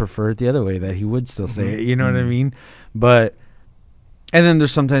kind of prefer it the other way, that he would still say it, you know what I mean? But, and then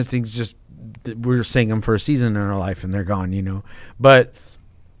there's sometimes things just, we're saying them for a season in our life and they're gone, you know. But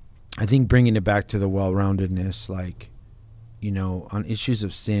I think bringing it back to the well-roundedness, like, you know, on issues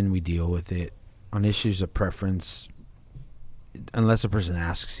of sin, we deal with it. On issues of preference, unless a person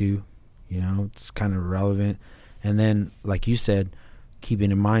asks you, you know, it's kind of irrelevant. And then, like you said,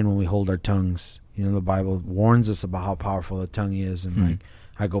 keeping in mind when we hold our tongues, you know, the Bible warns us about how powerful the tongue is. And like,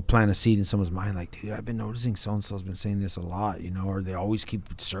 I go plant a seed in someone's mind, like, dude, I've been noticing so-and-so's been saying this a lot, you know, or they always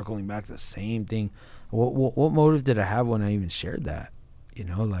keep circling back to the same thing. What motive did I have when I even shared that? You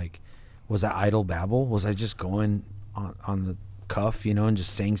know, like, was that idle babble? Was I just going on the cuff, you know, and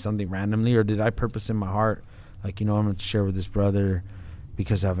just saying something randomly? Or did I purpose in my heart, like, you know, I'm going to share with this brother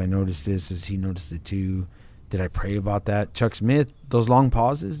because have I noticed this? Has he noticed it too? Did I pray about that? Chuck Smith, those long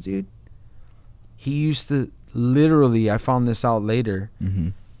pauses, dude. He used to literally, I found this out later. Mm-hmm.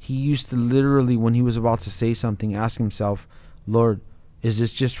 He used to literally, when he was about to say something, ask himself, Lord, is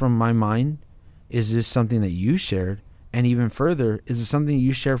this just from my mind? Is this something that you shared? And even further, is it something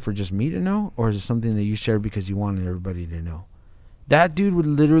you shared for just me to know? Or is it something that you shared because you wanted everybody to know? That dude would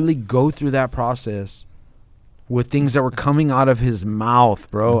literally go through that process with things that were coming out of his mouth,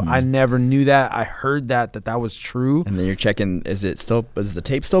 bro. Mm-hmm. I never knew that. I heard that was true. And then you're checking, is the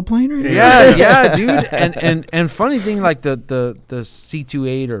tape still playing right now? Yeah, dude. And funny thing, like the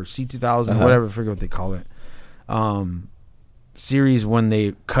C28 or C2000, whatever, I forget what they call it, series, when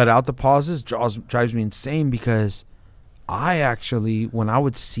they cut out the pauses, drives me insane, because I actually, when I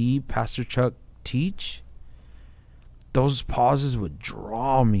would see Pastor Chuck teach, those pauses would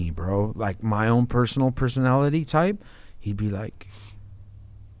draw me, bro. Like my own personal personality type. He'd be like,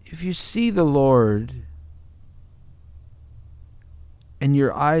 if you see the Lord and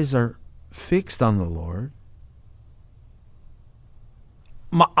your eyes are fixed on the Lord,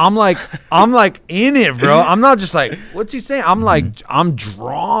 I'm like in it, bro. I'm not just like, what's he saying? I'm like, I'm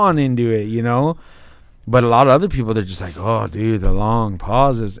drawn into it, you know? But a lot of other people, they're just like, oh, dude, the long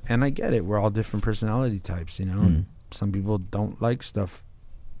pauses. And I get it. We're all different personality types, you know? Some people don't like stuff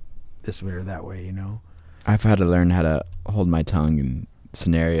this way or that way, you know? I've had to learn how to hold my tongue in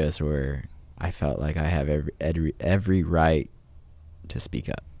scenarios where I felt like I have every right to speak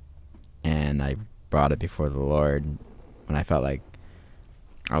up. And I brought it before the Lord when I felt like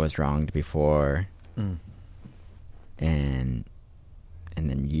I was wronged before. And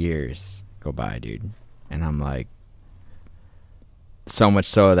then years go by, dude. And I'm like, so much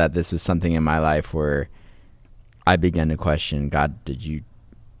so that this was something in my life where I began to question, God, did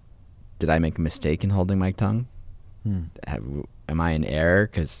I make a mistake in holding my tongue? Am I in error?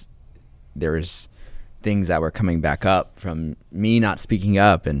 Because there was things that were coming back up from me not speaking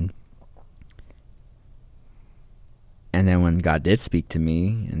up. And then when God did speak to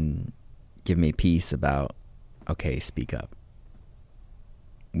me and give me peace about, okay, speak up.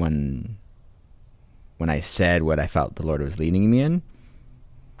 When I said what I felt the Lord was leading me in,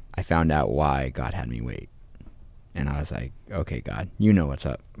 I found out why God had me wait. And I was like, okay, God, you know what's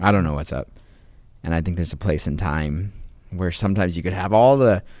up. I don't know what's up. And I think there's a place in time where sometimes you could have all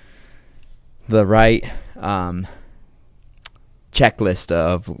the right checklist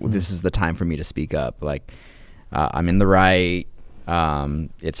of this is the time for me to speak up. Like, I'm in the right,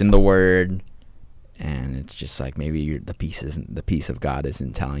 it's in the Word, and it's just like maybe the peace of God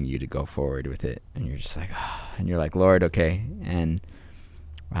isn't telling you to go forward with it. And you're just like, and you're like, Lord, okay. And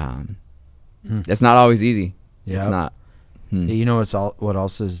it's not always easy. Yeah, it's not. You know, what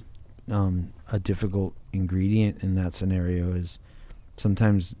else is a difficult ingredient in that scenario is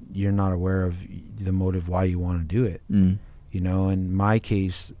sometimes you're not aware of the motive why you want to do it. You know, in my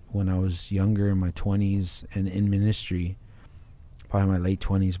case, when I was younger, in my 20s and in ministry, probably my late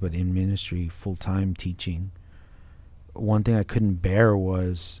 20s, but in ministry, full-time teaching, one thing I couldn't bear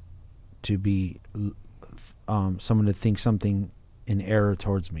was to be someone to think something in error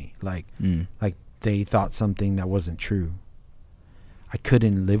towards me. Like they thought something that wasn't true. I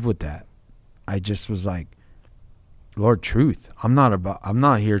couldn't live with that. I just was like, Lord, truth. I'm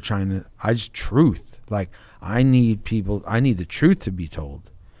not here trying to, I just truth. Like, I need the truth to be told.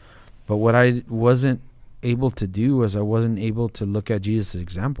 But what I wasn't able to do was I wasn't able to look at Jesus'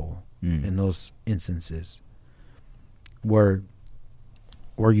 example in those instances where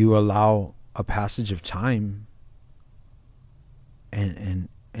you allow a passage of time and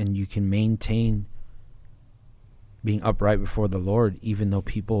you can maintain being upright before the Lord, even though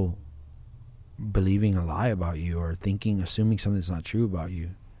people believing a lie about you or assuming something that's not true about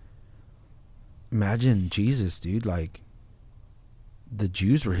you. Imagine Jesus, dude. Like, the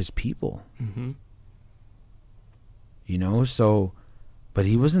Jews were his people. Mm-hmm. You know, so, but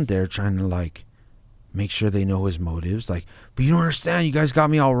he wasn't there trying to, like, make sure they know his motives. Like, but you don't understand. You guys got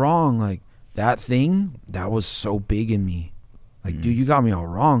me all wrong. Like, that thing, that was so big in me. Like, dude, you got me all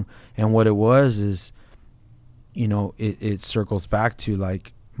wrong. And what it was is, you know, it circles back to,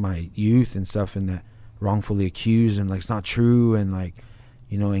 like, my youth and stuff, and that wrongfully accused and, like, it's not true. And, like,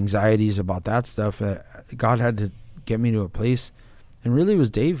 you know, anxieties about that stuff. God had to get me to a place. And really it was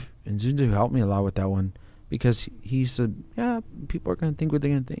Dave and Zundu who helped me a lot with that one. Because he said, yeah, people are going to think what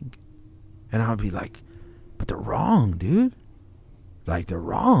they're going to think. And I'll be like, but they're wrong, dude. Like, they're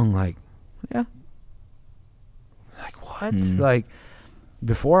wrong. Like, yeah. Like, what? Like,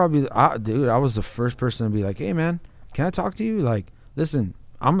 before dude, I was the first person to be like, hey, man, can I talk to you? Like, listen,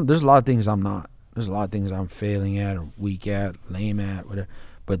 there's a lot of things I'm not. There's a lot of things I'm failing at or weak at, lame at, whatever.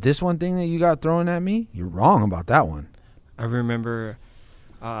 But this one thing that you got thrown at me, you're wrong about that one. I remember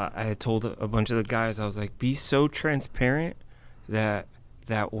I had told a bunch of the guys, I was like, be so transparent that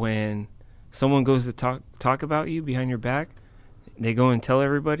when someone goes to talk about you behind your back, they go and tell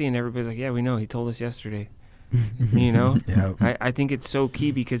everybody, and everybody's like, yeah, we know, he told us yesterday. You know? Yeah. I think it's so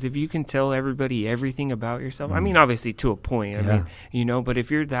key, because if you can tell everybody everything about yourself, I mean, obviously to a point, I mean, you know, but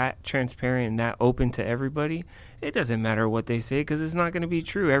if you're that transparent and that open to everybody, it doesn't matter what they say, because it's not going to be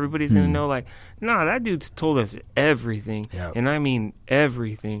true. Everybody's going to know, like, nah, that dude's told us everything. And I mean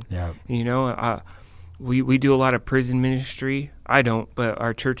everything. You know, we do a lot of prison ministry. I don't, but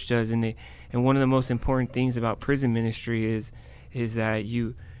our church does. And one of the most important things about prison ministry is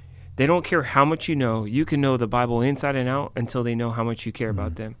that they don't care how much you know. You can know the Bible inside and out until they know how much you care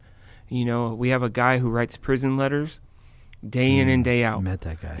about them. You know, we have a guy who writes prison letters day in and day out. I met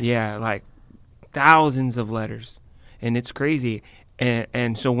that guy. Yeah, like thousands of letters. And it's crazy.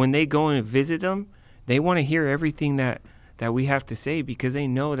 And so when they go and visit them, they want to hear everything that we have to say, because they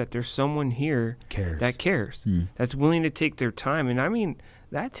know that there's someone here that cares, that's willing to take their time. And I mean,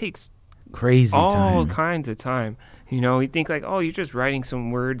 that takes crazy all time. Kinds of time. You know, you think like, oh, you're just writing some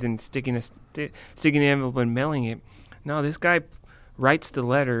words and sticking an envelope and mailing it. No, this guy writes the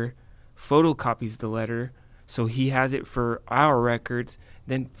letter, photocopies the letter, so he has it for our records,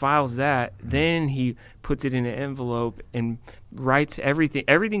 then files that, then he puts it in an envelope and writes everything.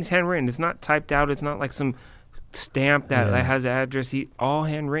 Everything's handwritten. It's not typed out. It's not like some stamp that has an address. All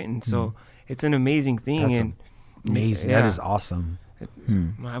handwritten. So it's an amazing thing. That's amazing. That is awesome.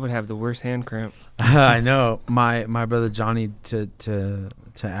 I would have the worst hand cramp. I know. My brother Johnny, to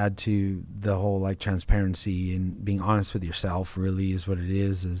add to the whole, like, transparency and being honest with yourself really is what it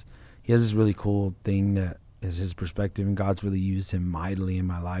is he has this really cool thing that is his perspective, and God's really used him mightily in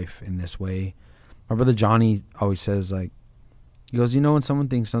my life in this way. My brother Johnny always says, like, he goes, you know, when someone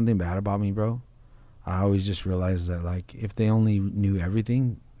thinks something bad about me, bro, I always just realize that, like, if they only knew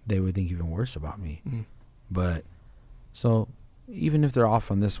everything, they would think even worse about me. But so even if they're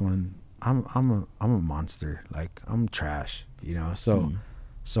off on this one, I'm a monster. Like, I'm trash, you know.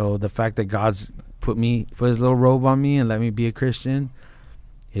 So the fact that God's put his little robe on me and let me be a Christian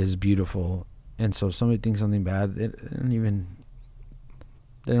is beautiful. And so if somebody thinks something bad, they don't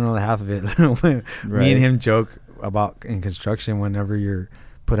know the half of it. Me and him joke about in construction, whenever you're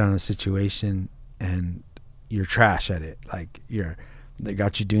put on a situation and you're trash at it, like they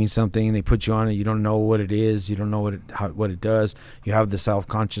got you doing something, they put you on it, you don't know what it is, you don't know what it does. You have the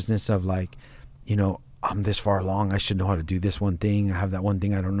self-consciousness of, like, you know, I'm this far along, I should know how to do this one thing. I have that one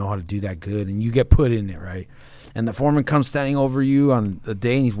thing, I don't know how to do that good, and you get put in it, right? And the foreman comes standing over you on the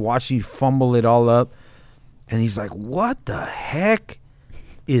day, and he's watching you fumble it all up, and he's like, what the heck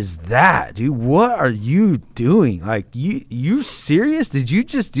is that, dude? What are you doing? Like, you serious? Did you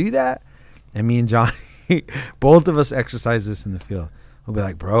just do that? And me and Johnny, both of us exercise this in the field. We'll be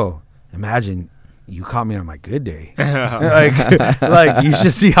like, bro, imagine you caught me on my good day. like you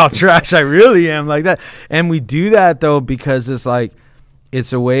should see how trash I really am, like that. And we do that though because it's like,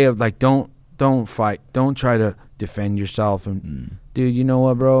 it's a way of, like, don't fight, don't try to defend yourself. And dude, you know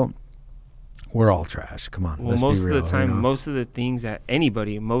what, bro? We're all trash. Come on. Well, let's most be real, of the time, you know? most of the things that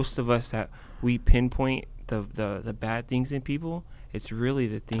most of us that we pinpoint the bad things in people, it's really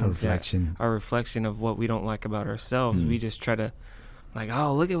the things that are a reflection of what we don't like about ourselves. We just try to, like,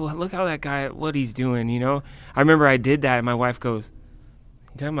 oh, look how that guy, what he's doing, you know? I remember I did that, and my wife goes,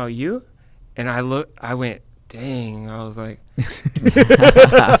 "You talking about you?" And I went, dang, I was like, you're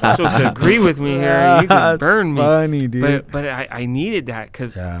supposed to agree with me here. You just burned me. Funny, dude. But I needed that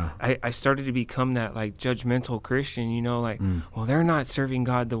because I started to become that, like, judgmental Christian, you know, like, well, they're not serving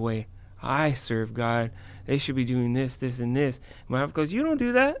God the way I serve God. They should be doing this, this, and this. My wife goes, you don't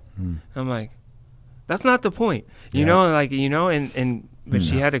do that. I'm like, that's not the point, you know, like, you know, but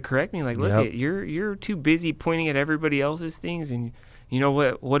she had to correct me, like, look, you're too busy pointing at everybody else's things, and you know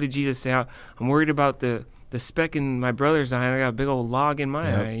what did Jesus say? I'm worried about the speck in my brother's eye, and I got a big old log in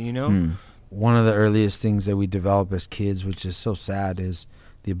my eye, you know? One of the earliest things that we develop as kids, which is so sad, is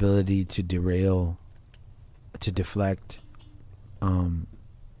the ability to derail, to deflect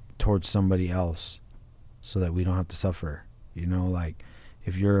towards somebody else so that we don't have to suffer. You know, like,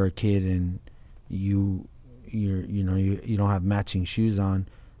 if you're a kid and you don't have matching shoes on,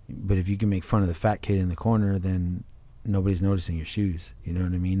 but if you can make fun of the fat kid in the corner, then nobody's noticing your shoes. You know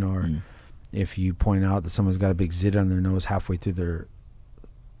what I mean? Or if you point out that someone's got a big zit on their nose halfway through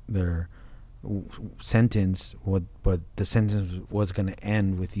their sentence, but the sentence was going to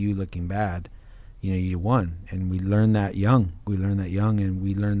end with you looking bad, you know, you won. And we learn that young. And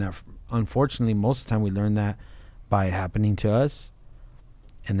we learn that, unfortunately, most of the time we learn that by happening to us.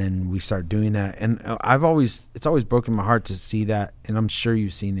 And then we start doing that. And it's always broken my heart to see that. And I'm sure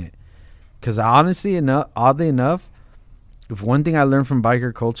you've seen it. Because oddly enough, if one thing I learned from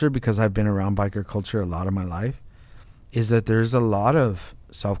biker culture, because I've been around biker culture a lot of my life, is that there's a lot of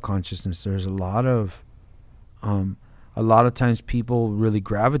self-consciousness. There's a lot of times people really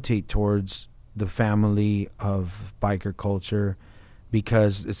gravitate towards the family of biker culture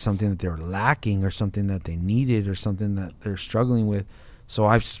because it's something that they're lacking or something that they needed or something that they're struggling with. So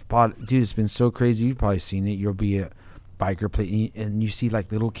I've spotted, dude, it's been so crazy. You've probably seen it. You'll be a biker play and you see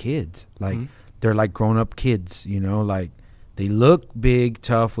like little kids, like they're like grown-up kids, you know, like they look big,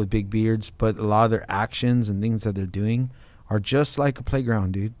 tough with big beards, but a lot of their actions and things that they're doing are just like a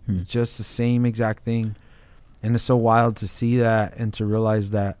playground, dude. It's just the same exact thing. And it's so wild to see that and to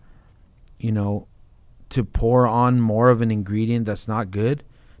realize that, you know, to pour on more of an ingredient that's not good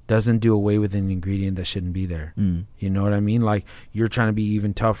doesn't do away with an ingredient that shouldn't be there. You know what I mean? Like, you're trying to be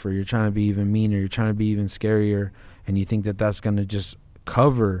even tougher, you're trying to be even meaner, you're trying to be even scarier, and you think that that's going to just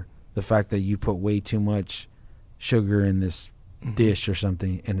cover the fact that you put way too much sugar in this dish or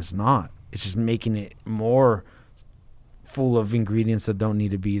something, and it's not. It's just making it more full of ingredients that don't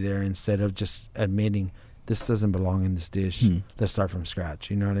need to be there, instead of just admitting this doesn't belong in this dish. Let's start from scratch.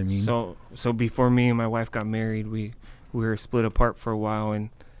 You know what I mean? So before me and my wife got married, we were split apart for a while, and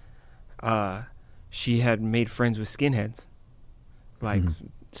she had made friends with skinheads. Like,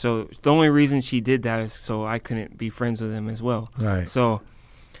 so the only reason she did that is so I couldn't be friends with them as well. Right. So,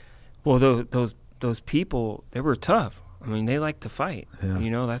 well, those people, they were tough. I mean, they liked to fight. Yeah.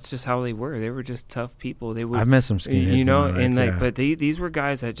 You know, that's just how they were. They were just tough people. They would. I've met some skinheads. You know, and like, but these were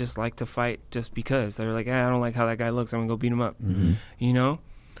guys that just like to fight just because they're like, I don't like how that guy looks. I'm gonna go beat him up. You know,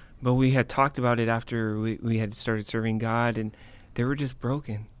 but we had talked about it after we had started serving God, and they were just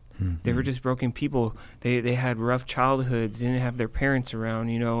broken. They were just broken people. They had rough childhoods, didn't have their parents around,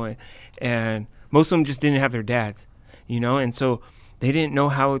 you know, and most of them just didn't have their dads, you know, and so they didn't know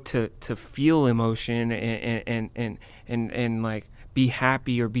how to feel emotion and like be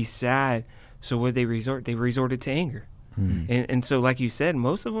happy or be sad. So what they resorted to anger. And so, like you said,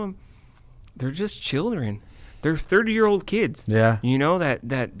 most of them, they're just children. They're 30-year-old kids, you know,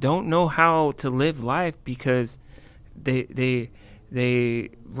 that don't know how to live life because they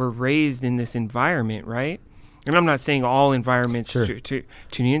were raised in this environment, right? And I'm not saying all environments tune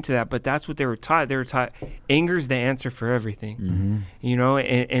into that, but that's what they were taught. They were taught anger's the answer for everything, you know?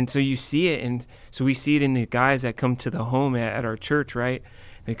 And so you see it, and so we see it in the guys that come to the home at our church, right?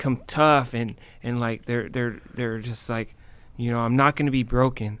 They come tough and like they're just like, you know, I'm not going to be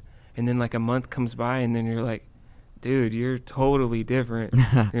broken. And then like a month comes by, and then you're like, dude, you're totally different.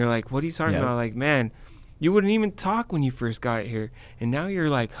 And you're like, what are you talking about? Like, man, you wouldn't even talk when you first got here, and now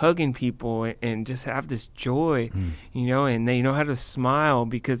you're like hugging people and just have this joy, you know, and they know how to smile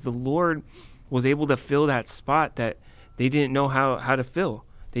because the Lord was able to fill that spot that they didn't know how to fill.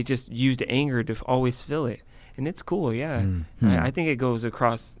 They just used anger to always fill it, and it's cool, I think it goes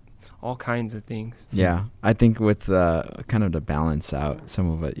across all kinds of things. Yeah, I think with kind of to balance out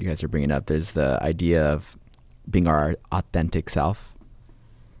some of what you guys are bringing up, there's the idea of being our authentic self.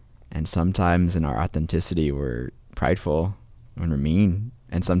 And sometimes in our authenticity, we're prideful and we're mean.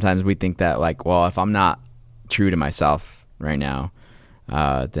 And sometimes we think that, like, well, if I'm not true to myself right now,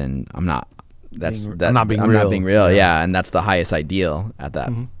 then I'm not. I'm not being real. Yeah, and that's the highest ideal at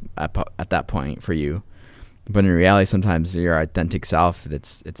that at that point for you. But in reality, sometimes your authentic self,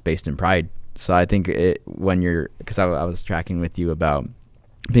 it's based in pride. So I think because I was tracking with you about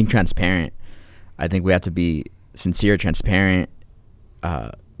being transparent. I think we have to be sincere, transparent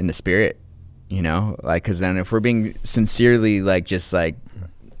in the spirit, you know, like, because then if we're being sincerely, like, just like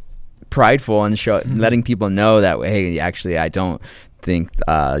prideful and letting people know that, hey, actually, I don't think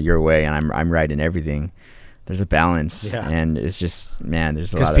your way, and I'm right in everything. There's a balance, and it's just, man,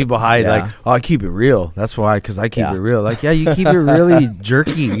 there's a lot of... Because people hide, like, oh, I keep it real. That's why, because I keep it real. Like, yeah, you keep it really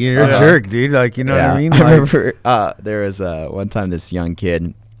jerky. You're a jerk, dude. Like, you know what I mean? Like, I remember there was one time this young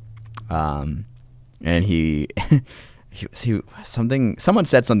kid, and someone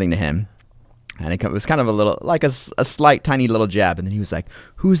said something to him, and it was kind of a little, like a slight, tiny little jab, and then he was like,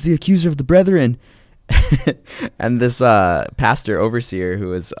 "Who's the accuser of the brethren?" And this pastor overseer, who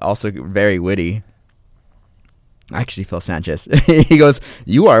was also very witty, actually Phil Sanchez, he goes,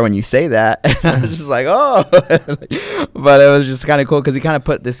 "You are when you say that." And I was just like, oh. But it was just kind of cool because he kind of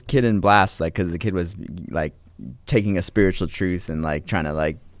put this kid in blast, like, because the kid was like taking a spiritual truth and like trying to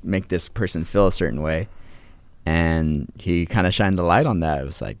like make this person feel a certain way, and he kind of shined the light on that. It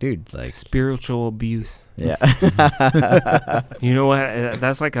was like, dude, like, spiritual abuse. Yeah. You know what?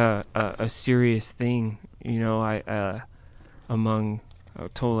 That's like a serious thing. You know, I among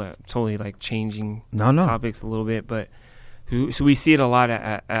totally like changing topics a little bit, but so we see it a lot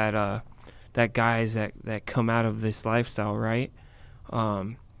at that guys that come out of this lifestyle, right?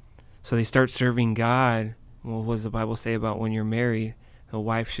 So they start serving God. Well, what does the Bible say about when you're married? The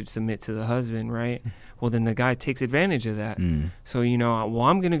wife should submit to the husband, right? Well, then the guy takes advantage of that. So, you know, well,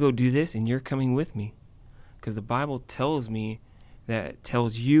 I'm going to go do this and you're coming with me. Because the Bible tells me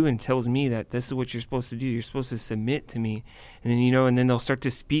tells you and tells me that this is what you're supposed to do. You're supposed to submit to me. And then, you know, and then they'll start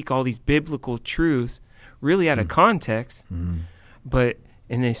to speak all these biblical truths really out of context. And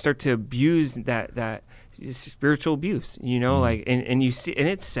they start to abuse that spiritual abuse, you know, like, and you see, and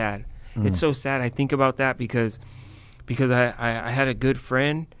it's sad. It's so sad. I think about that because I had a good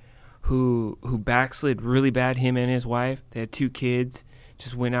friend who backslid really bad, him and his wife. They had 2 kids,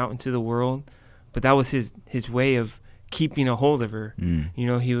 just went out into the world. But that was his way of keeping a hold of her. You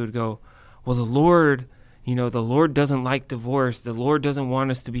know, he would go, well, the Lord doesn't like divorce. The Lord doesn't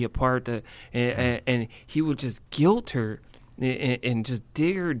want us to be apart. And he would just guilt her and just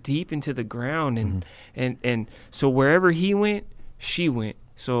dig her deep into the ground. And so wherever he went, she went.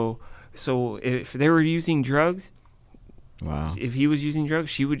 So if they were using drugs, wow. If he was using drugs,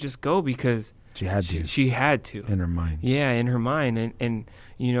 she would just go because she had to. She had to. In her mind. Yeah, in her mind. And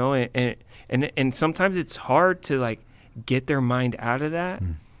you know, and sometimes it's hard to like get their mind out of that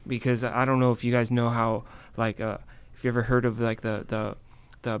because I don't know if you guys know how, like, if you ever heard of like the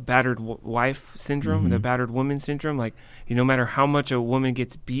battered wife syndrome, the battered woman syndrome. Like, you know, no matter how much a woman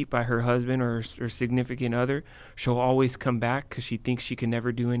gets beat by her husband or significant other, she'll always come back because she thinks she can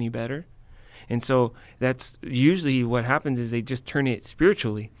never do any better. And so that's usually what happens is they just turn it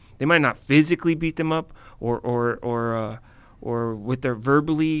spiritually. They might not physically beat them up or with their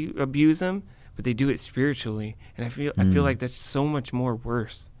verbally abuse them, but they do it spiritually. And I feel like that's so much more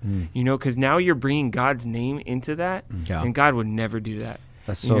worse, you know, because now you're bringing God's name into that, and God would never do that.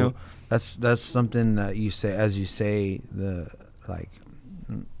 That's you know? That's something that you say, as you say, the like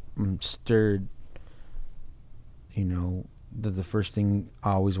stirred, you know, the first thing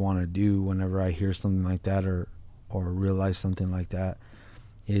I always want to do whenever I hear something like that or realize something like that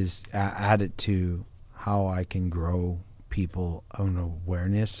is add it to how I can grow people on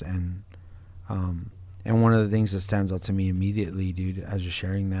awareness. And one of the things that stands out to me immediately, dude, as you're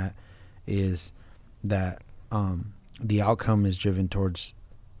sharing that, is that the outcome is driven towards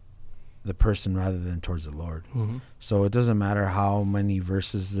the person rather than towards the Lord. So it doesn't matter how many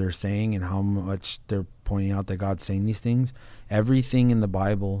verses they're saying and how much they're pointing out that God's saying these things. Everything in the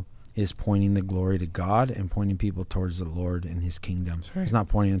Bible is pointing the glory to God and pointing people towards the Lord and his kingdom. Right. It's not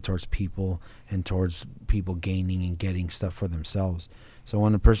pointing towards people and towards people gaining and getting stuff for themselves. So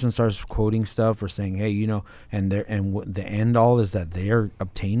when a person starts quoting stuff or saying, hey, you know, and the end all is that they're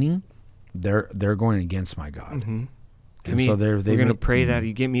obtaining, they're going against my God. And so they're going to pray that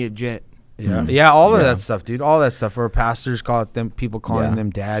you get me a jet. All of that stuff, dude. All that stuff. Or pastors call it them, people calling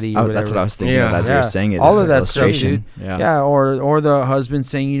them daddy. That's what I was thinking of as you were saying it. All of that stuff, dude. Or the husband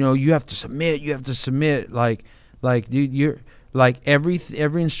saying, you know, you have to submit. Like, dude, you're like every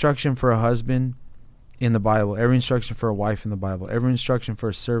instruction for a husband in the Bible, every instruction for a wife in the Bible, every instruction for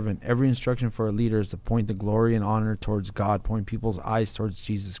a servant, every instruction for a leader is to point the glory and honor towards God, point people's eyes towards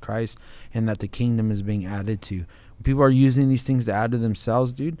Jesus Christ, and that the kingdom is being added to. When people are using these things to add to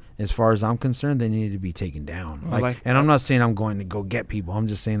themselves, dude, as far as I'm concerned, they need to be taken down. And I'm not saying I'm going to go get people. I'm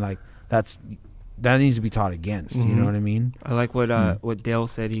just saying, like, that needs to be taught against. You know what I mean? I like what Dale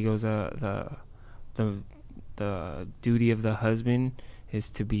said. He goes, the duty of the husband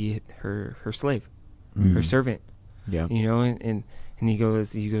is to be her slave. Her servant. Yeah. You know, and he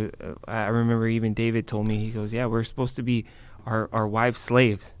goes, I remember even David told me, he goes, yeah, we're supposed to be our wives'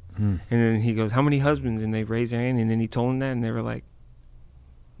 slaves. And then he goes, how many husbands? And they raised their hand, and then he told them that, and they were like,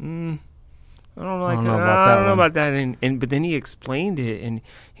 I don't know about that. And but then he explained it, and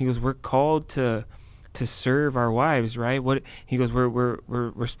he goes, we're called to serve our wives, right? What he goes,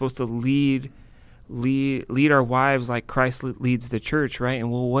 we're supposed to lead our wives like Christ leads the church, right?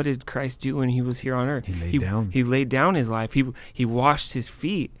 And well, what did Christ do when he was here on earth? He laid down his life. He washed his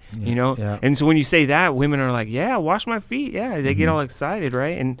feet, you know? Yeah. And so when you say that, women are like, yeah, wash my feet. Yeah. They get all excited,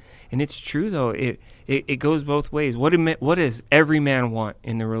 right? And it's true though. It goes both ways. What does every man want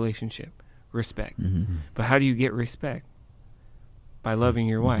in the relationship? Respect. But how do you get respect? By loving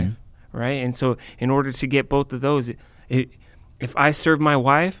your wife, right? And so in order to get both of those, if I serve my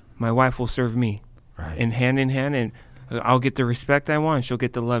wife will serve me. Right. And hand in hand, and I'll get the respect I want. She'll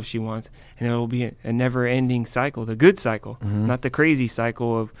get the love she wants, and it will be a never-ending cycle, the good cycle, not the crazy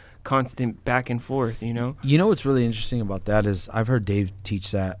cycle of constant back and forth. You know. You know what's really interesting about that is I've heard Dave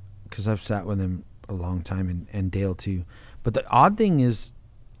teach that because I've sat with him a long time, and Dale too. But the odd thing is,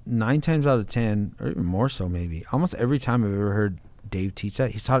 9 times out of 10, or even more so, maybe almost every time I've ever heard Dave teach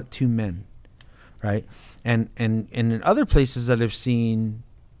that, he's taught it to men, right? And in other places that I've seen,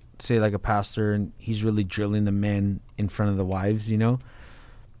 say like a pastor, and he's really drilling the men in front of the wives, you know,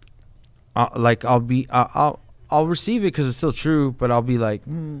 I'll receive it because it's still true, but I'll be like,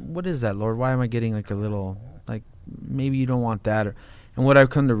 what is that, Lord? Why am I getting like a little, like, maybe you don't want that? And what I've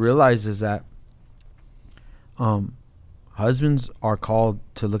come to realize is that husbands are called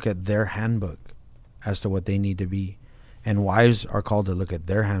to look at their handbook as to what they need to be, and wives are called to look at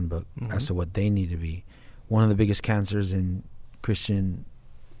their handbook as to what they need to be. One of the biggest cancers in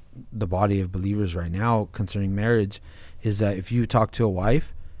the body of believers right now concerning marriage is that if you talk to a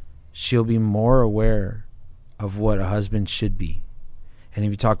wife, she'll be more aware of what a husband should be, and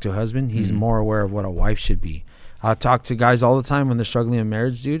if you talk to a husband, he's more aware of what a wife should be. I talk to guys all the time when they're struggling in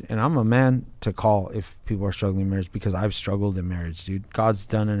marriage, dude, and I'm a man to call if people are struggling in marriage because I've struggled in marriage, dude. God's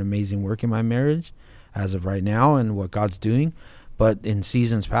done an amazing work in my marriage as of right now and what God's doing, but in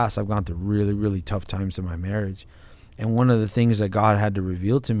seasons past I've gone through really, really tough times in my marriage. And one of the things that God had to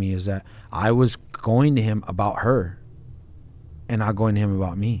reveal to me is that I was going to him about her and not going to him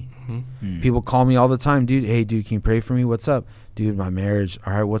about me. People call me all the time, dude. Hey, dude, can you pray for me? What's up? Dude, my marriage.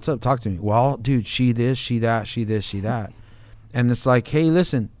 All right, what's up? Talk to me. Well, dude, she this, she that, she this, she that. And it's like, hey,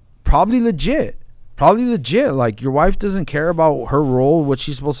 listen, probably legit. Like, your wife doesn't care about her role, what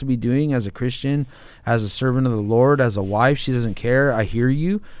she's supposed to be doing as a Christian, as a servant of the Lord, as a wife. She doesn't care. I hear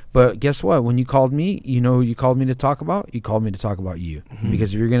you. But guess what? When you called me, you know who you called me to talk about? You called me to talk about you.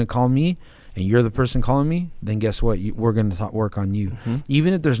 Because if you're going to call me and you're the person calling me, then guess what? We're going to work on you.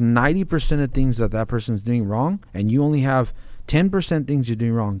 Even if there's 90% of things that person's doing wrong and you only have 10% things you're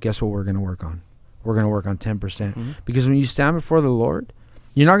doing wrong, guess what we're going to work on? We're going to work on 10%. Because when you stand before the Lord,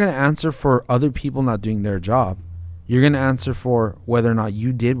 you're not going to answer for other people not doing their job. You're going to answer for whether or not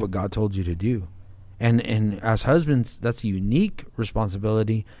you did what God told you to do. And as husbands, that's a unique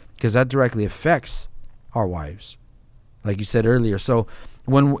responsibility because that directly affects our wives, like you said earlier. So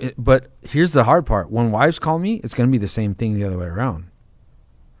but here's the hard part. When wives call me, it's going to be the same thing the other way around.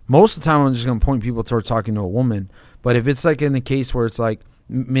 Most of the time, I'm just going to point people towards talking to a woman. But if it's like in the case where it's like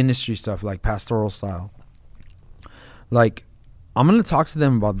ministry stuff, like pastoral style, like, I'm going to talk to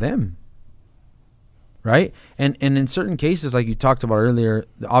them about them, right? And in certain cases, like you talked about earlier,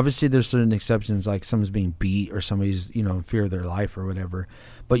 obviously there's certain exceptions, like someone's being beat or somebody's, you know, in fear of their life or whatever.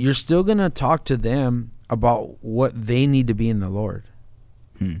 But you're still going to talk to them about what they need to be in the Lord,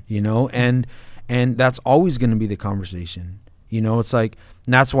 you know? And that's always going to be the conversation. You know, it's like,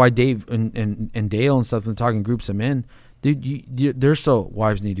 and that's why Dave and Dale and stuff, and talking groups of men, dude, they're so,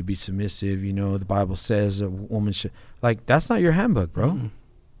 wives need to be submissive. You know, the Bible says a woman should, like, that's not your handbook, bro.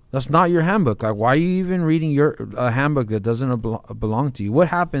 That's not your handbook. Like, why are you even reading your handbook that doesn't belong to you? What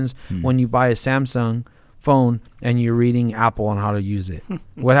happens when you buy a Samsung phone and you're reading Apple on how to use it?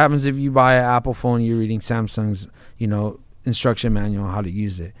 What happens if you buy an Apple phone and you're reading Samsung's, you know, instruction manual on how to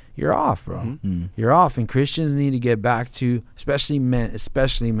use it, you're off, bro. Mm-hmm. You're off. And Christians need to get back to, especially men,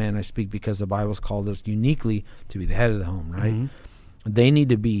 I speak because the Bible's called us uniquely to be the head of the home, right? Mm-hmm. They need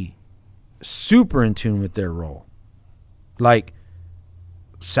to be super in tune with their role. Like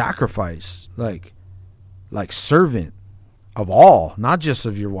sacrifice, like servant of all, not just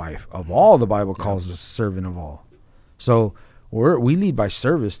of your wife, of all. The Bible calls us servant of all. So we lead by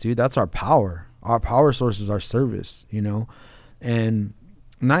service, dude. That's our power. Our power source is our service, you know. And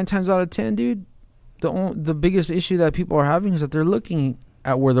 9 times out of 10, dude, the biggest issue that people are having is that they're looking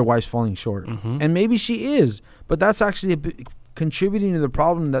at where their wife's falling short. Mm-hmm. And maybe she is, but that's actually contributing to the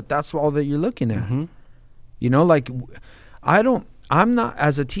problem that's all that you're looking at. Mm-hmm. You know, like I'm not,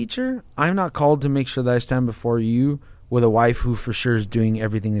 as a teacher, I'm not called to make sure that I stand before you with a wife who for sure is doing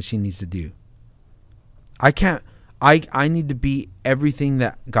everything that she needs to do. I need to be everything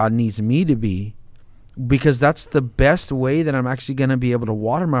that God needs me to be, because that's the best way that I'm actually going to be able to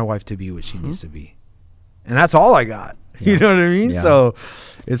water my wife to be what she needs to be. And that's all I got. Yeah. You know what I mean? Yeah. So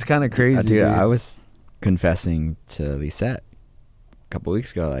it's kind of crazy. Dude, I was confessing to Lisette a couple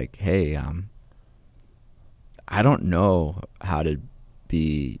weeks ago, like, hey, I don't know how to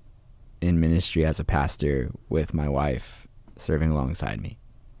be in ministry as a pastor with my wife serving alongside me.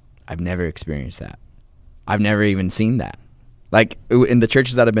 I've never experienced that. I've never even seen that. Like in the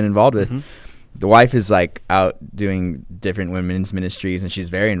churches that I've been involved with, the wife is like out doing different women's ministries and she's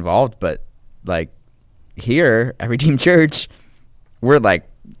very involved. But like here, Every Team Church, we're like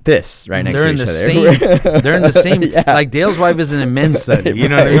this right next to each other. They're in the same. Yeah. Like Dale's wife is in men's study, you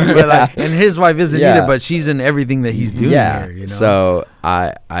know what I mean? But like, and his wife isn't either, but she's in everything that he's doing here. You know? So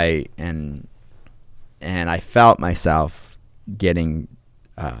I felt myself getting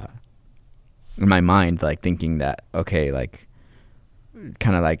in my mind, like thinking that, okay, like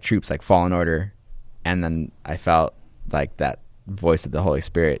kind of like troops, like fall in order. And then I felt like that voice of the Holy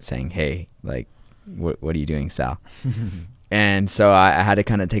Spirit saying, hey, like, what are you doing, Sal? And so I had to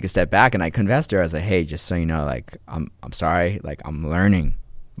kind of take a step back, and I confessed to her. I was like, hey, just so you know, like, I'm sorry. Like, I'm learning.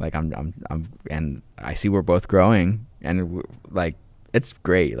 Like, I'm and I see we're both growing, and like, it's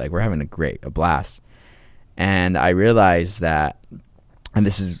great. Like, we're having a blast. And I realized that, and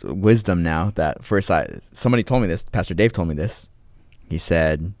this is wisdom now, that first somebody told me this, Pastor Dave told me this. He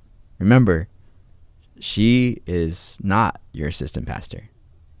said, remember, she is not your assistant pastor.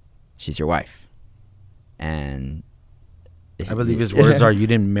 She's your wife. And I believe his words are, you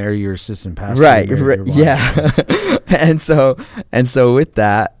didn't marry your assistant pastor. Right. Yeah. and so with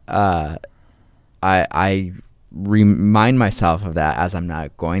that, I remind myself of that as I'm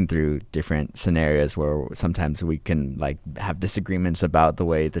not going through different scenarios where sometimes we can like have disagreements about the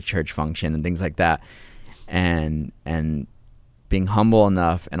way the church function and things like that, and being humble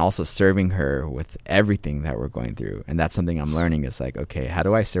enough and also serving her with everything that we're going through. And that's something I'm learning, is like, okay, how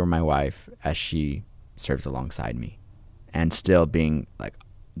do I serve my wife as she serves alongside me, and still being like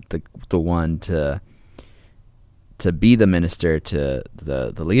the one to be the minister to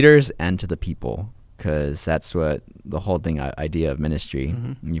the leaders and to the people. Because that's what the whole idea of ministry.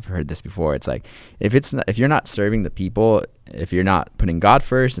 And you've heard this before. It's like, if you're not serving the people, if you're not putting God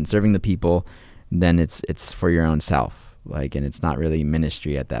first and serving the people, then it's for your own self. Like, and it's not really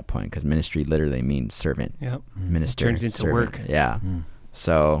ministry at that point, because ministry literally means servant. Yep. Minister. It turns into servant. work. Yeah.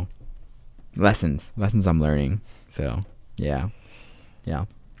 So lessons I'm learning. So yeah.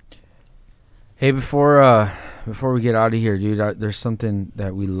 Hey, before we get out of here, dude, there's something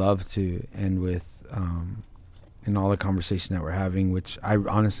that we love to end with. In all the conversation that we're having, which I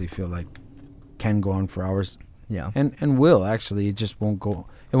honestly feel like can go on for hours. Yeah. And will actually. It just won't go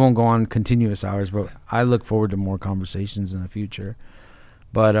on continuous hours, but I look forward to more conversations in the future.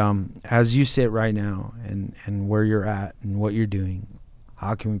 But as you sit right now and where you're at and what you're doing,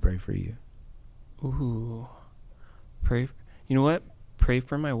 how can we pray for you? Ooh. You know what? Pray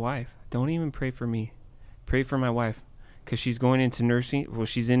for my wife. Don't even pray for me. Pray for my wife, because she's going into nursing. Well,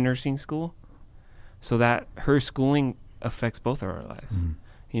 she's in nursing school. So that her schooling affects both of our lives.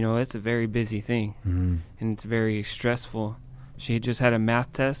 You know, it's a very busy thing, and it's very stressful. She just had a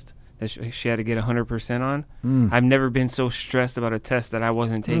math test that she had to get 100% on. I've never been so stressed about a test that I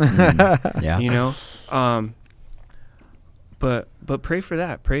wasn't taking. Yeah. You know, but pray for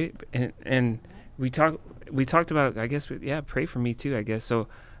that. Pray, and we talked about, I guess, pray for me too, I guess. So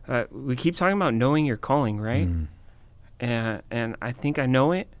we keep talking about knowing your calling, right? And I think I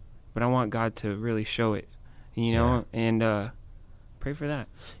know it, but I want God to really show it, you know, and pray for that.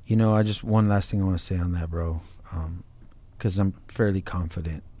 You know, one last thing I want to say on that, bro, because I'm fairly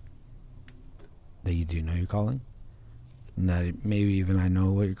confident that you do know your calling, and that maybe even I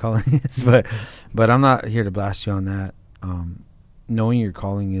know what your calling is, but I'm not here to blast you on that. knowing your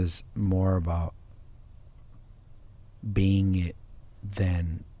calling is more about being it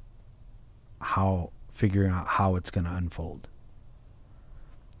than figuring out how it's going to unfold.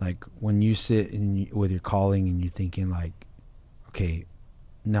 Like when you sit with your calling and you're thinking like, okay,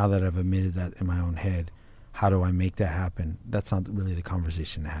 now that I've admitted that in my own head, how do I make that happen? That's not really the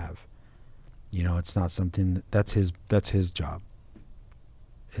conversation to have. You know, it's not something that's his job.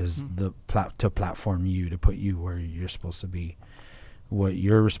 Is to platform you, to put you where you're supposed to be. What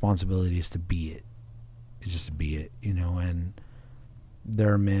your responsibility is to be it. It's just to be it, you know. And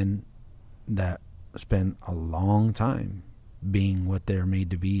there are men that spend a long time being what they're made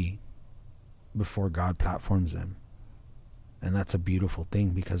to be before God platforms them. And that's a beautiful thing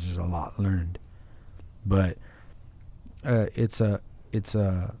because there's a lot learned. But it's a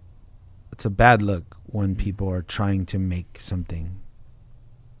bad look when people are trying to make something,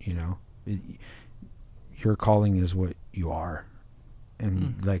 you know. Your calling is what you are.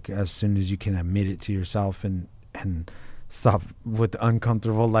 And like as soon as you can admit it to yourself and stop with the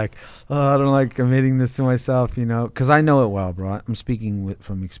uncomfortable, like, oh, I don't like admitting this to myself, you know, because I know it well, bro. I'm speaking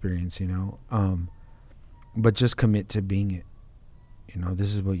from experience, you know. But just commit to being it. You know,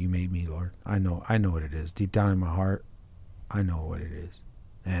 this is what you made me, Lord. I know what it is. Deep down in my heart, I know what it is.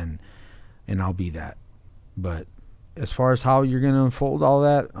 And I'll be that. But as far as how you're going to unfold all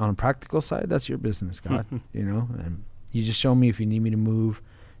that on a practical side, that's your business, God. You know, and you just show me if you need me to move,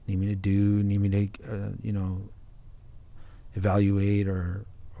 need me to do, need me to, you know, evaluate or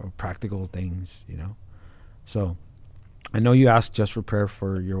practical things, you know. So I know you asked just for prayer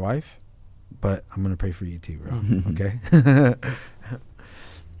for your wife, but I'm going to pray for you too, bro. Okay?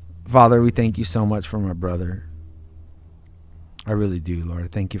 Father, we thank you so much for my brother. I really do,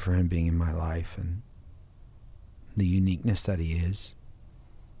 Lord. Thank you for him being in my life and the uniqueness that he is,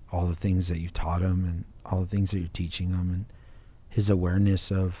 all the things that you've taught him and all the things that you're teaching him, and his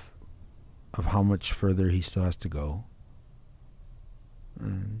awareness of how much further he still has to go.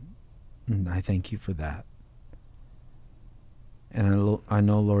 And I thank you for that. And I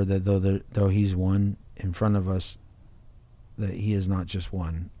know, Lord, that though he's one in front of us, that he is not just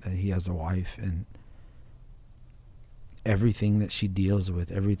one, that he has a wife, and everything that she deals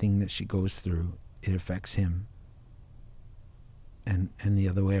with, everything that she goes through, it affects him. And the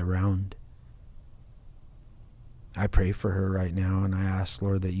other way around. I pray for her right now, and I ask,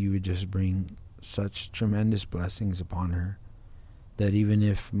 Lord, that you would just bring such tremendous blessings upon her, that even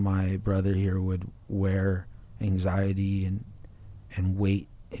if my brother here would wear anxiety and weight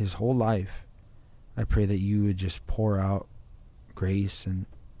his whole life, I pray that you would just pour out grace and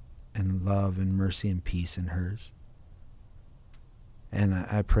love and mercy and peace in hers. And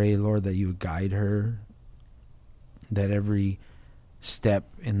I pray, Lord, that you would guide her, that every step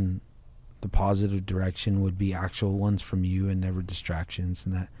in the positive direction would be actual ones from you and never distractions,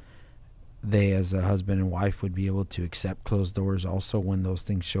 and that they as a husband and wife would be able to accept closed doors also when those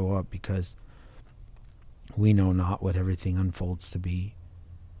things show up, because we know not what everything unfolds to be.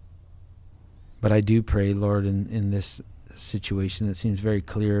 But I do pray, Lord, in this situation that seems very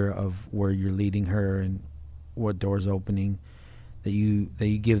clear of where you're leading her and what doors opening, that you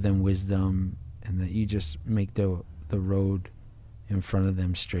give them wisdom, and that you just make the road in front of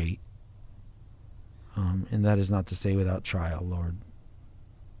them straight. And that is not to say without trial, Lord,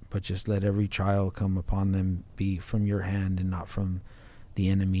 but just let every trial come upon them be from your hand and not from the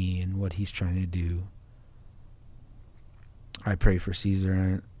enemy and what he's trying to do. I pray for Caesar,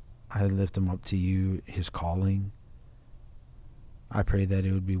 and I lift him up to you, his calling. I pray that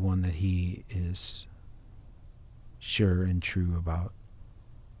it would be one that he is sure and true about.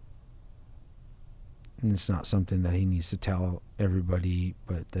 And it's not something that he needs to tell everybody,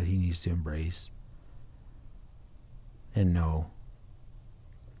 but that he needs to embrace and know.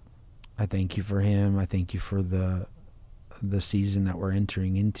 I thank you for him. I thank you for the season that we're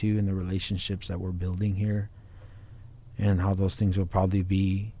entering into and the relationships that we're building here, and how those things will probably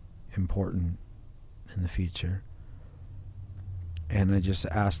be important in the future. And I just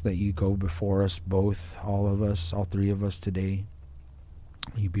ask that you go before us both, all of us, all three of us today.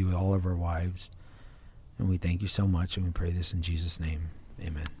 You be with all of our wives. And we thank you so much, and we pray this in Jesus' name.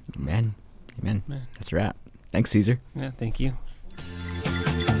 Amen. Amen. Amen. Amen. That's a wrap. Thanks, Caesar. Yeah, thank you.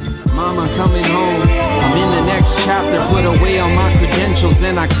 Mama coming home, I'm in the next chapter. Put away all my credentials,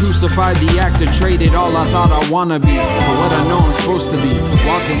 then I crucified the actor. Traded all I thought I wanna be for what I know I'm supposed to be.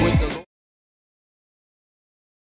 Walking with the